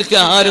നോക്കി നിൽക്കുക,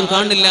 ആരും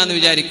കാണില്ല എന്ന്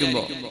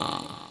വിചാരിക്കുമ്പോ.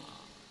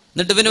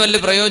 എന്നിട്ട് ഇവന് വല്ല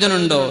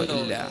പ്രയോജനമുണ്ടോ?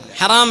 ഇല്ല.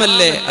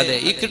 ഹറാമല്ലേ? അതെ.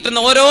 ഈ കിട്ടുന്ന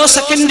ഓരോ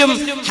സെക്കൻഡും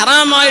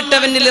ഹറാമായിട്ട്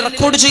അവനിൽ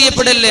റെക്കോർഡ്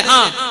ചെയ്യപ്പെടല്ലേ?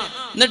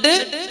 എന്നിട്ട്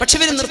പക്ഷെ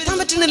ഇവര് നിർത്താൻ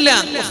പറ്റുന്നില്ല.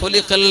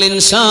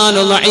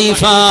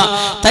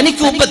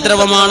 തനിക്ക്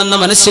ഉപദ്രവമാണെന്ന്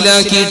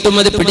മനസ്സിലാക്കിയിട്ടും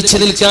അത് പിടിച്ചു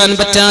നിൽക്കാൻ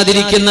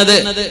പറ്റാതിരിക്കുന്നത്.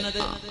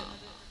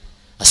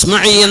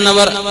 അസ്മഈ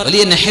എന്നവർ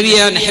വലിയ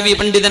നഹവി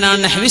പണ്ഡിതനാണ്,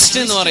 നഹവിസ്റ്റ്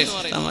എന്ന് പറയും.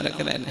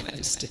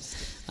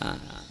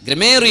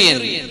 ഗ്രമേറിയൻ,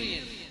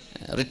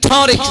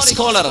 റിട്ടോറിക്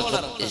സ്കോളർ,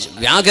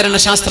 വ്യാകരണ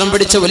ശാസ്ത്രം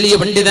പഠിച്ച വലിയ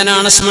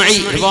പണ്ഡിതനാണ് അസ്മഈ.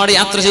 ഒരുപാട്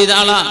യാത്ര ചെയ്ത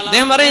ആളാ.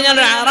 അദ്ദേഹം പറയും, ഞാൻ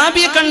ഒരു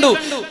അറാബിയെ കണ്ടു,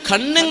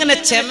 കണ്ണിങ്ങനെ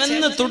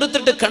ചെമന്ന്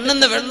തുടുത്തിട്ട്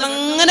കണ്ണിന്ന് വെള്ളം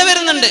അങ്ങനെ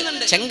വരുന്നുണ്ട്,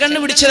 ചെങ്കണ്ണ്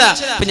പിടിച്ചതാ.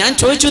 അപ്പൊ ഞാൻ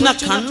ചോദിച്ചു, എന്നാ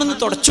കണ്ണൊന്ന്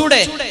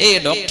തുടച്ചൂടെ?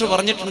 ഡോക്ടർ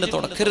പറഞ്ഞിട്ടുണ്ട്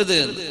തുടക്കരുത്.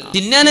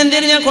 തിന്നാൻ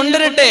എന്തേലും ഞാൻ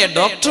കൊണ്ടുവരട്ടെ?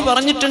 ഡോക്ടർ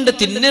പറഞ്ഞിട്ടുണ്ട്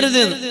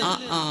തിന്നരുത്.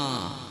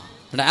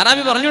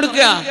 അറാബി പറഞ്ഞു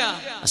കൊടുക്കുക,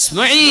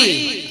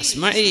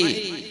 അസ്മഈ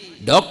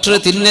ഡോക്ടർ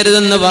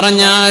തിന്നരുതെന്ന്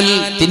പറഞ്ഞാൽ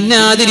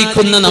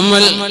തിന്നാതിരിക്കുന്ന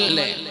നമ്മൾ,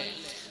 അല്ലേ?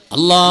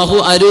 അല്ലാഹു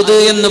അരുത്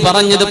എന്ന്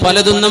പറഞ്ഞത്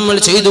പലതും നമ്മൾ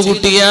ചെയ്തു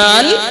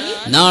കൂട്ടിയാൽ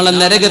നാളെ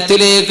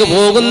നരകത്തിലേക്ക്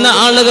പോകുന്ന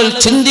ആളുകൾ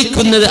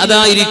ചിന്തിക്കുന്നത്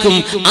അതായിരിക്കും.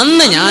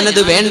 അന്ന്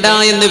ഞാനത് വേണ്ട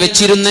എന്ന്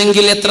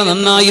വെച്ചിരുന്നെങ്കിൽ എത്ര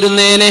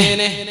നന്നായിരുന്നേനെ.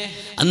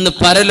 അന്ന്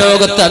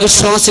പരലോകത്ത്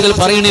അവിശ്വാസികൾ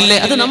പറയണില്ലേ,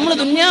 അത് നമ്മൾ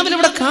ദുന്യാവിൽ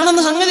ഇവിടെ കാണുന്ന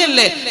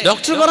സംഗതിയല്ലേ?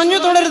 ഡോക്ടർ പറഞ്ഞു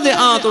തുടരുത്,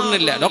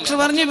 തുടർന്നില്ല. ഡോക്ടർ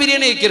പറഞ്ഞു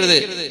ബിരിയാണി കഴിക്കരുത്,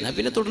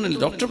 പിന്നെ തുടർന്നില്ല.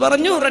 ഡോക്ടർ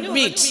പറഞ്ഞു റെഡ്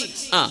മീറ്റ്സ്,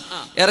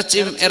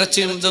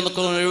 ഇറച്ചിയും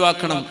ഇതൊക്കെ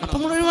ഒഴിവാക്കണം, അപ്പൊ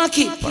നമ്മൾ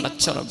ഒഴിവാക്കി.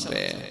 പടച്ച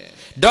റബ്ബേ.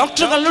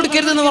 ഡോക്ടർ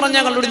കള്ളുടിക്കരുത് എന്ന്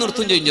പറഞ്ഞാൽ കള്ളുടി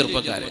നിർത്തും ചെയ്യും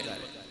ചെറുപ്പക്കാരെ,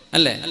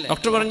 അല്ലേ?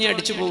 ഡോക്ടർ പറഞ്ഞ്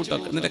അടിച്ചു പോകട്ടോ,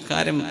 എന്നിട്ട്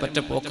കാര്യം പറ്റ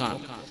പോക്കാണ്,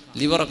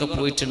 ലിവറൊക്കെ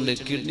പോയിട്ടുണ്ട്,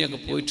 കിഡ്നിയൊക്കെ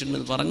പോയിട്ടുണ്ട്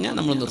എന്ന് പറഞ്ഞാൽ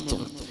നമ്മൾ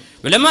നിർത്തും.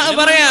 ഉലമാ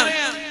പറയാം,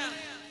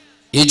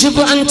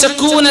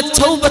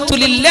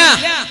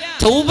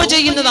 തൗബ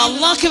ചെയ്യുന്നത്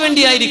അള്ളാഹ്ക്ക്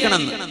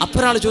വേണ്ടിയായിരിക്കണം.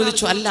 അപ്പൊരാൾ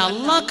ചോദിച്ചു, അല്ല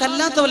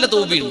അള്ളാഹ്ക്കല്ലാത്ത വല്ല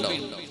തൗബയുണ്ടോ?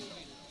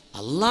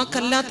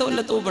 അള്ളാഹ്ക്കല്ലാത്ത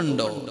വല്ല തൗബ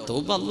ഉണ്ടോ?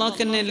 തൗബ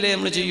അള്ളാഹ്ക്ക് തന്നെയല്ലേ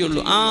നമ്മൾ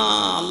ചെയ്യുള്ളൂ.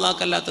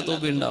 അള്ളാഹ്ക്കല്ലാത്ത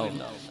തൗബ ഉണ്ടാവും.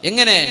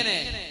 എങ്ങനെ?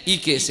 ഈ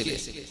കേസിൽ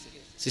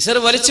സിസർ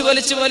വലിച്ച്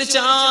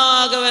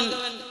ആകവൻ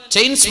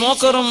ചെയിൻ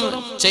സ്മോക്കറും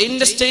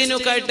ചെയിൻ്റെ സ്റ്റെയിനും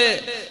ഒക്കെ ആയിട്ട്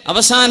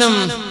അവസാനം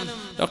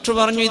ഡോക്ടർ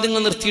പറഞ്ഞു ഇതിങ്ങ്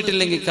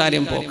നിർത്തിയിട്ടില്ലെങ്കിൽ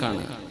കാര്യം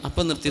പോക്കാണ്. അപ്പൊ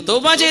നിർത്തി.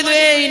 തൗബ ചെയ്തു.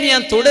 ഇനി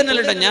ഞാൻ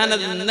തുടരല്ലോ.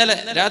 ഞാനത് ഇന്നലെ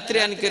രാത്രി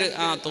എനിക്കൊരു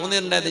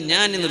തോന്നിയിട്ടുണ്ടായത്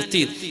ഞാൻ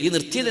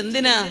നിർത്തിയത്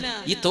എന്തിനാ?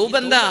 ഈ തൗബ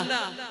എന്താ?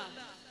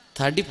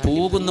 തടി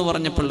പോകുന്നു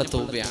പറഞ്ഞപ്പോഴുള്ള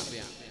തൗബയാണ്,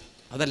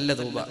 അതല്ല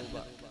തൗബ.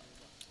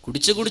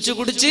 കുടിച്ച്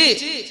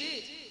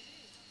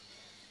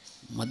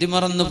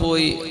മതിമറന്നു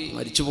പോയി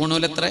മരിച്ചു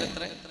പോണവരെത്ര,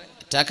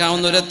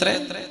 അറ്റാക്കാവുന്നവരെത്ര,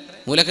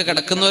 മൂലൊക്കെ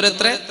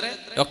കിടക്കുന്നവരെത്ര.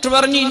 ഡോക്ടർ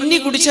പറഞ്ഞു ഇനി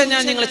കുടിച്ചാൽ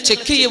ഞാൻ നിങ്ങളെ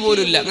ചെക്ക് ചെയ്യ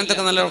പോലുമില്ല. അങ്ങനത്തെ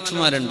ഒക്കെ നല്ല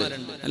ഡോക്ടർമാരുണ്ട്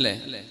അല്ലേ.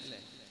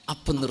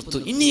 അപ്പൊ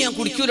നിർത്തും. ഇനി ഞാൻ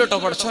കുടിക്കൂലോട്ടോ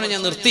പഠിച്ചോനെ,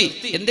 ഞാൻ നിർത്തി.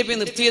 എന്റെ പേര്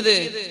നിർത്തിയത്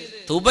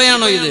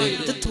തൗബയാണോ? ഇത്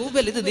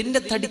തൗബല്ല, ഇത്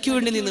നിന്റെ തടിക്ക്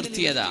വേണ്ടി നീ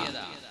നിർത്തിയതാ.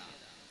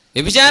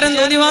 വ്യഭിചാരം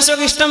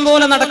തോന്നിവാസമൊക്കെ ഇഷ്ടം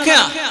പോലെ നടക്കുക.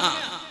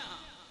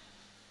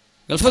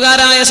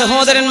 ഗൾഫുകാരായ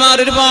സഹോദരന്മാർ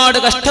ഒരുപാട്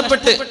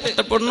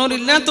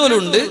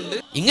കഷ്ടപ്പെടുന്നവരില്ലാത്തവരുണ്ട്.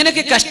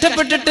 ഇങ്ങനെയൊക്കെ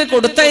കഷ്ടപ്പെട്ടിട്ട്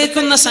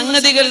കൊടുത്തയക്കുന്ന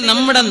സംഗതികൾ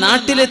നമ്മുടെ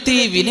നാട്ടിലെത്തി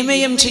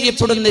വിനിമയം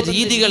ചെയ്യപ്പെടുന്ന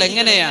രീതികൾ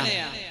എങ്ങനെയാ?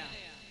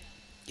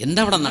 എന്താ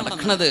അവിടെ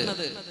നടക്കുന്നത്?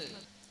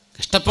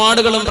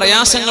 കഷ്ടപ്പാടുകളും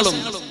പ്രയാസങ്ങളും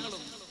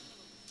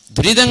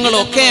ദുരിതങ്ങളും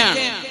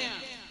ഒക്കെയാണ്.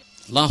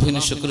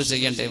 അല്ലാഹുവിനെ ശുക്ർ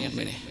ചെയ്യണ്ടേ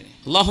മുഅ്മിനേ.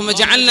 അല്ലാഹുമ്മ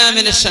ജഅൽനാ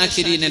മിനശ്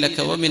ശാകിരീന ലക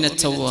വമിനത്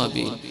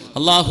തവ്വാബീൻ.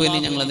 അല്ലാഹുവിനെ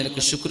ഞങ്ങൾ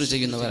നിനക്ക് ശുക്ർ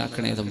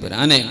ചെയ്യുന്നവരാക്കണേ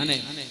തമ്പുരാനെ.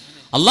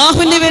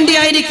 അള്ളാഹുവിന്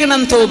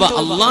വേണ്ടിയായിരിക്കണം തൗബ,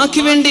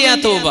 അള്ളാഹ്ക്ക് വേണ്ടിയാ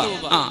തൗബ.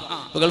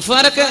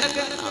 ഗൾഫുകാരൊക്കെ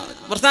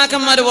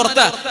ഭർത്താക്കന്മാര്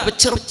പുറത്താ. അപ്പൊ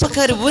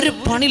ചെറുപ്പക്കാർ, ഒരു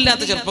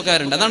പണിയില്ലാത്ത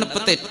ചെറുപ്പക്കാരുണ്ട്. അതാണ്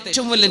ഇപ്പോഴത്തെ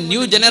ഏറ്റവും വലിയ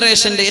ന്യൂ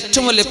ജനറേഷന്റെ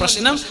ഏറ്റവും വലിയ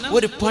പ്രശ്നം.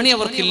 ഒരു പണി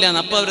അവർക്കില്ല.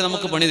 അപ്പൊ അവര്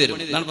നമുക്ക് പണി തരും.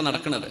 അതാണ് ഇപ്പൊ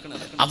നടക്കുന്നത്.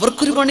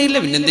 അവർക്കൊരു പണിയില്ല,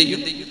 പിന്നെന്ത്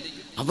ചെയ്യും?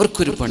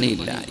 അവർക്കൊരു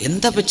പണിയില്ല.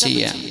 എന്താ ഇപ്പൊ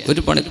ചെയ്യാ?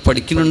 ഒരു പണി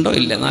പഠിക്കുന്നുണ്ടോ?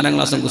 ഇല്ല. 4ാം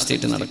ക്ലാസ്സും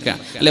കുസ്തിയിട്ട് നടക്കുക,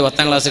 അല്ലെ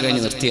 10ാം ക്ലാസ്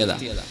കഴിഞ്ഞ് നിർത്തിയതാ.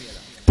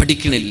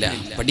 പഠിക്കണില്ല.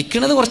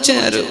 പഠിക്കണത് കുറച്ച്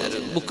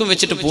ബുക്കും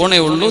വെച്ചിട്ട് പോണേ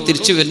ഉള്ളൂ.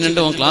 തിരിച്ചു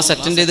വരുന്നുണ്ട്. ക്ലാസ്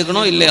അറ്റൻഡ്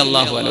ചെയ്തിക്കണോ ഇല്ലേ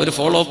അല്ലാഹു അല്ല. ഒരു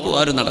ഫോളോ അപ്പ്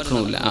ആരും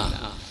നടക്കണില്ല.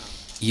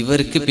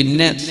 ഇവർക്ക്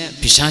പിന്നെ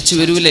പിശാച്ച്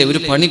വരൂലേ? ഒരു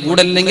പണി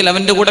കൂടല്ലെങ്കിൽ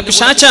അവന്റെ കൂടെ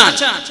പിശാച്ചാണ്.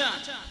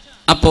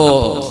 അപ്പോ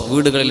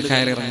വീടുകളിൽ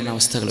കയറിയിറങ്ങുന്ന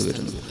അവസ്ഥകൾ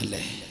വരുന്നു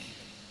അല്ലേ.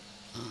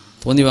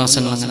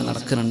 തോന്നിവാസങ്ങൾ അങ്ങനെ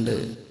നടക്കുന്നുണ്ട്.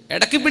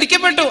 ഇടയ്ക്ക്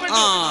പിടിക്കപ്പെട്ടു.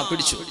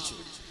 പിടിച്ചു.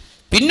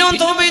 പിന്നെ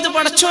തൗബ ചെയ്ത്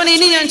പടച്ചോനെ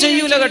ഇനി ഞാൻ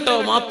ചെയ്യൂല കേട്ടോ,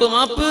 മാപ്പ്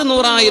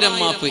 100,000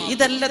 മാപ്പ്.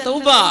 ഇതല്ല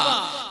തൗബ.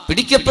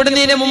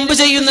 പിടിക്കപ്പെടുന്നതിന് മുമ്പ്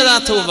ചെയ്യുന്നതാ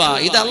തൗബ.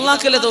 ഇത്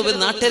അള്ളാഹ്ക്കുള്ള തൗബ,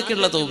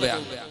 നാട്ടുകാർക്കുള്ള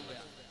തൗബയാണ്.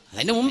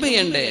 അതിന് മുമ്പ്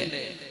ചെയ്യണ്ടേ?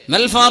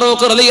 മൽ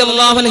ഫാറൂഖ്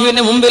റളിയല്ലാഹു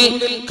അൻഹുവിന്റെ മുമ്പിൽ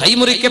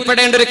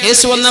കൈമുറിക്കപ്പെടേണ്ട ഒരു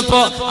കേസ്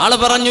വന്നപ്പോ ആള്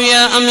പറഞ്ഞു,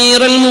 യാ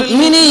അമീറുൽ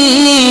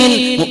മുഅ്മിനീൻ,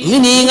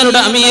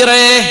 മുഅ്മിനീങ്ങളുടെ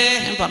അമീറേ.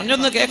 ഞാൻ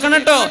പറഞ്ഞൊന്ന് കേൾക്കണം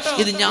കേട്ടോ.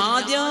 ഇത് ഞാൻ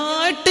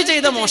ആദ്യമായിട്ട്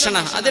ചെയ്ത മോഷണ,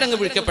 അതിലങ്ങ്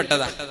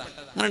പിടിക്കപ്പെട്ടതാ.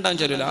 അങ്ങനെ ഉണ്ടാവും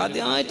ചൊല്ലൂല.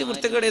 ആദ്യമായിട്ട്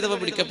വൃത്തികേട് ചെയ്തപ്പോ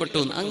പിടിക്കപ്പെട്ടു.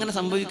 അങ്ങനെ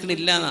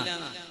സംഭവിക്കണില്ല എന്നാ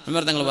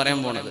ഉമർ തങ്ങൾ പറയാൻ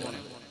പോണത്.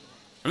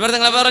 ഉമർ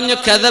തങ്ങൾ പറഞ്ഞു,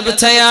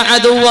 കദബ്ത യാ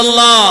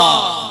അദുവല്ലാഹ്,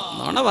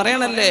 നോണ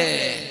പറയണല്ലേ.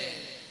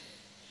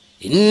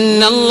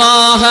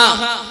 ഇന്നല്ലാഹ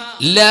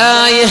ലാ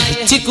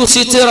യഹ്തികു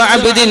സിത്ര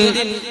അബ്ദിൻ,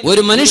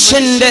 ഒരു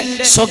മനുഷ്യന്റെ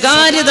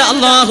സ്വകാര്യത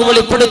അല്ലാഹു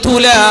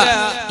വെളിപ്പെടുത്തൂല.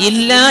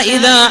 ഇല്ലാ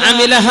ഇദാ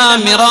അമിലഹാ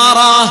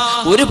മിറാറാ,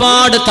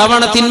 ഒരുപാട്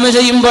തവണ തിന്മ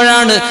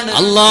ചെയ്യുമ്പോഴാണ്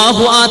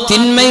അല്ലാഹു ആ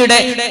തിന്മയുടെ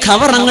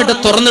കവർ അങ്ങോട്ട്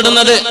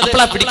തുറന്നിടുന്നത്.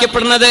 അപ്പോഴാ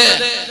പിടിക്കപ്പെടുന്നത്.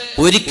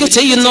 ഒരിക്കൽ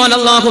ചെയ്യുന്നവൻ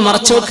അല്ലാഹു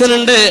മറച്ചു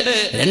വെക്കുന്നുണ്ട്.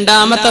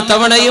 2ാമത്തെ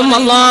തവണയും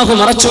അല്ലാഹു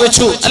മറച്ചു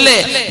വെച്ചു അല്ലേ.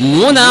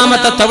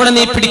 3ാമത്തെ തവണ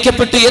നീ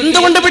പിടിക്കപ്പെട്ടു.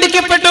 എന്തുകൊണ്ട്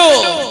പിടിക്കപ്പെട്ടു?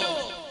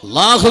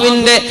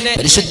 അല്ലാഹുവിന്റെ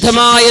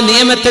പരിശുദ്ധമായ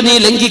നിയമത്തെ നീ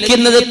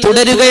ലംഘിക്കുന്നത്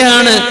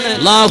തുടരുകയാണ്.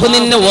 അല്ലാഹു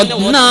നിന്നെ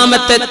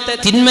 1ാമത്തെ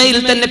തിന്മയിൽ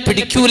തന്നെ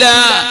പിടിക്കൂല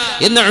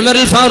എന്ന് ഉമർ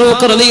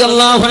ഫാറൂഖ്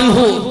റളിയല്ലാഹു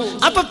അൻഹു.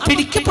 അപ്പൊ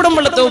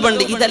പിടിക്കപ്പെടുമ്പോൾ തൗബ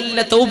ഉണ്ട്. ഇതല്ല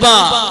തൗബ.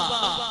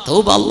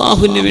 തൗബ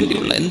അല്ലാഹുവിന്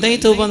വേണ്ടിയുള്ള. എന്തായി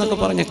തൗബ എന്നൊക്കെ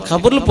പറഞ്ഞ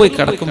ഖബറിൽ പോയി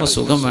കിടക്കുമ്പോൾ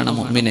സുഖം വേണം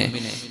മുഅ്മിനെ.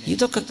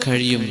 ഇതൊക്കെ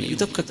കഴിയും.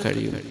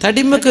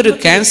 തടിമക്കൊരു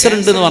ക്യാൻസർ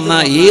ഉണ്ട് എന്ന്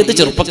പറഞ്ഞാൽ ഏത്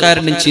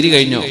ചെറുപ്പക്കാരനും ചിരി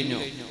കഴിഞ്ഞോ?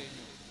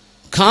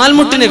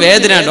 കാൽമുട്ടിന്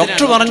വേദന,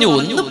 ഡോക്ടർ പറഞ്ഞു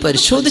ഒന്ന്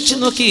പരിശോധിച്ച്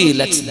നോക്കി,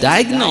 ലെറ്റ്സ്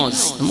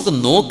ഡയഗ്നോസ്, നമുക്ക്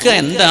നോക്കുക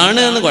എന്താണ്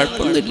എന്ന്.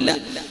 കുഴപ്പമൊന്നുമില്ല.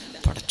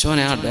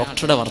 പടച്ചോനെ, ആ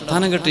ഡോക്ടറുടെ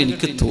വർത്താനം കേട്ട്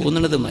എനിക്ക്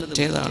തോന്നുന്നത്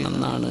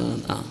മറ്റേതാണെന്നാണ്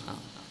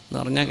എന്ന്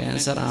പറഞ്ഞാൽ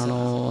ക്യാൻസർ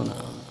ആണോ.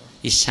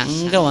 ഈ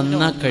ശങ്ക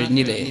വന്നാ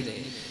കഴിഞ്ഞില്ലേ.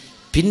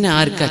 പിന്നെ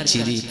ആർക്കാ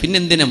ചിരി? പിന്നെ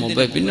എന്തിനാ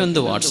മൊബൈൽ? പിന്നെ എന്ത്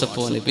വാട്സപ്പ്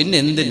ഫോണ്? പിന്നെ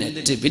എന്ത്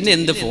നെറ്റ്? പിന്നെ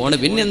എന്ത് ഫോണ്?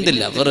 പിന്നെ എന്ത്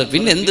ലവർ?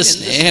 പിന്നെ എന്ത്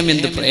സ്നേഹം?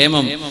 എന്ത്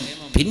പ്രേമം?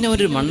 പിന്നെ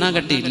ഒരു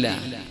മണ്ണാകട്ടിയില്ല.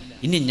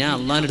 ഇനി ഞാൻ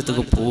അള്ളാഹിന്റെ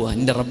അടുത്തേക്ക് പോവാ,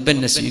 എൻ്റെ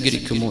റബ്ബെന്നെ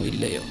സ്വീകരിക്കുമോ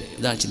ഇല്ലയോ?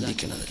 ഇതാ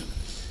ചിന്തിക്കുന്നത്.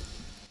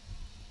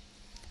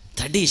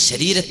 തടി,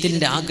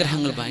 ശരീരത്തിന്റെ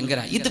ആഗ്രഹങ്ങൾ ഭയങ്കര.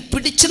 ഇത്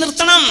പിടിച്ചു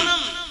നിർത്തണം.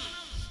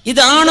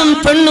 ഇതാണും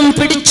പെണ്ണും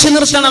പിടിച്ചു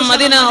നിർത്തണം.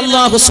 അതിനാ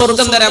അള്ളാഹു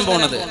സ്വർഗം തരാൻ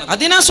പോണത്.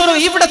 അതിനാ സ്വർഗം.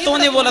 ഇവിടെ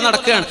തോന്നിയ പോലെ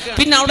നടക്കുകയാണ്.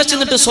 പിന്നെ അവിടെ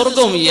ചെന്നിട്ട്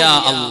സ്വർഗവും യാ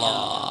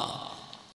അല്ലാഹ്